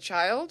enjoyed as a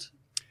child?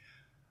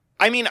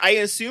 I mean, I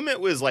assume it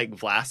was like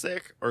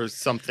Vlasic or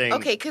something.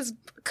 Okay, because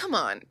come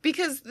on,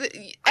 because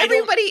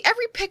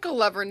every pickle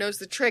lover knows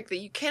the trick that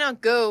you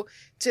cannot go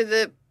to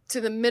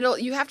the middle.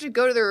 You have to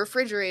go to the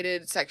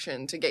refrigerated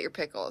section to get your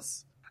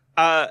pickles.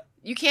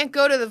 You can't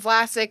go to the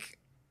Vlasic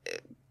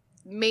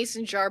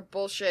mason jar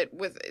bullshit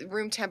with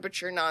room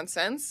temperature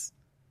nonsense.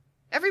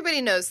 Everybody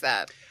knows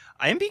that.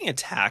 I am being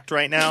attacked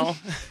right now.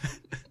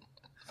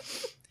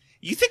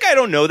 You think I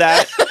don't know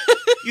that?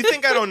 You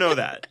think I don't know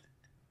that?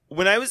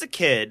 When I was a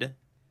kid,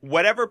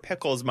 whatever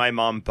pickles my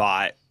mom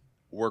bought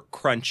were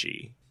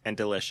crunchy and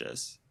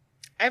delicious.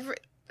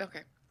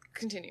 Okay,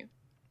 continue.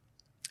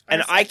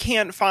 And I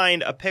can't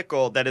find a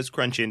pickle that is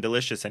crunchy and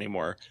delicious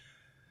anymore.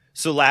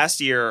 So last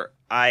year,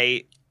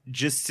 I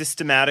just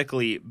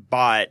systematically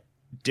bought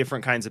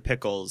different kinds of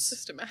pickles.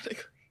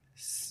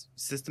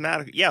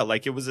 Systematic, yeah,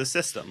 like it was a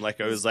system.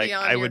 Like I was like,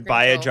 I would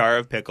buy a jar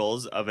of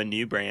pickles of a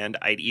new brand.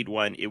 I'd eat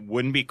one. It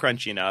wouldn't be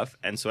crunchy enough.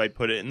 And so I'd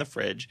put it in the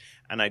fridge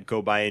and I'd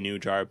go buy a new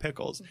jar of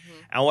pickles. Mm-hmm.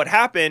 And what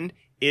happened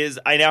is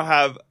I now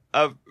have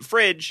a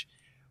fridge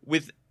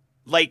with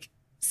like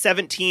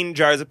 17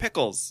 jars of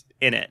pickles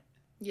in it.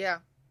 Yeah.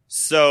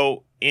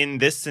 So in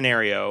this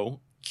scenario,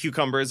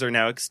 cucumbers are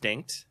now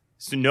extinct.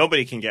 So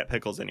nobody can get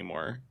pickles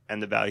anymore.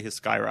 And the value has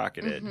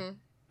skyrocketed. Mm-hmm.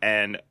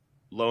 And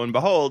lo and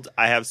behold,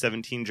 I have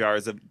 17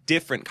 jars of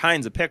different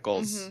kinds of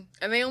pickles. Mm-hmm.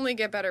 And they only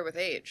get better with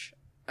age,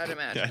 I'd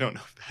imagine. I don't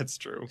know if that's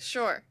true.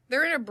 Sure.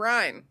 They're in a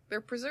brine. They're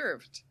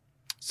preserved.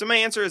 So my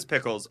answer is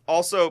pickles.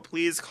 Also,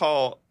 please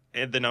call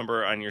the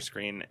number on your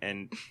screen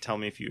and tell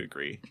me if you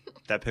agree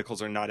that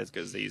pickles are not as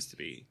good as they used to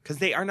be. Because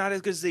they are not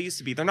as good as they used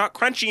to be. They're not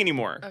crunchy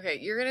anymore. Okay,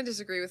 you're going to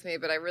disagree with me,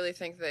 but I really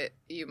think that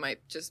you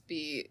might just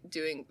be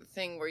doing the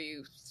thing where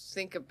you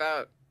think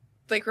about...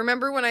 Like,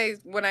 remember when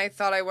I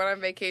thought I went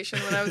on vacation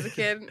when I was a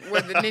kid,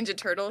 where the Ninja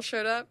Turtles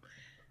showed up?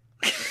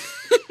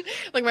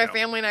 Like, my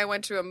family and I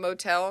went to a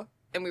motel,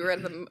 and we were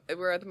at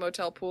the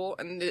motel pool,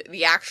 and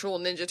the actual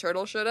Ninja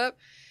Turtle showed up,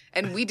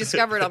 and we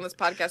discovered on this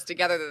podcast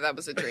together that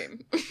was a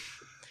dream.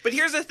 But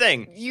here's the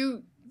thing: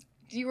 you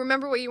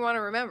remember what you want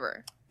to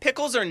remember.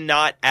 Pickles are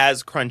not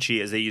as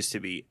crunchy as they used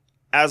to be.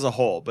 As a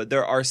whole, but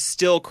there are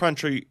still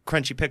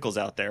crunchy pickles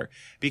out there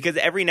because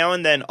every now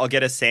and then I'll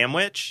get a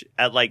sandwich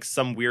at like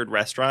some weird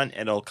restaurant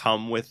and it'll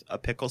come with a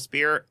pickle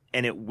spear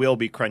and it will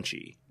be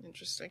crunchy.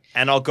 Interesting.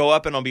 And I'll go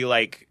up and I'll be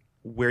like,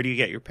 "Where do you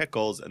get your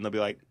pickles?" And they'll be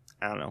like,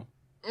 "I don't know."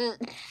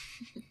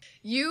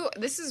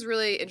 This is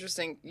really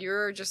interesting.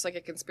 You're just like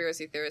a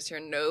conspiracy theorist here.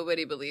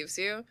 Nobody believes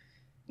you.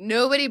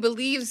 Nobody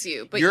believes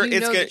you, but you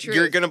know the truth.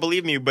 You're going to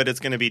believe me, but it's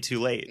going to be too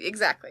late.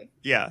 Exactly.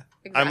 Yeah.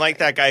 Exactly. I'm like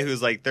that guy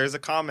who's like, there's a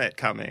comet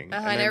coming.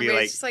 And then be everybody's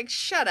like, just like,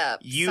 shut up,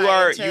 you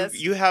scientist.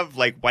 you have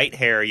like white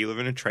hair. You live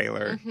in a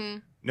trailer. Mm-hmm.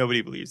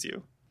 Nobody believes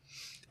you.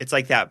 It's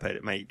like that,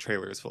 but my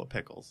trailer is full of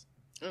pickles.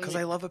 Because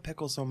I love a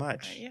pickle so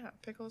much. Yeah,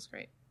 pickle is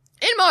great.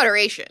 In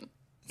moderation.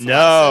 It's a lot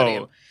of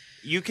sodium. No.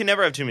 You can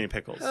never have too many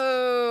pickles.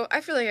 Oh,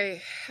 I feel like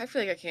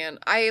I can.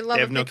 I love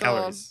They have a no pickle.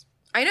 calories.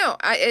 I know.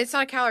 It's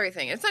not a calorie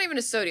thing. It's not even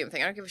a sodium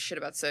thing. I don't give a shit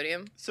about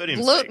sodium.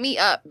 Sodium's Bloat fake. me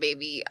up,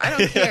 baby. I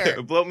don't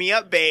care. Blow me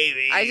up,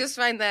 baby. I just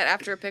find that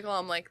after a pickle,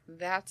 I'm like,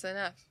 that's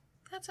enough.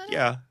 That's enough.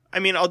 Yeah. I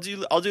mean, I'll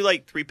do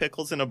like 3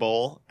 pickles in a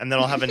bowl, and then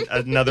I'll have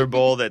another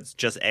bowl that's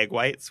just egg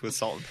whites with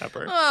salt and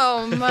pepper.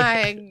 Oh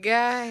my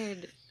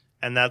god.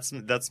 And that's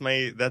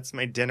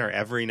my dinner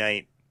every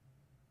night.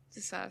 It's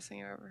the saddest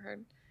thing I've ever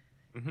heard.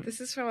 Mhm.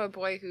 This is from a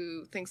boy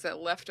who thinks that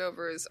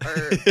leftovers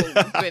are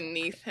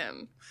beneath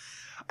him.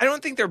 I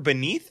don't think they're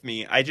beneath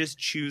me. I just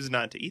choose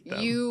not to eat them.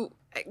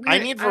 I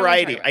need don't wanna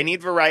variety. talk about I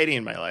need variety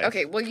in my life.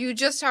 Okay, well, you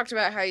just talked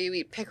about how you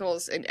eat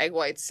pickles and egg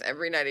whites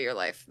every night of your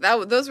life.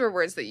 Those were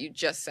words that you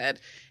just said,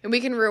 and we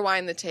can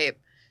rewind the tape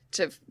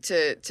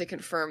to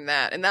confirm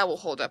that, and that will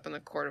hold up in the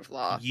court of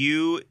law.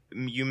 You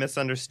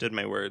misunderstood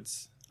my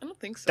words. I don't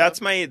think so. That's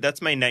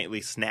my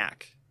nightly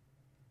snack.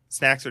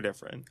 Snacks are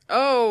different.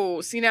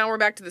 Oh, see, now we're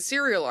back to the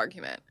cereal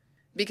argument,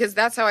 because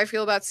that's how I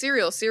feel about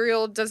cereal.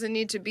 Cereal doesn't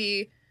need to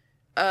be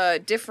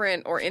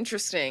different or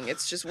interesting.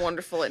 It's just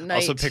wonderful at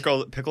night. Also,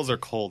 pickles are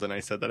cold, and I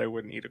said that I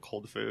wouldn't eat a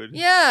cold food.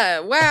 Yeah,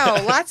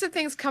 wow, lots of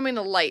things coming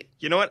to light.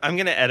 You know what? I'm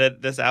gonna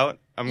edit this out.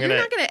 You're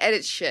not gonna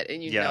edit shit,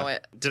 and you know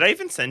it. Did I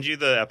even send you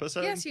the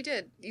episode? Yes, you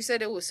did. You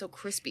said it was so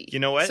crispy. You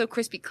know what? So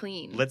crispy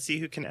clean. Let's see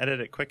who can edit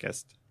it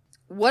quickest.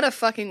 What a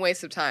fucking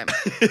waste of time.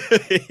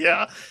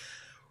 Yeah.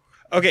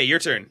 Okay, your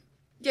turn.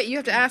 Yeah, you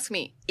have to ask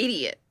me,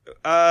 idiot.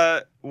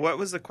 What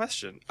was the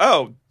question?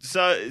 Oh,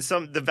 so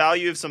the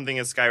value of something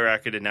has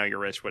skyrocketed. Now you're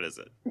rich. What is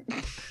it?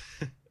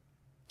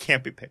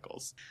 Can't be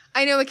pickles.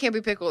 I know it can't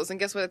be pickles, and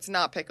guess what? It's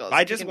not pickles.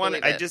 I You just can want.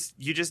 believe I it. just.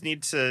 You just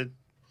need to.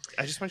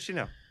 I just want you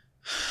to know.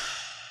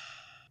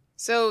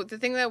 So the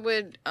thing that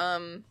would,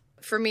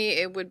 for me,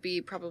 it would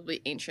be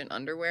probably ancient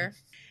underwear.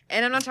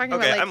 And I'm not talking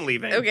Okay, about like... I'm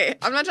leaving. Okay,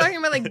 I'm not talking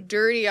about like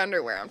dirty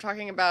underwear. I'm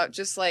talking about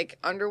just like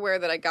underwear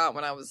that I got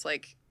when I was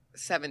like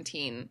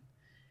 17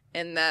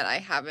 and that I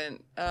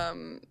haven't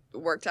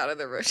worked out of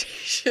the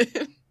rotation.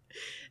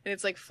 And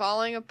it's like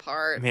falling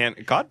apart. Man,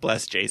 God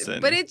bless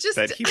Jason. But it just...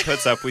 that he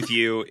puts up with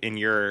you in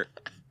your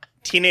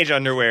teenage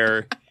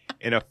underwear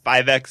in a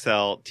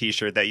 5XL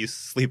t-shirt that you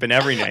sleep in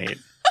every night.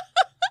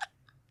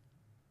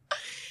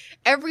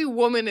 Every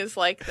woman is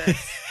like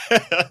this.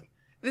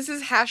 This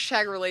is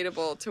hashtag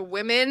relatable to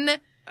women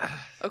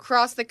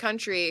across the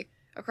country,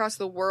 across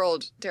the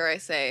world, dare I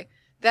say,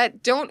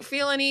 that don't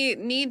feel any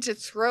need to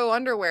throw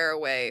underwear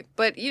away.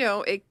 But, you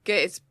know,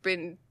 it's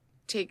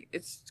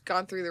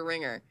gone through the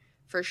ringer,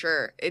 for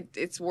sure.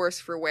 It's worse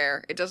for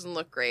wear. It doesn't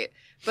look great.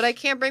 But I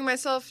can't bring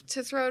myself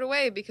to throw it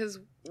away because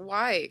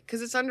why?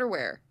 Because it's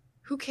underwear.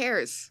 Who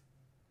cares?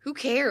 Who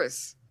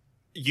cares?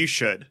 You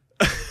should.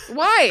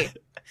 Why?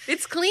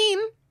 It's clean.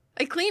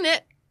 I clean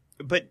it.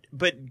 But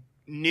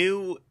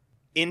new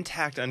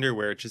intact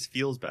underwear just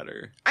feels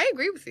better. I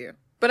agree with you.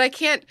 But I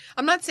can't,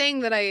 I'm not saying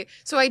that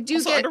so I do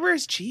Also, get, underwear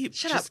is cheap.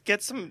 Shut just up.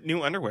 get some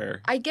new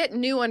underwear. I get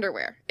new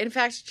underwear. In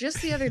fact,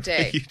 just the other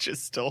day, You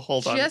just still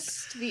hold on.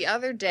 just the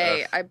other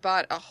day, Ugh. I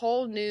bought a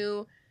whole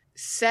new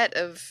set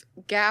of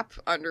Gap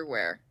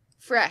underwear.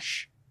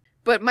 Fresh.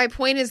 But my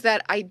point is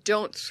that I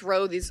don't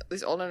throw these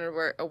old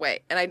underwear away.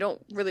 And I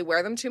don't really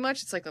wear them too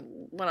much. It's like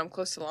when I'm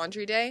close to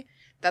laundry day,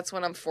 that's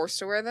when I'm forced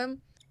to wear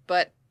them.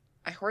 But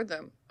I hoard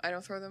them. I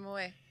don't throw them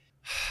away.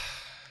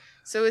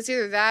 So it's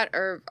either that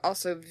or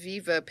also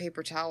Viva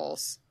paper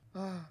towels.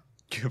 Oh,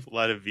 You have a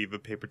lot of Viva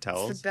paper it's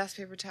towels. the best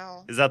paper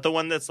towel. Is that the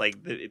one that's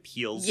like, that it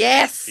peels?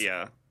 Yes!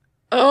 Yeah.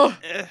 Oh,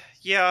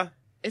 Yeah.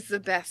 it's the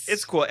best.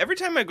 It's cool. Every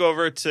time I go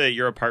over to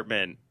your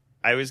apartment,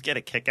 I always get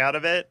a kick out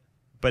of it,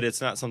 but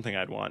it's not something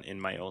I'd want in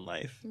my own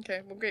life.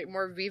 Okay, well, great.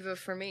 More Viva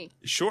for me.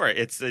 Sure,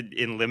 it's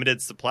in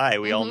limited supply.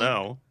 We all Mhm.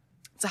 know.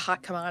 It's a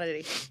hot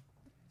commodity.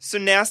 So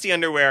nasty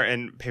underwear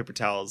and paper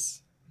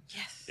towels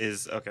Yes.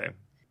 is okay.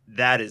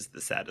 That is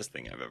the saddest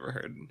thing I've ever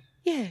heard.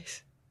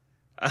 Yes.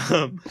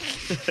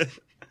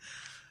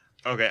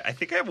 Okay, I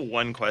think I have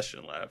one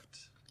question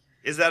left.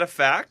 Is that a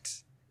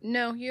fact?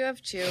 No, you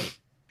have two.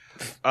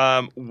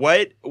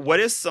 What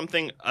is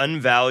something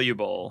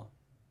unvaluable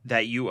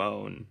that you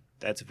own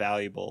that's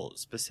valuable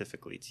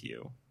specifically to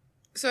you?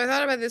 So I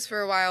thought about this for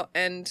a while,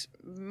 and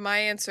my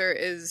answer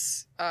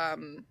is,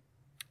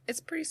 it's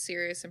pretty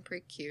serious and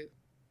pretty cute.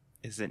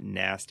 Is it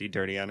nasty,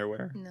 dirty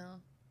underwear?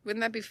 No. Wouldn't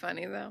that be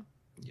funny, though?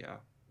 Yeah.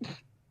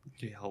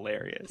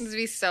 Hilarious. This would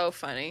be so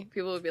funny.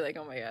 People would be like,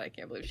 oh my god, I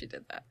can't believe she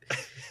did that.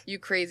 You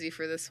crazy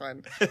for this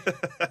one.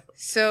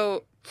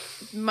 So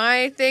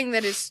my thing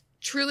that is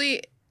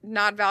truly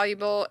not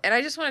valuable, and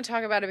I just want to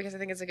talk about it because I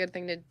think it's a good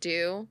thing to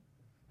do,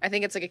 I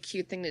think it's like a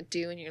cute thing to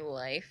do in your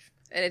life,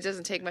 and it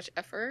doesn't take much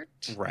effort.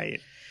 Right.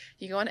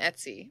 You go on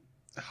Etsy.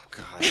 Oh,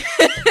 God.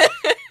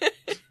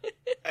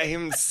 I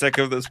am sick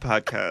of this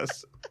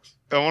podcast.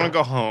 I want to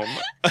go home.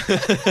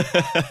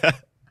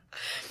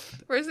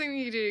 First thing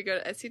you do, you go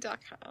to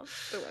Etsy.com,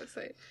 the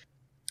website.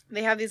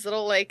 They have these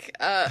little, like,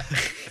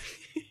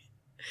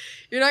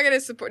 you're not going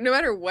to support, no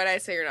matter what I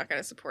say, you're not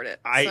going to support it.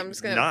 So I'm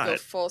just going to go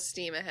full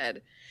steam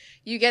ahead.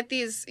 You get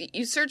these,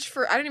 you search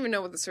for, I don't even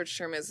know what the search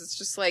term is. It's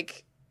just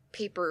like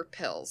paper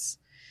pills.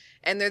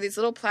 And they're these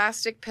little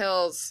plastic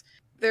pills.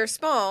 They're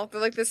small. They're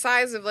like the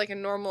size of like a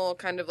normal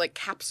kind of like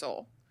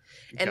capsule.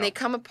 And they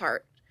come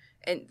apart.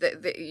 And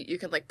you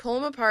can like pull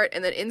them apart.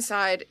 And then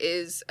inside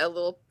is a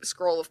little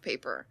scroll of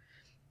paper.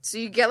 So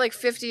you get like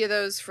 50 of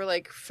those for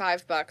like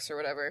 $5 or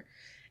whatever.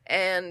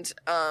 And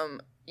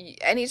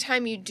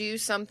anytime you do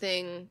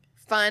something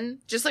fun,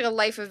 just like a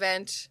life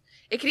event,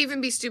 it could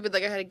even be stupid,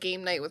 like I had a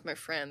game night with my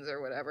friends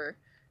or whatever.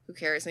 Who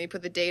cares? And you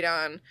put the date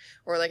on,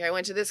 or like I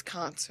went to this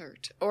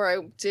concert,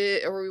 or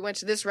we went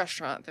to this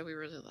restaurant that we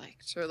really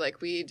liked, or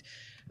like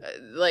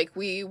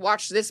we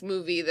watched this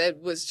movie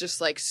that was just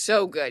like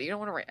so good. You don't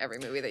want to write every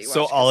movie that you watch.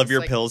 So all of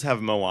your pills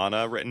have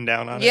Moana written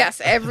down on it?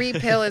 Yes, every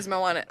pill is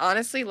Moana.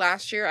 Honestly,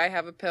 last year I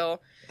have a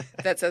pill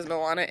that says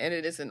Moana, and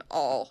it is in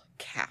all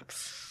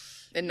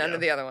caps. And none of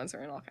the other ones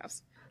are in all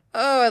caps.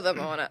 Oh, I love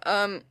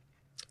Moana.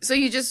 So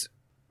you just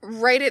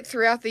write it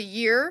throughout the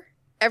year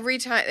every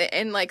time,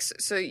 and like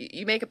so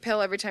you make a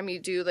pill every time you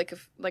do like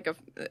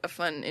a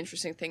fun,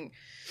 interesting thing.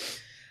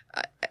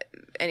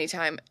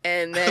 Anytime,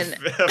 and then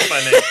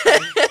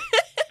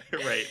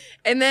right.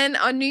 And then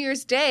on New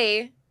Year's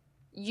Day,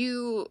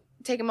 you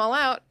take them all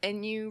out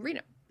and you read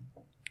them.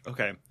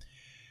 Okay.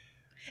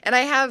 And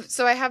I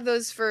have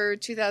those for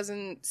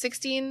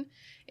 2016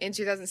 and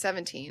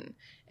 2017,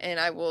 and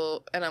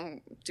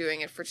I'm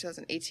doing it for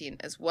 2018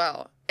 as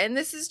well. And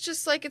this is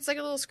just like, it's like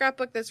a little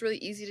scrapbook that's really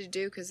easy to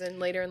do, because then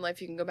later in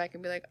life you can go back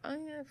and be like, oh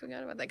yeah, I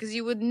forgot about that, because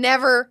you would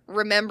never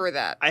remember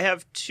that. I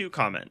have 2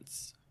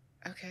 comments.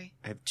 Okay.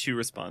 I have 2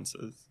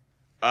 responses.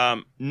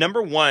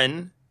 Number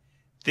 1,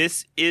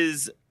 this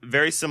is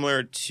very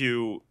similar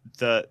to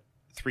the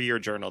 3-year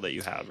journal that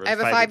you have. Or I have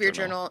a 5-year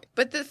journal,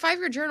 but the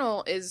 5-year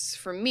journal is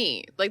for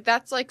me. Like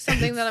that's like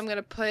something that I'm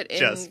gonna put in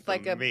just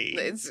like for me.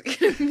 It's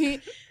gonna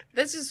be.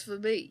 That's just for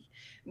me.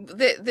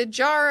 The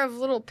jar of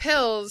little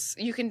pills,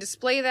 you can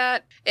display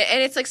that,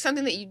 and it's like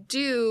something that you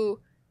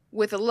do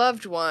with a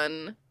loved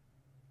one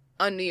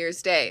on New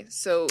Year's Day.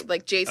 So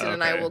like Jason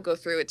and I will go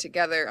through it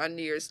together on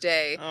New Year's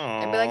Day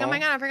and be like, oh my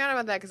God, I forgot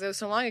about that because it was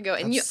so long ago.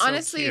 And you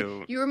honestly,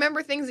 you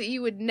remember things that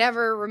you would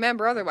never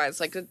remember otherwise.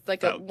 Like a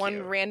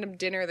one random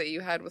dinner that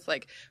you had with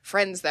like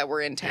friends that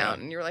were in town.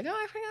 Yeah. And you're like, oh,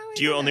 I forgot.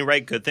 Do you only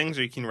write good things,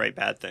 or you can write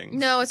bad things?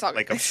 No, it's all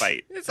like good. A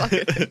fight. It's all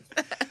good.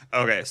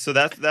 Okay, so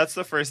that's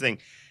the first thing.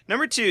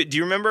 Number 2, do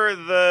you remember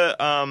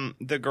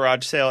the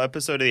garage sale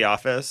episode of The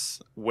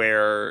Office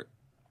where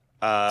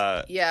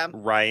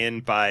Ryan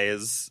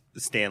buys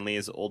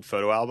Stanley's old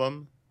photo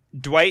album?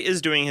 Dwight is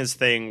doing his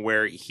thing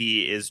where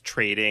he is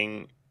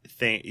trading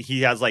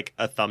he has like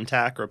a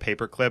thumbtack or a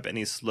paperclip, and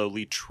he's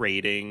slowly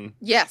trading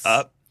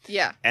up.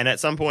 Yeah. And at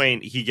some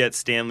point he gets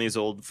Stanley's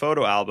old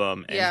photo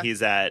album, and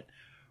he's at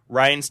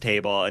Ryan's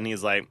table, and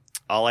he's like,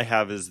 all I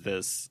have is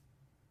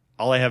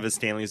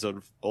Stanley's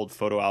old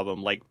photo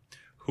album. Like,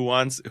 who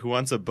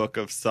wants a book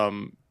of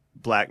some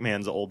black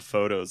man's old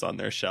photos on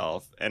their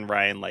shelf? And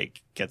Ryan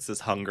like gets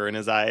this hunger in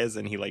his eyes,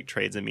 and he like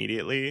trades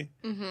immediately.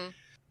 Mm-hmm.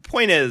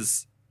 Point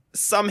is,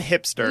 some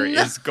hipster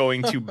is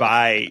going to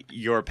buy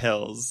your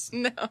pills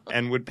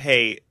and would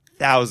pay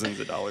thousands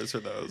of dollars for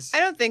those. I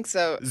don't think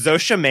so.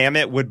 Zosha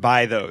Mamet would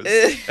buy those.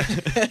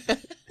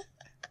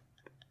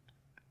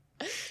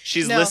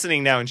 She's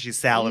listening now, and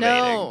she's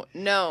salivating.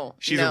 No.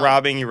 She's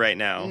robbing you right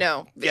now.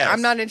 No. Yes.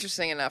 I'm not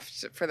interesting enough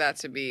for that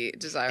to be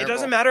desirable. It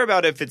doesn't matter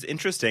about if it's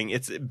interesting.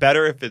 It's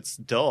better if it's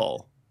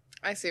dull.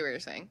 I see what you're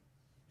saying.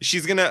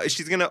 She's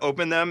gonna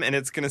open them, and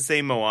it's gonna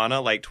say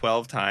Moana like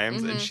 12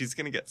 times, and she's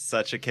gonna get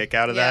such a kick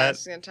out of that.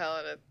 She's gonna tell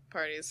it at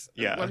parties.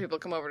 Yeah. When people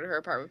come over to her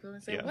apartment, people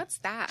say, "What's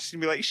that?" She's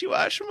gonna be like, "She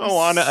watched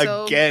Moana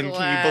again."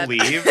 Glad. Can you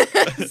believe?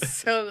 I'm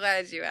so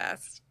glad you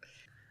asked.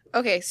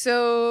 Okay,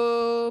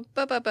 so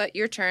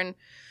your turn.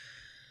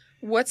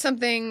 What's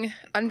something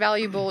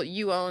unvaluable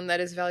you own that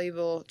is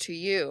valuable to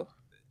you?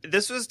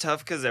 This was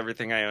tough because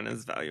everything I own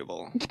is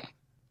valuable.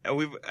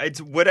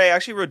 It's what I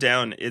actually wrote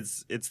down.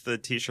 It's the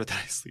T-shirt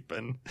that I sleep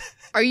in.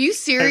 Are you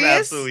serious? I'm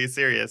absolutely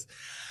serious.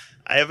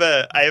 I have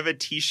a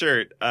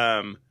T-shirt.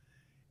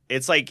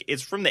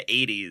 It's from the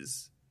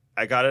 80s.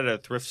 I got it at a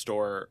thrift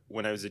store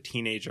when I was a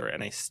teenager,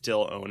 and I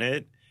still own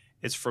it.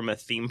 It's from a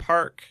theme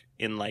park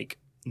in like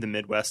the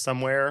Midwest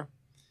somewhere.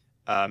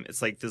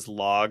 It's like this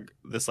log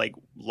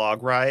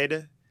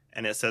ride,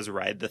 and it says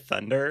 "Ride the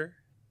Thunder,"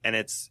 and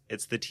it's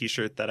the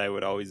T-shirt that I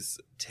would always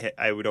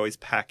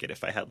pack it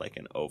if I had like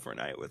an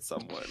overnight with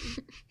someone,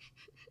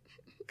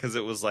 because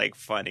it was like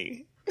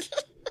funny,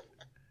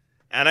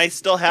 and I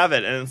still have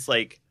it, and it's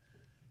like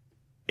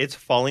it's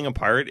falling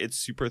apart. It's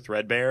super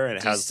threadbare,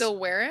 and Do you still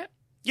wear it?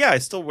 Yeah, I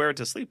still wear it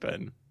to sleep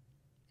in.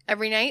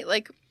 Every night?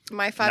 Like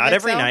my 5XL? Not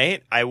every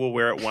night. I will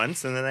wear it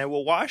once and then I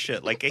will wash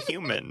it like a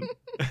human.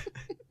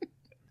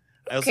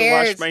 I also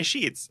wash my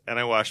sheets and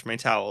I wash my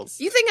towels.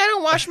 You think I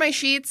don't wash my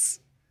sheets?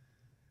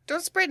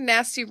 Don't spread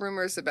nasty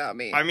rumors about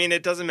me. I mean,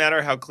 it doesn't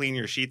matter how clean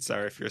your sheets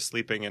are if you're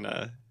sleeping in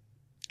a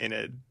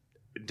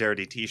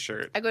dirty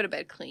t-shirt. I go to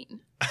bed clean.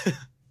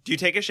 Do you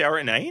take a shower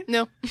at night?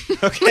 No.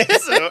 Okay,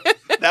 so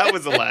that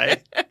was a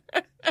lie.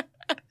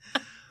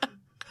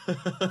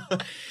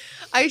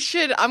 I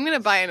should. I'm going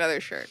to buy another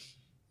shirt.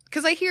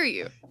 Because I hear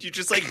you. Do you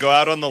just, like, go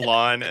out on the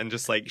lawn and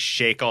just, like,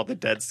 shake all the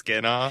dead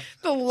skin off?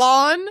 The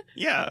lawn?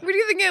 Yeah. Where do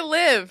you think I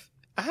live?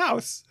 A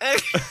house.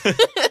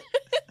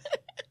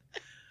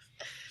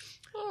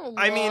 Oh,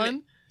 I lawn.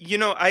 mean, you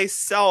know, I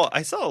sell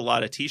a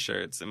lot of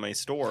t-shirts in my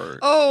store.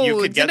 Oh, You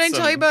could didn't I get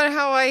tell you about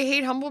how I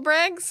hate humble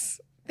brags?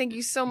 Thank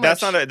you so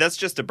much. That's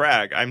just a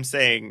brag. I'm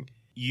saying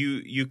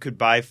you could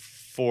buy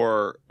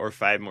 4 or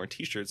 5 more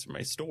t-shirts from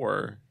my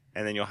store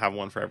and then you'll have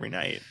one for every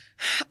night.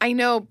 I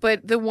know,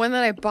 but the one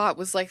that I bought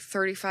was like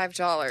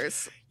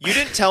 $35. You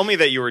didn't tell me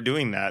that you were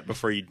doing that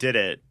before you did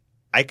it.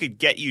 I could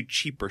get you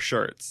cheaper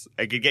shirts.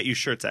 I could get you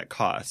shirts at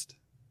cost.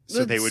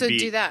 So they would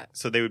do that.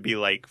 So they would be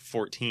like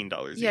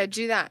 $14 Yeah, each.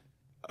 do that.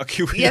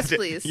 Okay,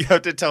 Please. You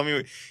have to tell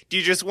me. Do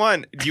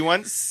you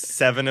want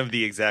 7 of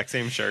the exact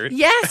same shirt?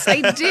 Yes,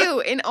 I do,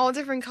 in all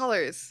different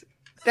colors.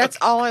 That's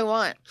all I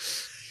want.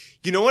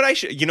 You know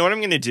what You know what I'm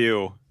going to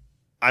do?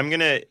 I'm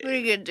going to What are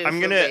you gonna do?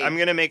 I'm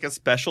going to make a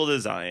special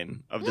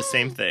design of the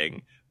same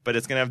thing, but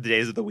it's going to have the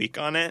days of the week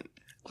on it.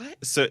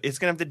 What? So it's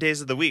going to have the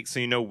days of the week so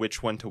you know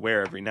which one to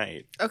wear every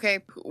night. Okay,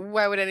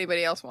 why would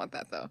anybody else want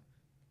that though?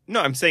 No,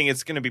 I'm saying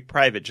it's going to be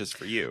private just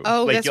for you.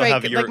 Oh, like, that's you'll right.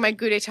 have your, Like my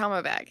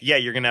Gudetama bag. Yeah,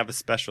 you're going to have a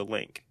special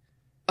link.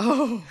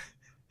 Oh,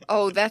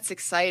 that's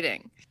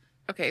exciting.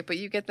 Okay, but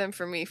you get them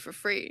for me for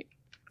free.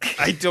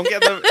 I don't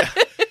get them.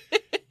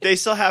 They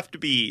still have to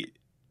be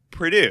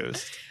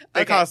produced.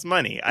 They Okay. cost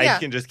money. Yeah. I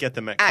can just get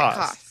them at At cost.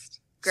 cost.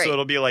 Great. So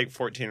it'll be like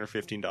 $14 or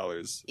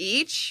 $15.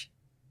 Each?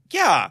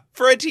 Yeah,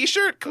 for a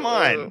t-shirt? Come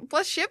on. Ooh.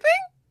 Plus shipping?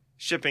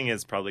 Shipping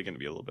is probably going to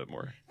be a little bit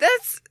more.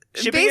 That's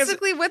Shipping is-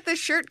 basically what the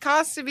shirt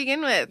costs to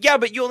begin with. Yeah,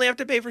 but you only have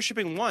to pay for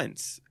shipping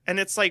once, and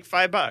it's like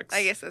 $5.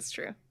 I guess that's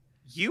true.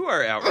 You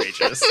are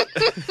outrageous.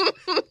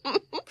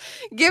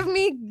 Give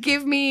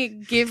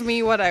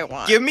me what I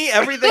want. Give me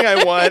everything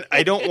I want.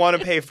 I don't want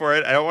to pay for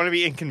it. I don't want to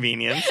be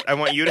inconvenienced. I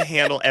want you to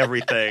handle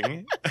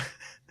everything.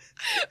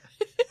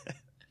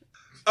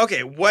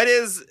 Okay,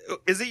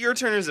 is it your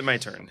turn or is it my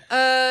turn?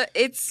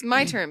 It's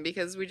my turn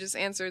because we just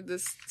answered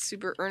this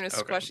super earnest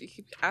Okay. question. You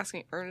keep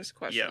asking earnest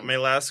questions. Yeah, my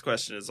last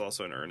question is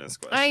also an earnest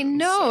question. I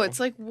know. so- It's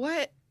like,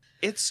 what?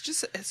 It's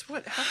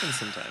what happens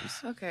sometimes.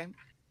 Okay.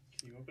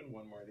 Can you open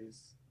one more of these?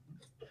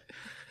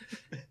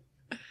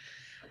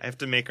 I have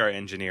to make our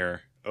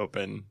engineer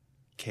open,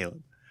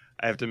 Caleb.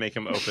 I have to make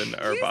him open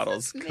our Use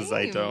bottles his because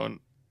name.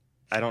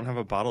 I don't have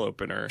a bottle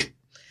opener.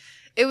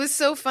 It was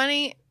so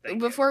funny. Thank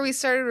Before we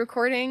started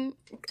recording,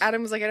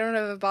 Adam was like, I don't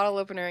have a bottle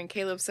opener. And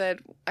Caleb said,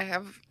 I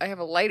have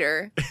a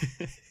lighter.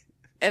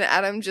 And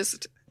Adam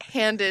just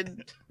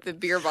handed the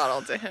beer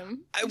bottle to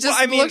him.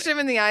 Looked him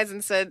in the eyes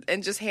and said,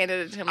 and just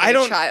handed it to him like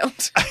a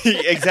child.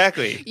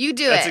 Exactly. You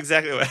do That's it.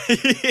 exactly what.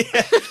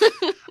 Yeah.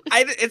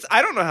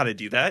 I don't know how to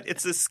do that.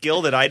 It's a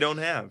skill that I don't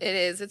have. It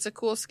is. It's a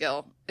cool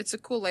skill. It's a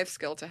cool life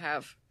skill to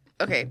have.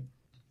 Okay.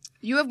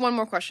 You have one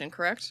more question,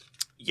 correct?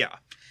 Yeah.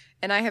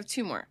 And I have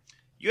 2 more.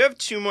 You have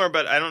 2 more,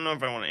 but I don't know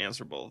if I want to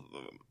answer both of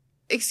them.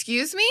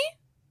 Excuse me?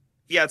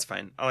 Yeah, it's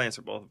fine. I'll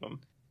answer both of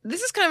them.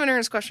 This is kind of an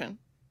earnest question.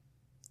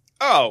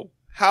 Oh,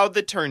 how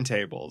the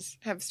turntables.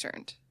 Have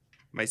turned.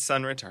 My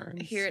son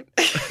returns. Here,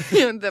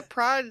 the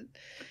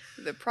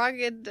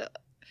progid,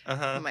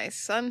 Uh-huh. my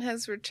son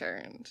has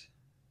returned.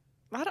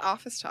 A lot of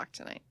office talk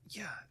tonight.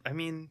 Yeah, I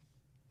mean,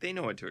 they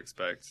know what to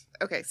expect.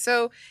 Okay,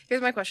 so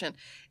here's my question.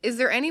 Is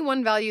there any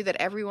one value that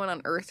everyone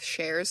on Earth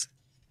shares?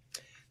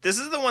 This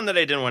is the one that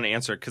I didn't want to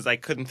answer because I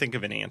couldn't think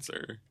of an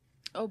answer.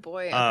 Oh,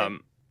 boy. Okay.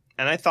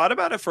 And I thought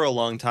about it for a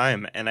long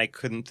time, and I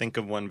couldn't think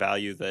of one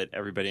value that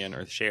everybody on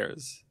Earth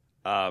shares.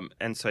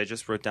 And so I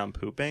just wrote down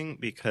pooping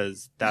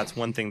because that's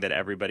one thing that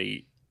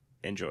everybody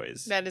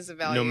enjoys. That is a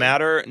value. No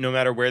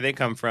matter where they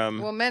come from.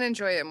 Well, men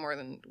enjoy it more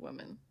than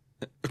women.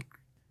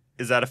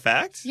 Is that a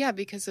fact? Yeah,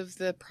 because of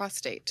the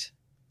prostate.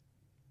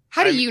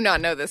 How do you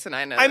not know this and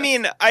I know I this?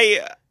 mean,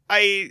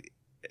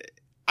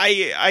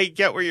 I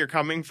get where you're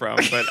coming from,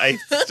 but I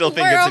still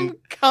think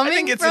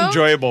it's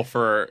enjoyable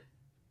for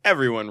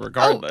everyone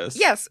regardless. Oh,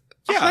 yes,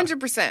 Yeah.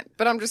 100%.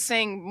 But I'm just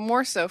saying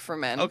more so for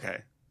men.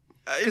 Okay.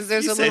 Because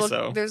there's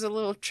a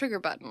little trigger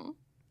button.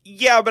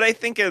 Yeah, but I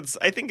think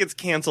it's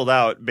canceled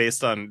out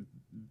based on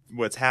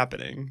what's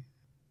happening.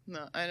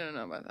 No, I don't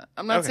know about that.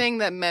 I'm not Okay. saying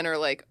that men are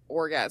like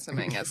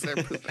orgasming as they're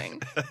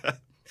pooping.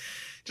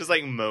 Just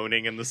like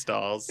moaning in the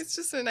stalls. It's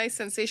just a nice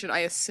sensation. I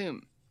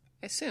assume.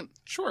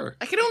 Sure.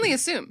 I can only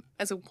assume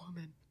as a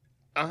woman.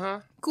 Uh-huh.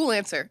 Cool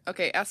answer.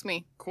 Okay, ask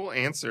me. Cool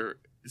answer.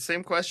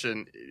 Same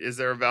question. Is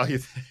there a value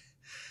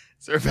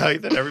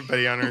that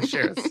everybody on Earth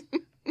shares?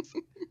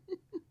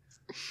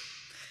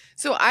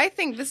 So I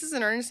think this is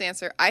an earnest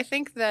answer. I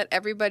think that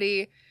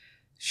everybody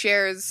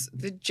shares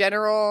the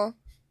general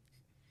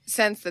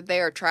sense that they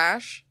are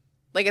trash.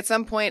 Like at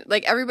some point,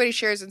 like everybody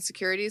shares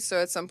insecurities.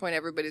 So at some point,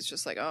 everybody's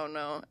just like, oh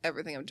no,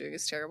 everything I'm doing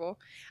is terrible.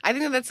 I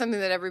think that that's something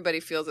that everybody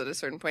feels at a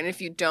certain point.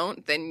 If you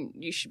don't, then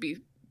you should be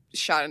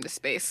shot into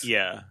space.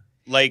 Yeah.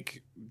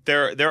 Like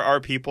there are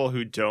people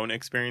who don't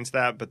experience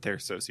that, but they're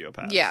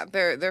sociopaths. Yeah,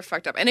 they're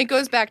fucked up. And it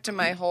goes back to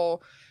my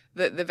whole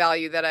the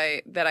value that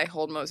I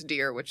hold most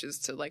dear, which is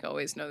to like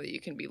always know that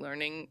you can be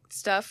learning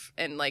stuff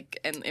and like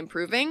and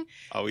improving.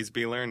 Always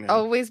be learning.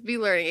 Always be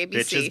learning.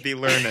 ABC. Bitches be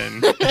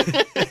learning.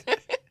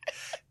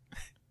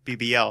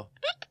 BBL.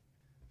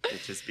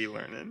 Bitches be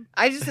learning.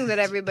 I just think that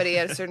everybody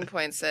at a certain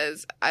point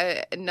says,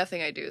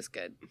 nothing I do is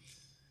good.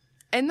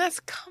 And that's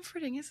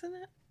comforting, isn't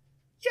it?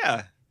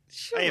 Yeah.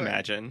 Sure. I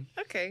imagine.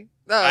 Okay.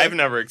 I've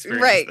never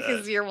experienced right, that.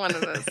 because you're one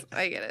of those.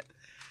 I get it.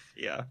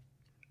 Yeah.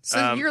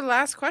 So your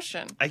last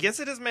question. I guess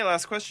it is my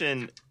last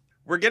question.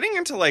 We're getting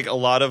into like a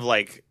lot of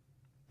like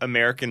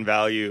American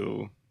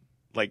value,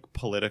 like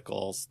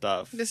political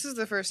stuff. This is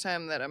the first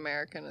time that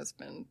American has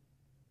been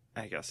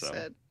I guess so.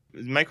 said.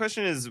 My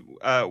question is,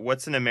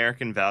 what's an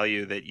American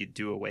value that you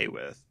do away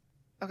with?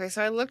 Okay,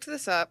 so I looked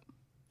this up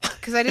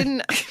because I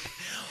didn't.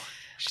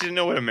 She didn't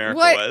know what America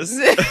What? was.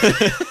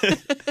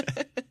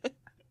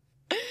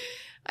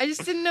 I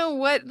just didn't know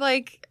what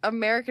like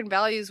American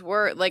values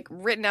were like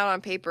written out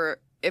on paper.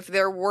 If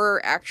there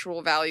were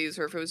actual values,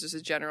 or if it was just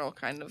a general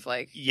kind of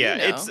like, Yeah, you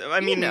know, it's.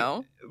 I mean, you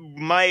know.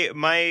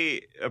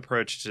 my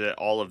approach to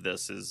all of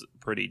this is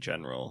pretty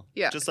general.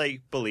 Yeah. Just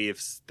like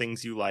beliefs,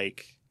 things you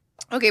like.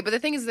 Okay, but the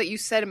thing is that you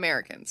said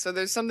American, so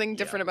there's something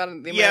different about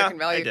the American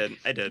value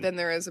I did. than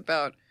there is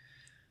about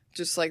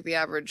just like the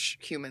average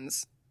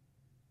human's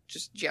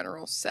just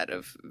general set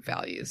of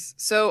values.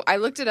 So I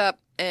looked it up,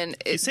 and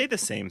You say the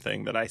same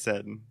thing that I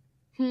said.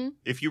 Hmm?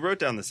 If you wrote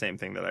down the same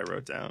thing that I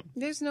wrote down,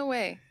 there's no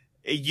way.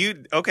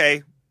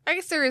 Okay? I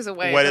guess there is a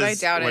way, What but I is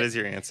doubt it. what is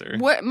your answer?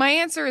 What my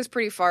answer is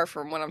pretty far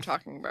from what I'm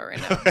talking about right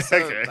now. So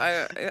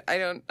Okay.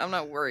 I'm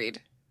not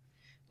worried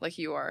like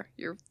you are.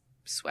 You're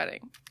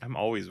sweating. I'm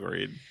always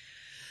worried.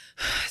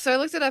 So I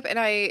looked it up and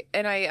I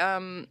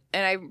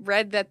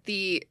read that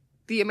the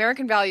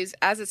American values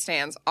as it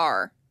stands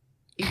are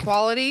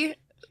equality,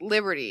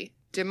 liberty,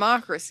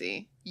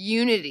 democracy,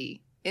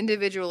 unity,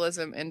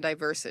 individualism, and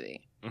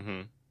diversity,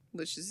 Mm-hmm.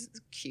 which is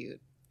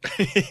cute.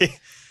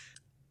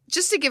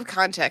 Just to give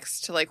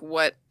context to like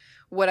what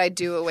I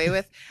do away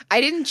with.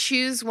 I didn't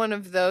choose one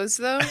of those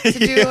though to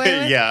do away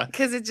with. Yeah.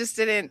 Because it just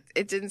didn't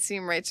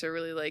seem right to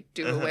really like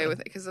do away with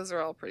it because those are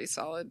all pretty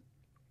solid.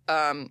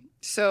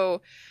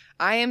 So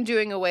I am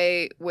doing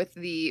away with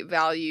the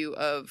value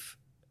of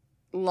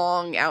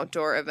long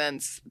outdoor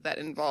events that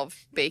involve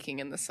baking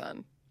in the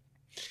sun.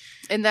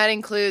 And that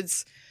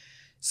includes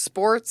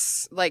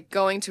sports, like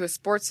going to a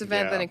sports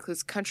event. Yeah. That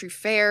includes country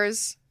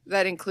fairs.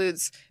 That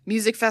includes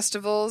music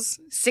festivals,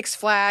 Six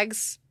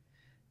Flags,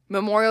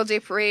 Memorial Day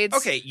parades,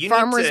 Okay,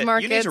 farmers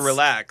markets. You need to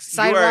relax.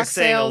 You are sidewalk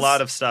saying sales. a lot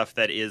of stuff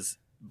that is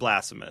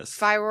blasphemous.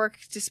 Firework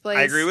displays.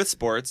 I agree with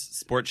sports.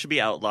 Sports should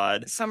be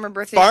outlawed. Summer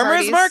birthday Farmers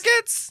parties.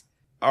 markets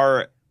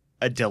are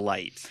a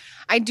delight.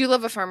 I do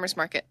love a farmer's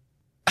market.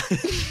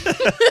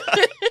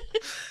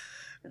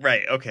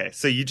 Right, okay.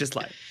 So you just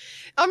lied.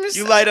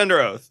 You lied under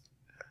oath.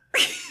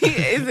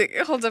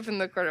 It holds up in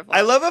the court of law.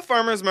 I love a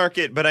farmer's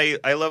market, but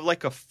I love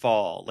like a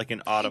fall, like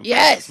an autumn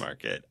Yes. farmer's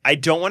market. I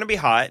don't want to be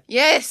hot.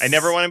 Yes. I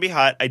never want to be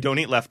hot. I don't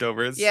eat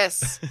leftovers.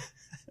 Yes.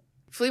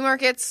 Flea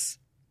markets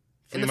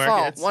in Flea the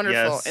markets, fall.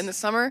 Wonderful. yes. In the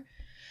summer.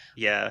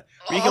 Yeah.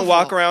 Where you can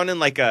walk Awful. around in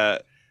like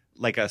a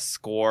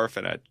scarf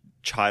and a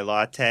chai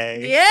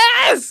latte.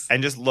 Yes.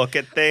 And just look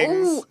at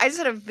things. Ooh, I just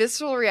had a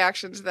visceral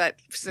reaction to that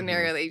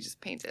scenario that you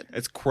just painted.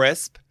 It's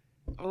crisp.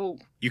 Oh,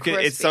 You can.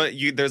 It's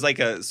crispy. so. There's like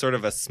a sort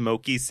of a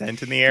smoky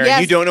scent in the air. Yes.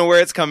 And you don't know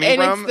where it's coming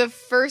And from. it's the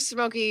first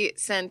smoky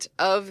scent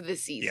of the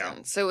season.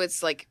 Yeah. So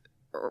it's like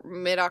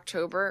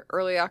mid-October,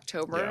 early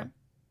October.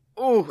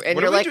 Yeah. Ooh, and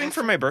what you're are we like, doing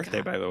for my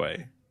birthday, by the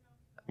way?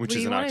 Which What do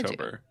is you in wanna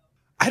October.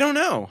 I don't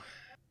know.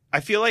 I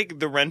feel like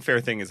the Ren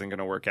Fair thing isn't going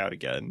to work out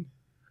again.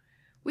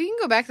 we can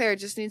go back there. It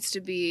just needs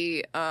to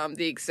be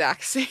the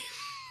exact same,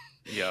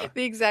 Yeah.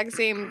 the exact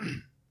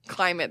same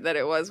climate that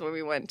it was when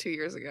we went 2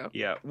 years ago.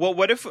 Yeah. Well,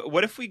 what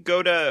if we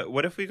go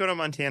to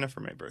Montana for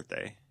my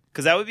birthday?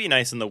 Because that would be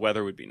nice, and the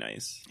weather would be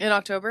nice. In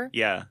October?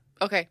 Yeah.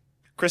 Okay.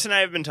 Chris and I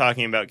have been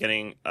talking about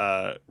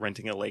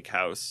renting a lake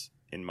house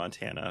in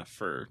Montana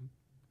for,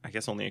 I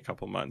guess, only a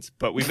couple months.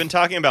 But we've been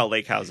talking about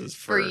lake houses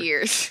For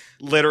years.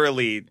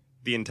 literally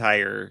the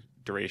entire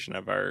duration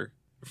of our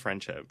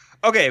friendship.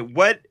 Okay,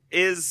 what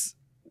is...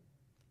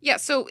 Yeah,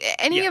 so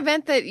any Yeah.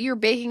 event that you're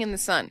baking in the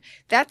sun,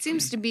 that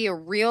seems to be a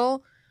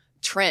real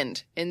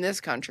trend in this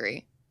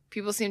country.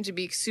 People seem to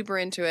be super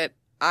into it.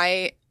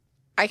 I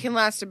can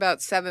last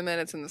about 7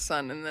 minutes in the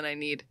sun, and then I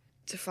need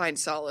to find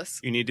solace.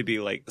 You need to be,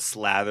 like,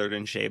 slathered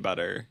in shea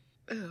butter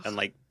Ugh. and,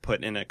 like,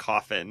 put in a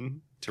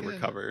coffin to Good.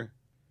 recover.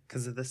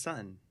 Because of the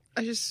sun.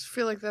 I just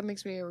feel like that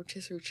makes me a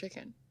rotisserie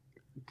chicken.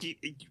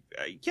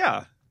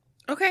 Yeah.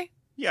 Okay.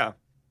 Yeah.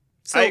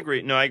 So, I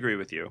agree. No, I agree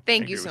with you.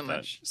 Thank I you agree so with that.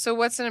 much. So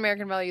what's an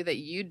American value that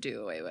you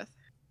do away with?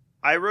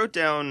 I wrote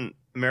down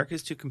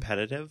America's too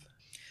competitive.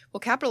 Well,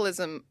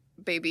 capitalism,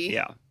 baby.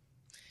 Yeah.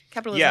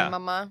 Capitalism, Yeah.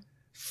 mama.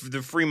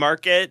 The free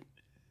market.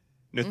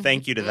 No,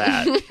 thank you to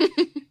that.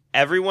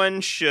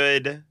 Everyone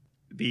should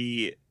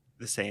be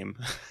the same.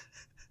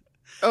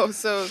 Oh,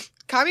 so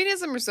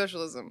communism or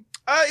socialism?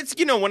 It's,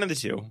 one of the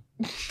two.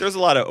 There's a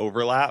lot of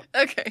overlap.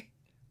 Okay.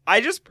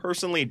 I just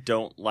personally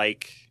don't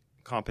like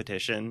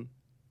competition.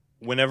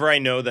 Whenever I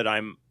know that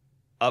I'm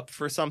up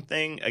for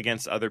something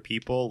against other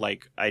people,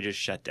 like, I just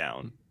shut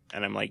down.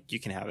 And I'm like, you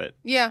can have it.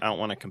 Yeah, I don't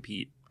want to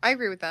compete. I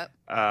agree with that.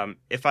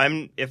 If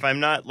I'm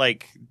not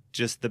like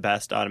just the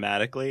best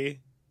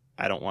automatically,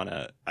 I don't want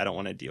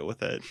to deal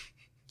with it.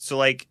 So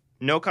like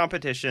no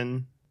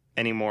competition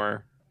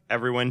anymore.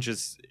 Everyone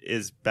just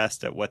is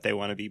best at what they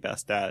want to be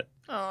best at.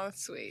 Oh,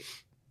 that's sweet.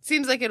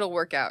 Seems like it'll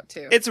work out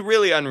too. It's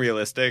really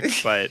unrealistic,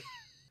 but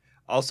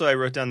also I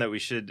wrote down that we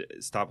should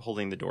stop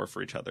holding the door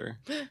for each other.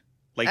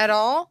 Like At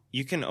all?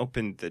 You can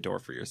open the door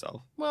for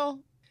yourself.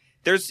 Well,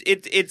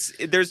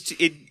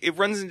 It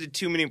runs into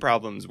too many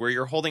problems where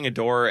you're holding a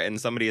door and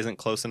somebody isn't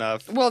close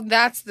enough.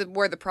 that's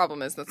where the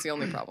problem is. That's the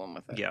only problem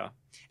with it. Yeah.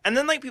 And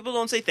then like people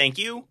don't say thank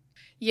you.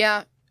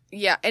 Yeah.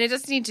 Yeah. And it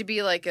doesn't need to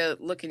be like a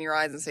look in your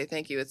eyes and say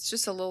thank you. It's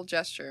just a little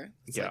gesture.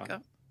 It's Yeah. like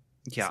a,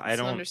 Yeah, it's I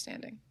don't an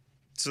understanding.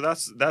 So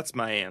that's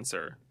my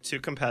answer. Too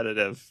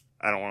competitive.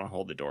 I don't want to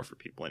hold the door for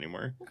people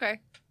anymore. Okay.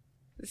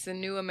 This is a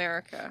new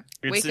America.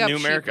 It's Wake a up, new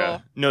America.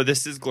 sheeple. No,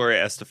 this is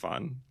Gloria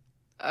Estefan.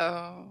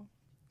 Oh.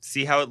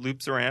 See how it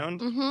loops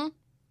around? Mm-hmm.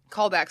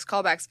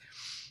 Callbacks.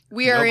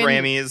 We No are in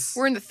Grammys.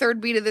 We're in the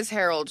third beat of this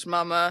herald,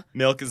 mama.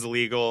 Milk is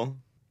illegal.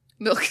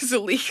 Milk is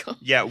illegal.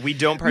 Yeah, we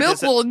don't Milk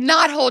participate. will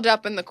not hold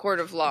up in the court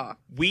of law.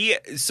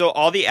 So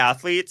all the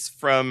athletes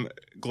from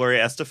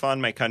Gloria Estefan,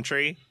 my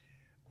country,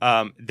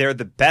 they're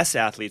the best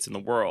athletes in the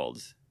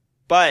world.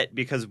 But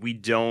because we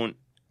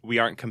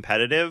aren't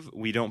competitive,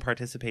 we don't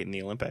participate in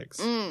the Olympics.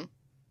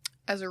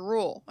 As a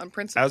rule, on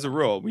principle. As a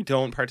rule, we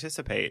don't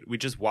participate. We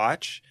just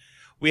watch.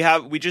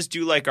 We just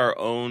do like our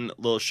own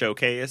little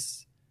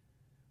showcase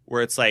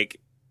where it's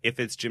like if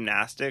it's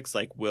gymnastics,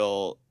 like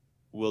we'll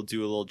do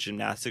a little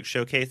gymnastics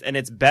showcase, and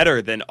it's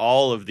better than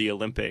all of the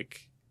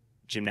Olympic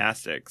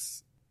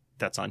gymnastics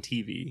that's on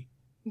TV.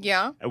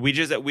 Yeah. We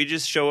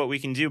just show what we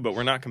can do, but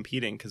we're not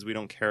competing because we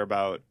don't care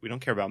about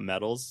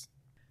medals.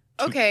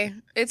 Okay,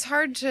 it's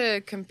hard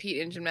to compete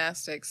in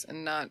gymnastics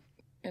and not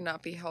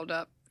be held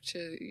up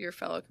to your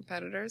fellow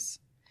competitors.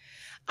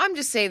 I'm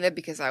just saying that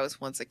because I was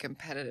once a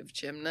competitive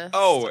gymnast.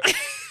 Oh,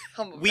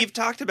 Humble we've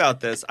talked about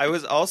this. I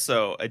was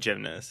also a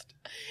gymnast.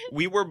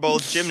 We were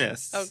both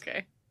gymnasts.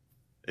 Okay.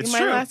 It's My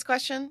true. last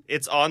question?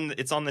 It's on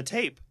the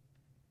tape.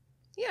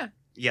 Yeah.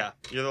 Yeah,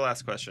 you're the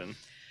last question.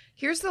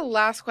 Here's the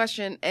last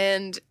question,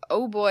 and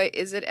oh boy,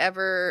 is it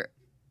ever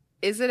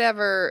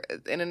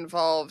an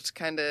involved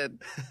kind of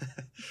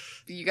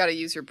you got to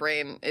use your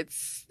brain.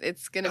 It's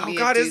going to be Oh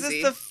God, a is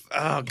doozy. this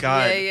Oh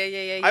God.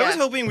 Yeah. I was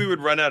hoping we would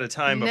run out of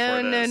time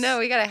before this. No,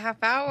 we got a half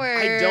hour.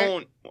 I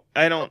don't.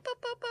 Boop.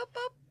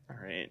 All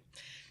right.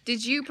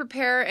 Did you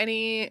prepare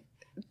any,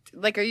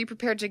 like, are you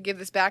prepared to give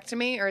this back to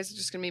me, or is it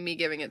just going to be me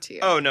giving it to you?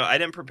 Oh no, I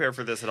didn't prepare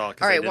for this at all. All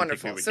right, I didn't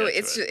wonderful. Think we would So get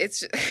it's to it.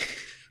 it's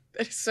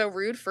it's so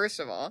rude. First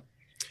of all,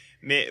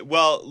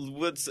 Well,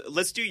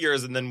 let's do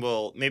yours, and then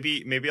we'll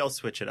maybe I'll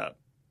switch it up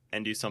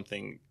and do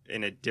something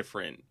in a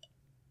different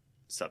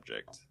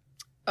subject.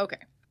 okay.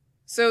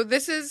 So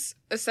this is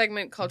a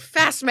segment called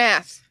Fast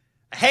Math,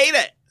 I hate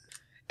it.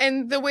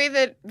 and the way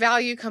that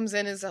value comes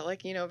in is that,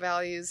 like,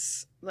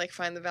 values, like,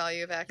 find the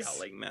value of X. Yeah,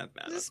 like math.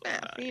 Just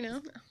math,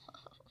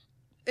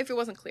 if it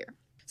wasn't clear.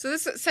 So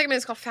this segment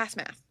is called Fast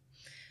Math.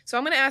 So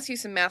I'm going to ask you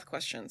some math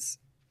questions.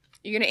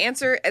 You're going to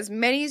answer as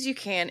many as you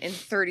can in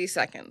 30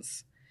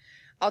 seconds.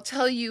 I'll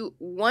tell you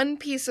one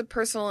piece of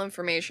personal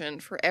information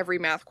for every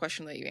math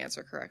question that you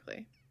answer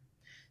correctly.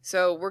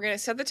 So we're going to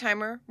set the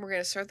timer. We're going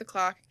to start the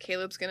clock.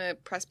 Caleb's going to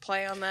press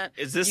play on that.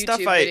 Is this YouTube stuff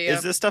video.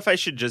 Is this stuff I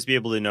should just be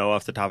able to know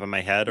off the top of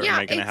my head, or am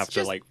I going to have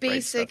to like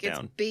write stuff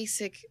down? It's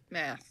basic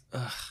math.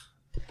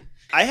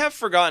 I have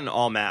forgotten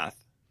all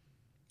math.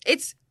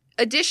 It's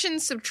addition,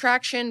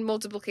 subtraction,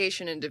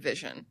 multiplication, and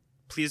division.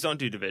 Please don't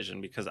do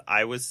division because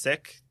I was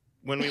sick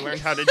when we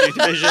learned how to do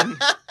division.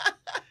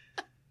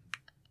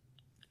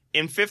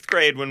 In 5th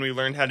grade, when we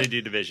learned how to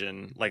do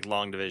division, like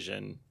long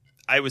division,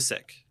 I was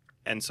sick.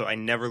 And so I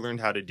never learned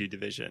how to do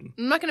division.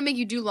 I'm not going to make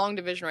you do long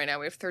division right now.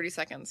 We have 30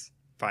 seconds.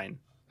 Fine.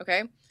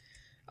 Okay?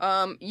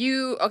 I'll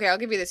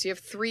give you this. You have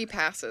 3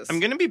 passes. I'm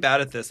going to be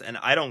bad at this, and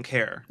I don't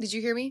care. Did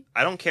you hear me?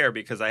 I don't care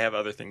because I have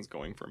other things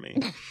going for me.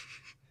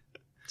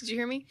 Did you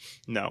hear me?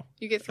 No.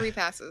 You get 3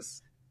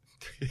 passes.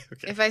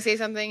 Okay. If I say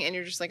something and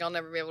you're just like, I'll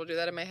never be able to do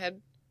that in my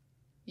head,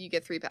 you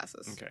get 3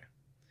 passes. Okay.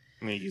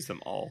 I'm going to use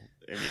them all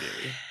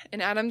immediately.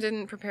 And Adam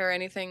didn't prepare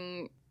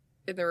anything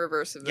in the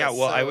reverse of this. Yeah,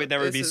 well, so I would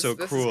never this be is- so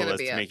this is cruel gonna as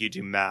be to it. make you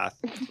do math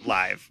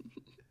live.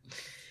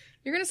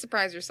 You're going to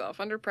surprise yourself.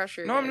 Under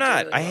pressure. No, you're I'm gonna do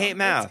not. really I well. hate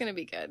math. It's going to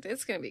be good.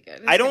 It's going to be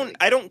good.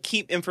 I don't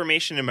keep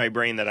information in my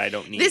brain that I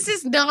don't need. This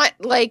is not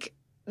like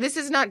This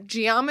is not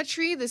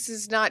geometry. This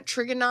is not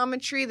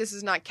trigonometry. This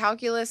is not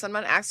calculus. I'm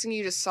not asking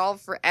you to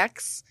solve for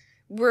X.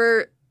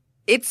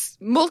 It's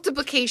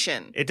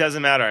multiplication. It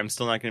doesn't matter. I'm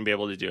still not going to be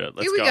able to do it.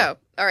 Let's Here we go.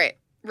 All right.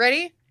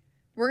 Ready?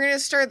 We're going to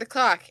start the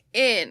clock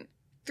in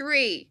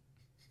 3,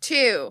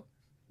 2,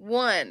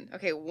 1.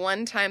 Okay,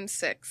 1 times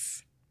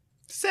 6.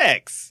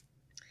 6.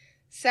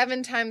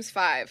 7 times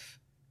 5.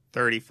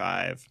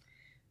 35.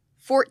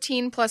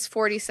 14 plus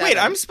 47. Wait,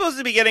 I'm supposed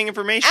to be getting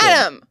information.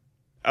 Adam!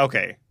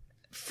 Okay.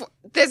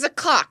 There's a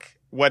clock.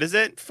 What is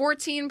it?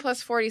 14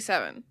 plus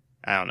 47.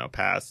 I don't know.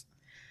 Pass.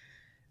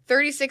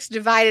 36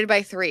 divided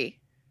by 3.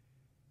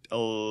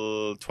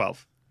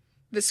 12.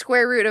 The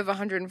square root of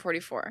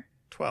 144.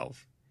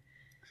 12.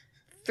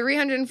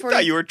 340. I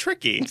thought you were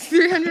tricky.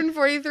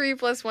 343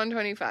 plus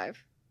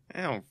 125.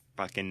 I don't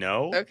fucking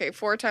know. Okay,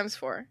 4 times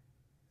 4.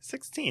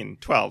 16.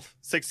 12.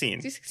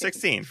 16.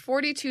 16.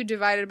 42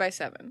 divided by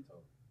 7.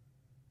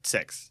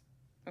 6.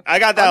 Okay. I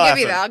got that I'll last give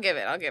you one.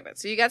 that. I'll give it.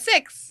 So you got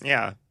 6.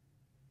 Yeah.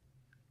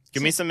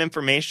 Give me some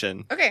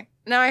information. Okay,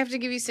 now I have to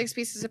give you 6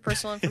 pieces of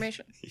personal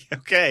information.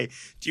 Okay.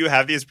 Do you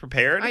have these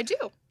prepared? I do.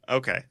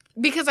 Okay.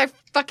 Because I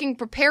fucking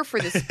prepare for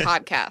this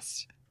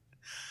podcast.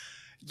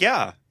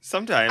 Yeah,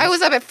 sometimes. I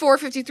was up at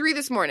 4:53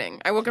 this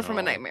morning. I woke up from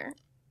a Oh. nightmare.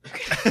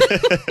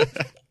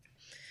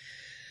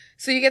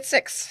 So you get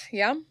 6,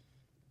 yeah?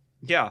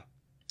 Yeah.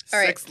 All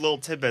right. 6 little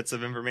tidbits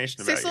of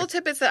information about 6 little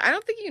tidbits that I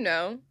don't think you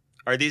know.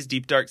 Are these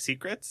deep, dark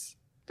secrets?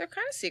 They're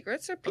kind of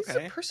secrets. They're pieces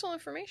Okay. of personal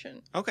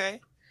information. Okay.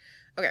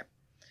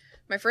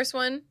 My first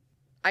one,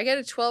 I get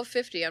a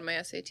 1250 on my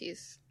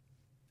SATs.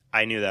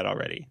 I knew that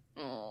already.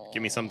 Oh.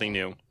 Give me something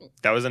new.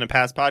 That was in a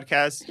past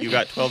podcast. You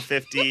got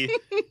 1250. Do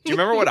you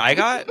remember what I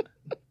got?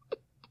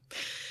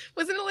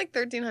 Wasn't it like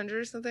 1300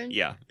 or something?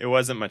 Yeah, it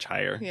wasn't much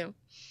higher. Yeah.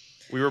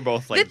 We were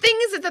both like, The thing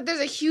is that there's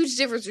a huge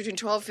difference between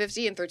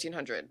 1250 and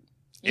 1300.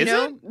 You Is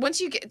know, it?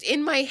 once you get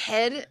in my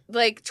head,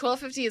 like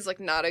 1250 is like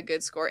not a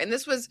good score. And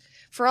this was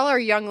for all our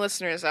young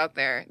listeners out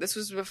there. This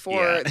was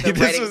before Yeah. the This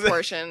writing was-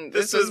 portion.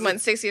 this This was was- when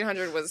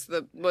 1600 was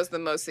the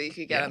most that you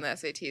could get Yeah. on the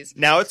SATs.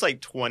 now it's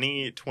like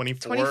 20,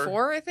 24.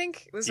 24, I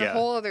think. There's a Yeah.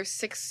 whole other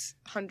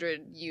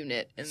 600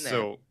 unit in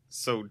there.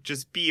 So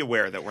just be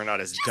aware that we're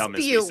not as dumb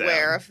as Be we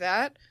aware sound. of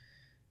that.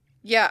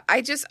 Yeah,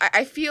 I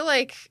feel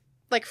like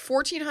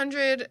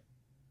 1400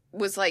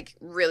 was like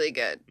really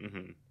good.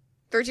 Mhm.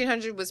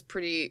 1300 was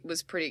pretty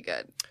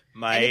good.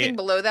 My Anything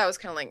below that was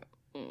kind of like,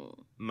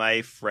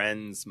 my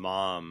friend's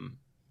mom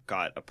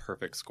got a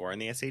perfect score in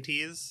the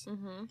SATs,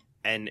 mm-hmm.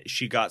 and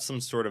she got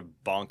some sort of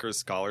bonkers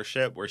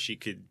scholarship where she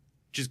could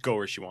just go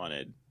where she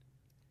wanted.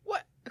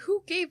 What?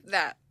 Who gave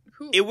that?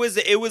 Who? It was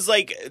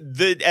like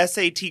the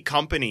SAT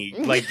company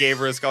like gave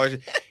her a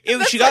scholarship.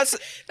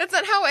 That's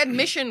not how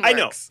admission works. I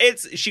know.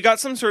 She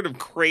got some sort of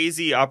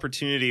crazy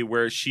opportunity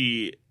where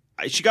she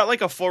got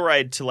like a full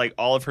ride to like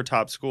all of her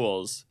top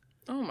schools.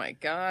 Oh my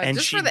god! And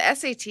Just she- for the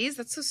SATs,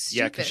 that's so stupid.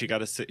 Yeah, because she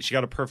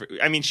got a perfect.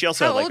 I mean, she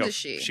also How had like old is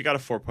she? She got a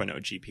 4.0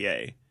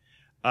 GPA.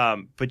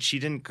 But she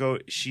didn't go.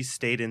 She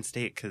stayed in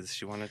state because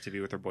she wanted to be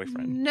with her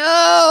boyfriend.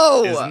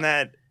 No, Isn't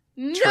that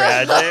no!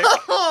 tragic?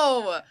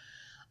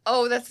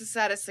 Oh, that's the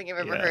saddest thing I've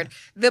ever Yeah. heard.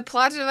 The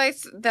plot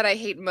device that I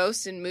hate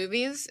most in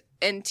movies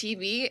and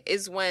TV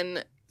is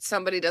when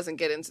somebody doesn't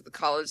get into the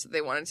college that they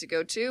wanted to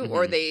go to,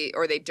 or they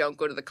don't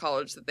go to the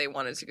college that they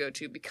wanted to go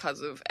to because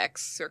of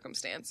X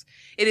circumstance.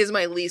 It is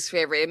my least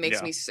favorite. It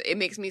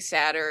makes me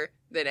sadder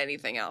than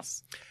anything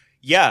else.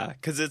 Yeah,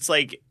 because it's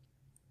like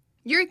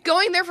You're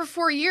going there for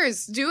 4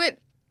 years. Do it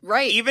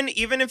right. even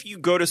if you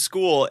go to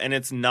school and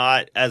it's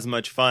not as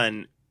much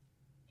fun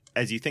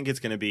as you think it's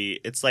going to be,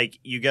 it's like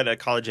you get a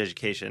college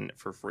education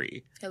for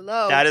free.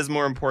 Hello. That is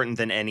more important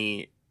than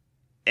any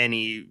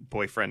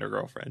boyfriend or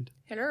girlfriend.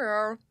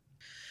 Hello.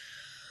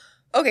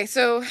 Okay,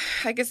 so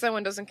I guess that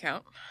one doesn't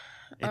count.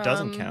 It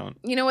doesn't count.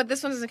 You know what?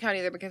 This one doesn't count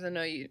either because I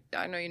know you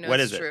know What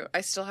it's is it? true.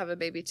 I still have a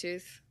baby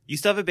tooth. You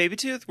still have a baby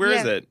tooth? Where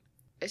is Yeah. it?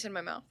 It's in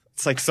my mouth.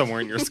 It's like somewhere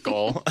in your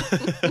skull.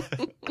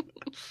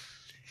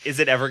 Is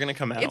it ever going to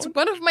come out? It's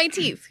one of my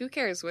teeth. Who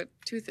cares what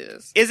tooth it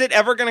is? Is it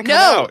ever going to come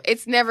No, out?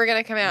 it's never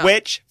gonna come out.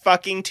 Which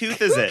fucking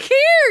tooth is Who it?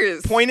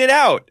 cares? Point it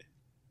out.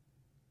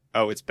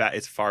 Oh, it's back.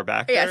 It's far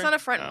back. Yeah, there? it's not a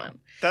front Oh. one.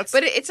 That's.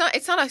 But it's not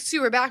a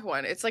super back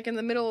one. It's like in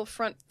the middle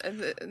front.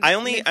 I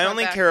only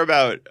care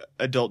about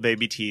adult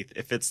baby teeth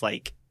if it's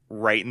like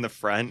right in the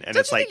front and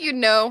Don't it's you like, think you'd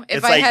know if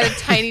it's I like- had a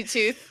tiny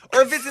tooth?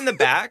 or if it's in the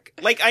back.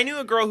 Like I knew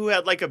a girl who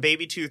had like a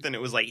baby tooth and it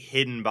was like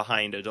hidden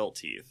behind adult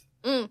teeth.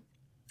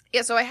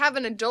 Yeah, so I have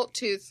an adult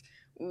tooth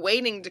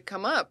waiting to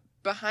come up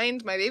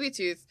behind my baby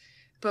tooth,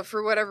 but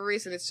for whatever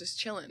reason, it's just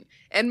chilling.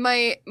 And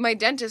my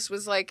dentist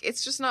was like,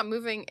 "It's just not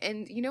moving,"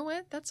 and you know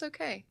what? That's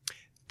okay.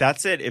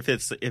 That's it. If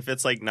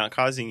it's like not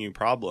causing you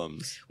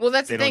problems. Well,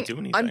 that's They the thing. don't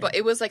do anything.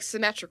 It was like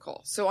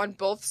symmetrical. So on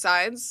both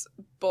sides,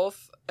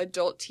 both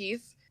adult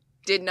teeth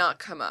did not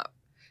come up.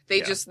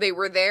 They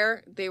were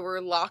there. They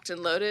were locked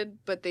and loaded,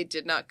 but they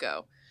did not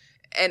go.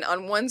 And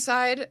on one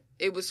side,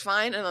 it was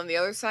fine, and on the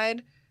other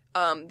side,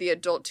 the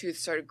adult tooth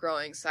started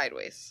growing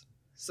sideways.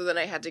 So then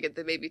I had to get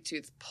the baby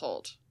tooth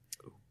pulled,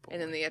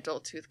 and then the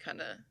adult tooth kind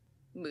of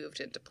moved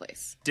into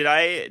place. Did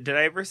I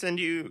ever send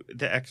you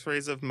the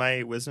x-rays of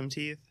my wisdom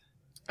teeth?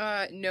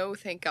 No,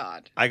 thank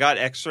God. I got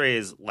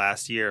x-rays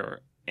last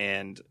year,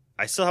 and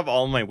I still have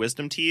all of my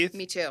wisdom teeth.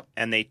 Me too.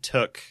 And they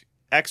took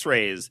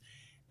x-rays,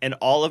 and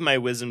all of my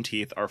wisdom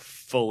teeth are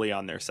fully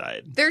on their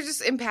side. They're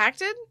just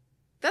impacted?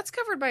 That's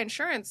covered by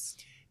insurance.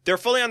 They're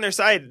fully on their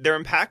side. They're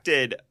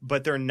impacted,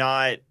 but they're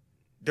not...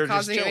 They're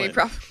Causing just you any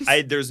chilling.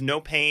 problems? There's no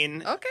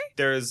pain.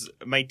 Okay.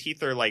 My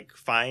teeth are like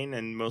fine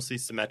and mostly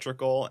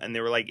symmetrical, and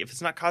they were like, if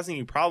it's not causing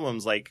you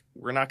problems, like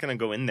we're not going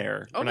to go in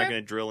there. We're not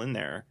going to drill in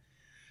there.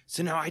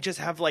 So now I just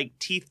have like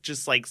teeth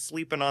just like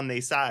sleeping on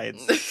their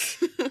sides.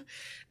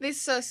 They're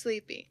so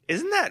sleepy.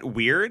 Isn't that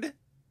weird?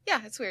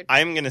 Yeah, it's weird.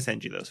 I'm going to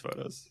send you those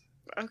photos.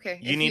 Okay.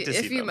 You need to see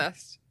them. If you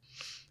must.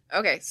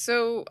 Okay,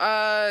 so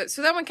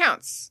that one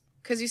counts.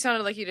 Because you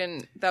sounded like you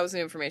didn't... That was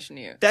new information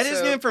to you. That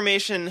is new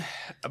information,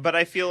 but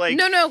I feel like...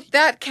 No,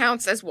 that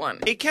counts as one.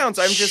 It counts.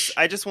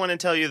 I just want to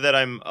tell you that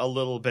I'm a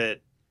little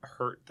bit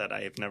hurt that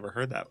I have never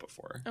heard that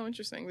before. Oh,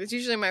 interesting. It's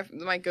usually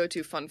my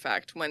go-to fun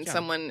fact when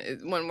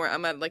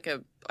I'm at like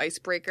a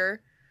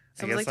icebreaker.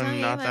 I guess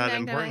I'm not that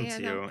important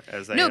to you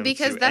as I am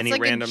because to that's any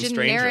like random a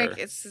generic.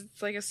 stranger.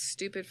 It's like a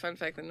stupid fun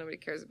fact that nobody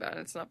cares about.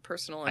 And it's not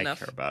personal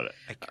enough. I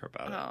care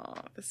about it. Oh,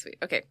 that's sweet.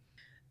 Okay.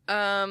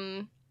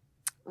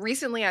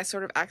 Recently, I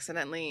sort of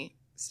accidentally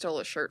stole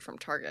a shirt from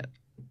Target.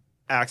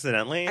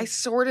 Accidentally? I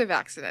sort of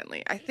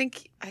accidentally. I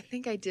think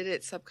I did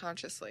it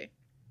subconsciously.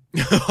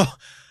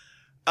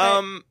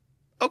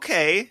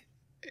 Okay.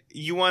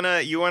 You wanna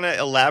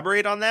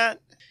elaborate on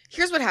that?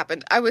 Here's what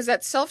happened. I was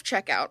at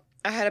self-checkout.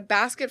 I had a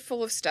basket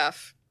full of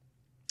stuff.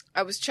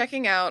 I was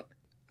checking out.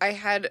 I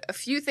had a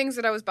few things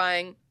that I was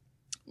buying.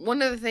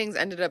 One of the things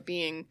ended up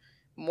being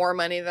more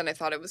money than I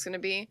thought it was going to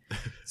be.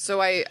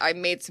 So I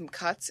made some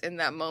cuts in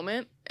that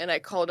moment, and I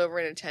called over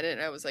an attendant,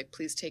 and I was like,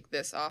 please take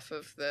this off.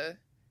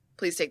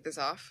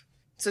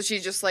 So she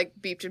just like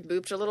beeped and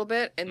booped a little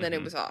bit, and then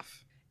it was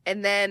off.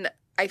 And then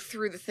I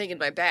threw the thing in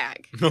my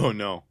bag. Oh,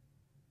 no.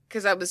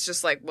 Because I was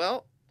just like,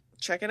 well,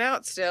 checking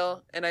out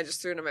still, and I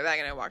just threw it in my bag,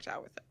 and I walked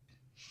out with it.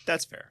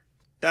 That's fair.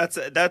 That's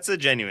a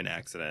genuine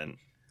accident.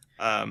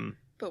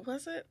 But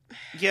was it?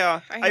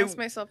 Yeah. I ask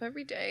myself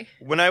every day.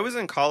 When I was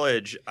in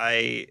college,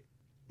 I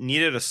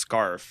needed a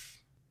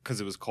scarf because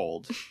it was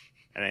cold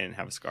and I didn't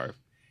have a scarf.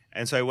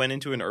 And so I went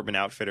into an Urban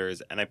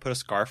Outfitters and I put a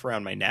scarf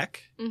around my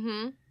neck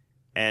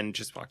and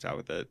just walked out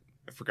with it.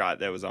 I forgot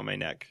that it was on my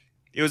neck.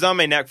 It was on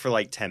my neck for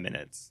like 10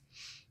 minutes.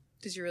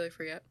 Did you really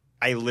forget?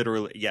 I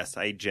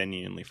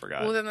genuinely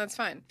forgot. Well, then that's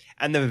fine.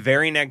 And the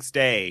very next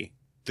day,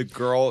 the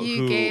girl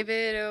You gave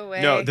it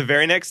away. No, the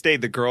very next day,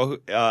 the girl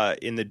who,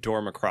 in the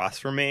dorm across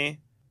from me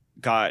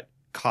got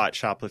caught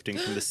shoplifting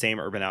from the same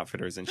Urban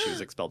Outfitters, and she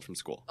was expelled from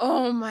school.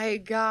 Oh my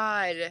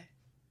God.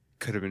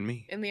 Could have been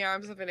me. In the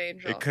arms of an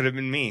angel. It could have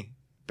been me.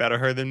 Better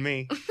her than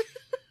me.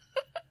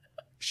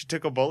 She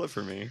took a bullet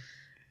for me.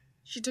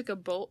 She took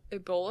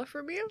Ebola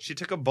from you? She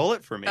took a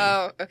bullet for me.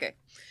 Oh, okay.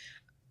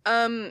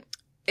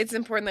 It's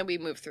important that we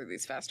move through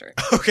these faster.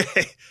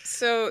 Okay.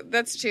 So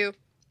that's 2,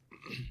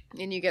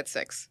 and you get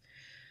 6.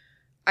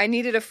 I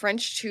needed a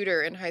French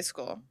tutor in high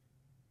school.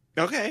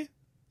 Okay.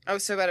 I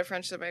was so bad at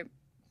French that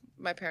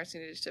my parents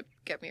needed to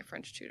get me a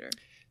French tutor.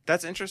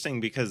 That's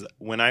interesting because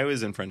when I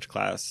was in French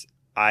class,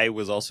 I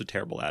was also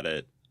terrible at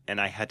it,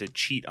 and I had to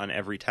cheat on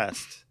every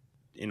test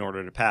in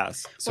order to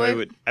pass.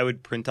 So I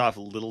would print off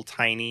little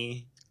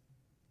tiny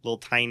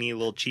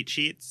cheat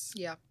sheets.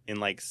 Yeah. In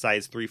like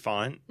size 3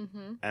 font,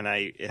 and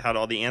it had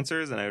all the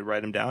answers, and I would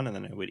write them down, and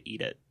then I would eat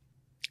it.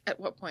 At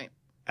what point?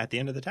 At the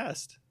end of the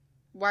test.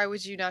 Why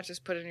would you not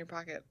just put it in your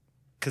pocket?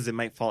 Because it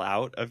might fall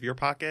out of your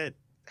pocket.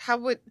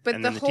 But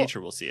then the teacher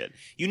will see it.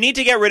 You need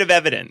to get rid of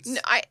evidence. No,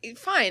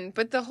 fine,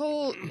 but the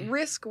whole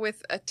risk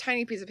with a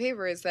tiny piece of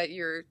paper is that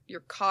you're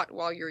caught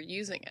while you're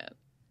using it.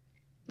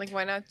 Like,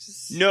 why not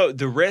just? No,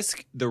 the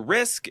risk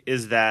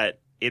is that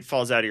it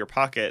falls out of your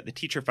pocket. The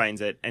teacher finds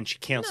it, and she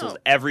cancels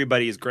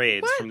everybody's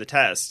grades from the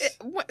test.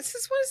 What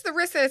is the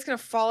risk that it's going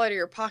to fall out of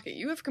your pocket?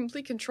 You have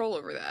complete control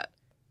over that.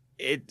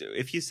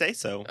 If you say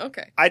so.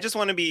 Okay. I just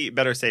want to be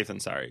better safe than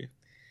sorry.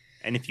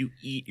 And if you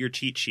eat your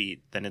cheat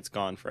sheet, then it's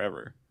gone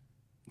forever.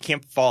 It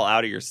can't fall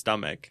out of your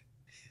stomach.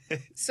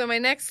 So my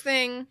next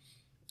thing,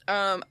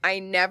 I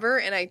never,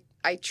 and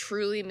I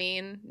truly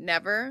mean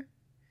never,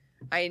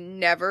 I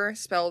never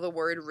spell the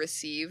word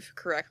receive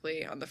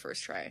correctly on the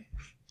first try.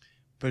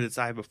 But it's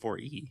I before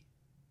E.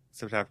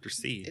 Except after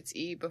C. It's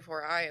E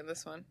before I in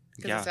this one.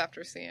 Because Yeah. it's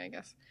after C, I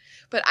guess.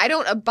 But I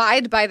don't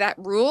abide by that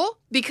rule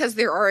because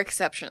there are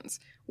exceptions.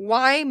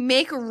 Why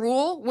make a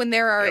rule when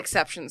there are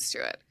exceptions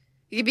to it?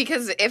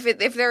 Because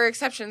if there are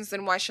exceptions,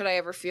 then why should I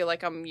ever feel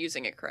like I'm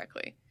using it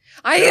correctly?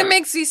 It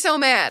makes me so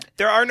mad.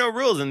 There are no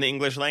rules in the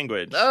English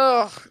language.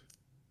 Oh,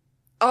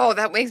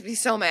 that makes me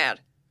so mad.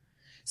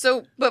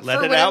 So, but Let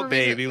for it whatever out,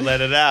 baby. reason,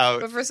 Let it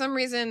out. but for some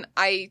reason,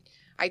 I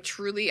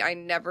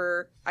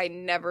never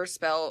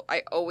spell.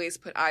 I always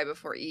put I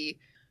before E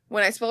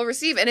when I spell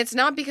receive, and it's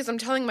not because I'm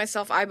telling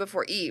myself I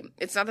before E.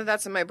 It's not that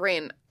that's in my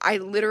brain. I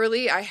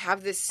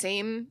have this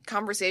same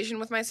conversation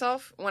with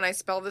myself when I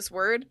spell this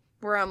word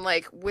where I'm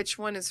like, which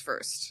one is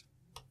first?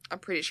 I'm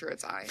pretty sure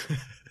it's I.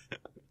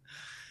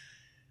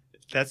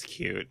 That's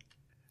cute.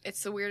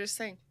 It's the weirdest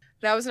thing.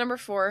 That was number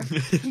 4.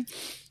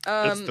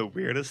 That's the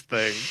weirdest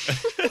thing.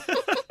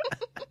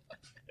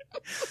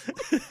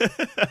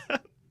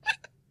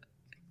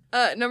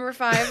 Number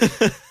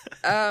 5.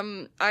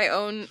 I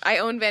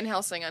own Van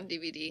Helsing on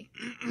DVD.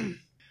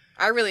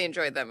 I really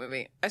enjoyed that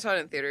movie. I saw it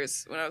in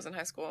theaters when I was in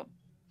high school.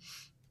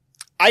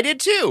 I did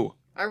too.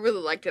 I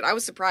really liked it. I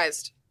was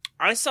surprised.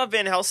 I saw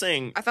Van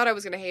Helsing. I thought I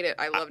was going to hate it.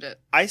 I loved it.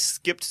 I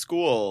skipped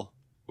school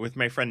with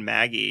my friend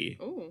Maggie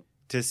Ooh.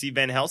 to see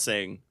Van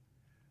Helsing.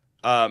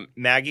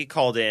 Maggie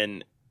called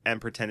in and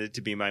pretended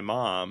to be my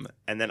mom,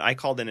 and then I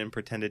called in and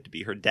pretended to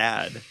be her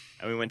dad.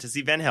 And we went to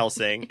see Van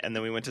Helsing, and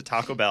then we went to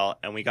Taco Bell,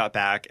 and we got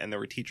back, and there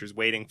were teachers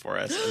waiting for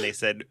us, and they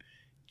said,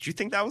 "Do you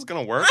think that was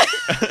going to work?"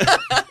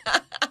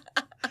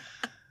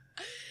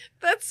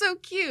 That's so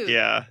cute.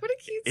 Yeah. What a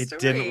cute story.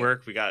 It didn't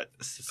work. We got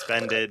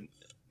suspended.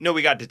 No,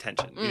 we got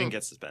detention. We didn't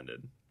get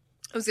suspended.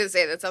 I was going to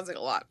say, that sounds like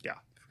a lot. Yeah.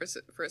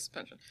 For a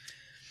suspension.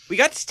 We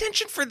got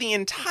detention for the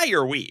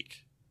entire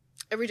week.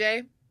 Every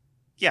day?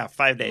 Yeah,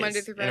 5 days Monday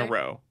through in a Friday?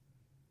 row.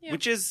 Yeah.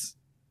 Which is...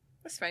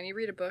 That's fine. You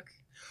read a book.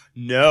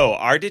 No,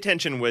 our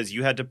detention was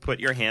you had to put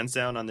your hands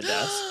down on the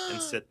desk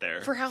and sit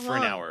there. For how For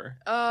an long? hour.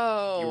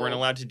 Oh. You weren't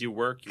allowed to do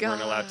work. You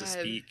weren't allowed to God.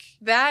 speak.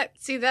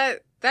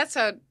 That's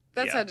how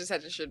Yeah.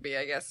 detention should be,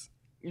 I guess.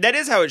 That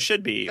is how it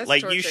should be. That's like,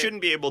 torture. you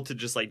shouldn't be able to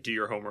just, like, do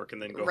your homework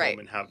and then go Right.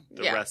 home and have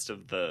the Yeah. rest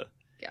of the...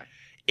 Yeah.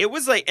 It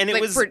was like... And it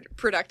like was...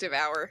 productive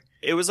hour.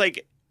 It was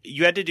like...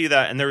 You had to do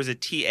that, and there was a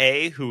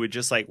TA who would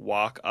just, like,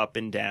 walk up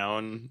and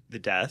down the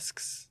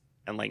desks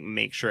and, like,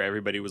 make sure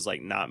everybody was,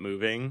 like, not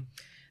moving.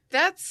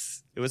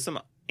 That's... It was some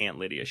Aunt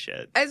Lydia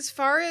shit. As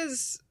far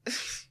as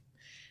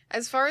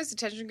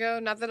detention go,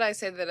 not that I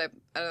say that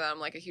I'm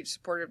like a huge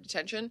supporter of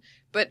detention,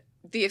 but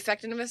the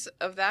effectiveness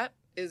of that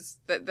is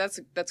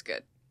that's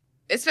good.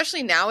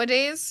 Especially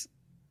nowadays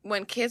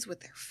when kids with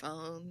their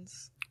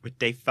phones. With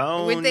they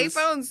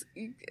phones.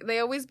 They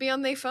always be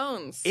on their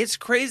phones. It's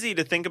crazy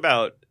to think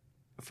about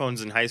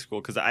phones in high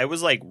school, because I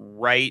was, like,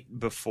 right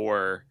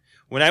before...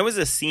 When I was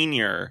a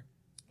senior,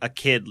 a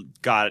kid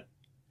got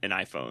an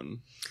iPhone.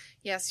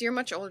 Yes, you're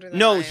much older than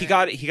No, I he am.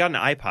 got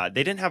an iPod.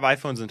 They didn't have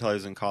iPhones until I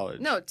was in college.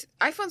 No,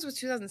 iPhones was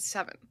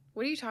 2007.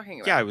 What are you talking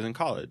about? Yeah, I was in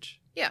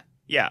college. Yeah.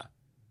 Yeah.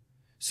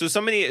 So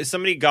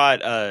somebody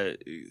got I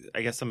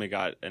guess somebody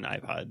got an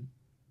iPod.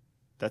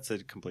 That's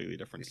a completely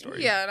different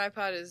story. Yeah, an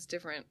iPod is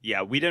different.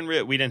 Yeah, we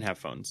didn't have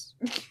phones.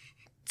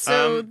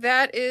 So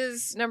that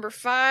is number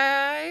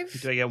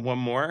 5. Do I get one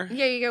more?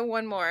 Yeah, you get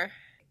one more.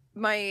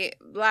 My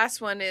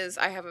last one is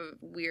I have a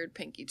weird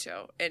pinky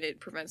toe, and it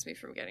prevents me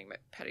from getting my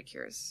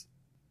pedicures.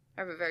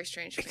 I have a very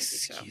strange pinky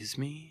toe. Excuse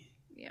me?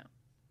 Yeah.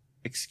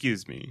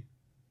 Excuse me.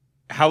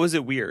 How is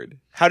it weird?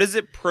 How does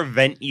it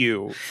prevent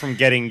you from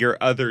getting your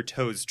other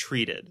toes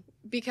treated?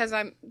 Because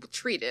I'm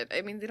treated.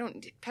 I mean, they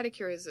don't.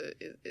 Pedicure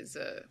is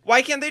a.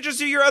 Why can't they just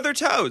do your other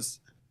toes?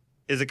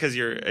 Is it because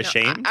you're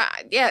ashamed?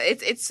 Yeah,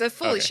 it's a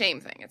fully Okay.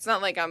 shame thing. It's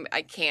not like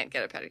I can't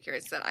get a pedicure.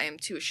 It's that I am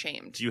too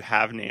ashamed. Do you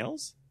have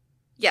nails?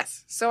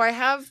 Yes. So I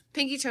have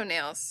pinky toe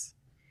nails,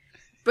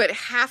 but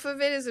half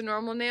of it is a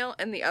normal nail,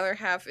 and the other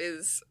half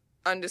is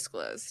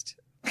undisclosed.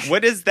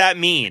 What does that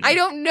mean? I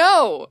don't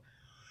know.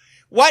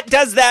 What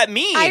does that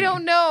mean? I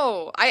don't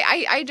know.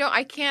 I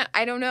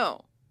don't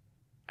know.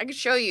 I could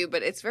show you,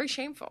 but it's very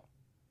shameful.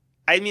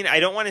 I mean, I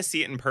don't want to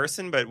see it in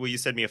person, but will you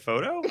send me a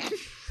photo?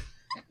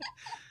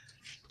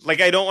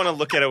 Like, I don't want to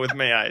look at it with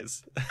my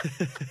eyes.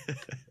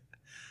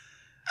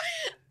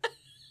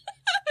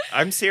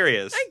 I'm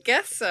serious. I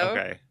guess so.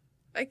 Okay.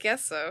 I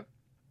guess so.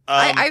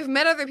 Um, I've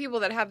met other people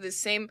that have this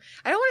same.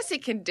 I don't want to say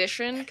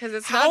condition because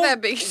it's not how-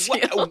 that big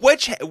a deal.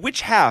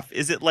 Which half?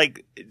 Is it,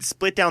 like,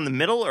 split down the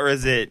middle, or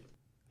is it...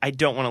 I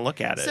don't want to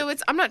look at it. So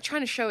I'm not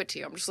trying to show it to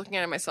you. I'm just looking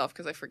at it myself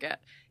because I forget.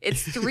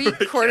 It's 3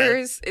 Okay.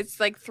 quarters. It's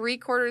like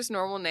 3/4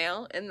 normal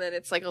nail, and then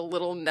it's like a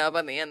little nub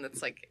on the end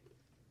that's like.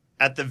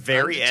 At the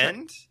very Undeter-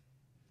 end?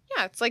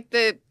 Yeah, it's like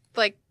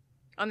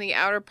on the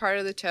outer part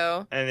of the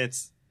toe. And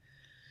it's...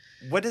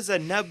 What does a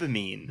nub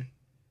mean?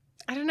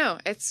 I don't know.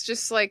 It's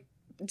just like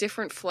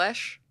different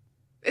flesh.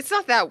 It's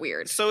not that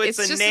weird. So it's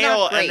a just nail,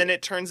 not great. and then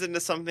it turns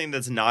into something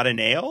that's not a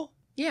nail?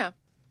 Yeah.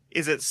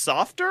 Is it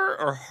softer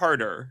or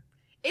harder?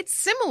 It's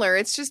similar.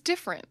 It's just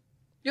different.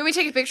 You want me to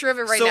take a picture of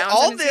it right so now? and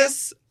all send it to you?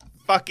 this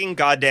fucking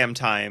goddamn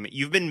time,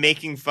 you've been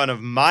making fun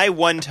of my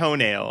one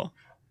toenail.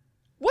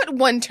 What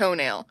one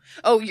toenail?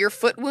 Oh, your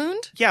foot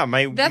wound? Yeah,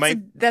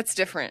 That's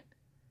different.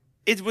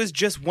 it was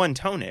just one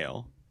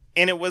toenail,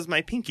 and it was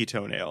my pinky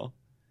toenail.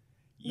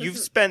 You've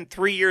This is- spent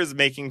 3 years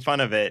making fun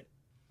of it,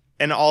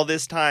 and all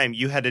this time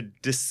you had a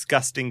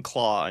disgusting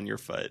claw on your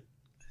foot.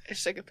 I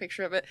just took a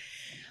picture of it.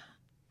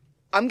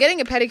 I'm getting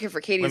a pedicure for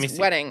Let me Katie's see.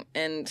 wedding,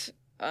 and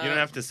You don't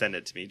have to send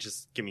it to me.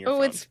 Just give me your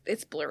phone.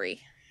 it's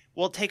blurry.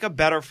 Well, take a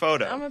better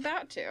photo. I'm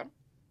about to.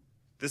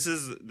 This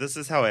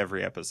is how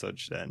every episode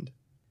should end.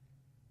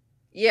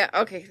 Yeah,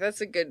 okay, that's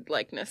a good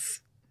likeness.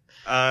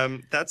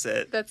 That's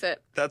it. That's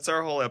it. That's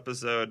our whole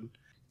episode.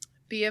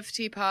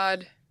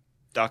 BFTpod.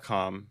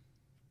 .com.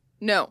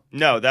 No.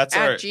 No, that's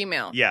At our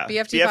Gmail. Yeah,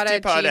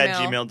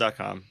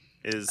 BFTpod@gmail.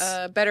 is.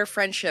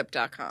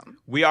 Betterfriendship.com.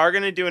 We are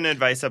going to do an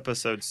advice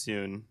episode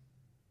soon.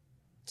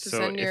 To So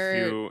send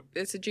if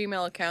it's a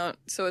Gmail account,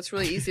 so it's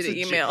really easy to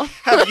email.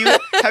 Have you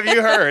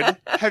heard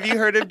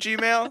of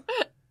Gmail?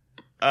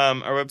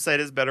 Our website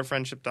is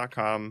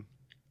betterfriendship.com.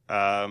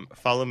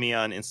 Follow me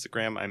on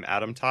Instagram. I'm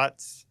Adam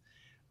Tots.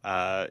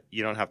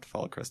 You don't have to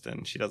follow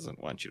Kristen. She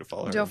doesn't want you to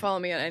follow her. Don't follow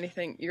me on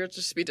anything. You'll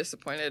just be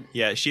disappointed.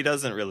 Yeah, she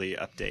doesn't really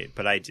update,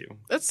 but I do.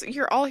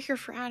 You're all here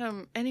for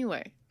Adam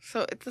anyway,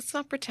 so let's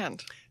not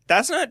pretend.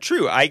 That's not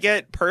true. I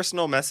get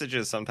personal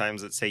messages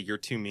sometimes that say you're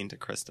too mean to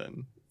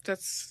Kristen. That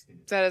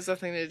has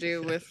nothing to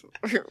do with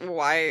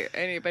why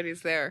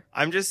anybody's there.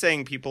 I'm just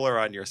saying people are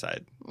on your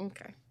side.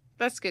 Okay.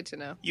 That's good to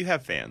know. You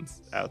have fans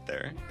out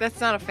there.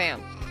 That's not a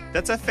fan.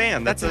 That's a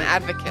fan. That's an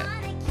advocate.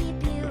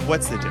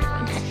 What's the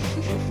difference?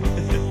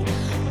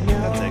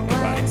 That's it.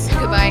 Goodbye.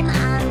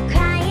 Goodbye.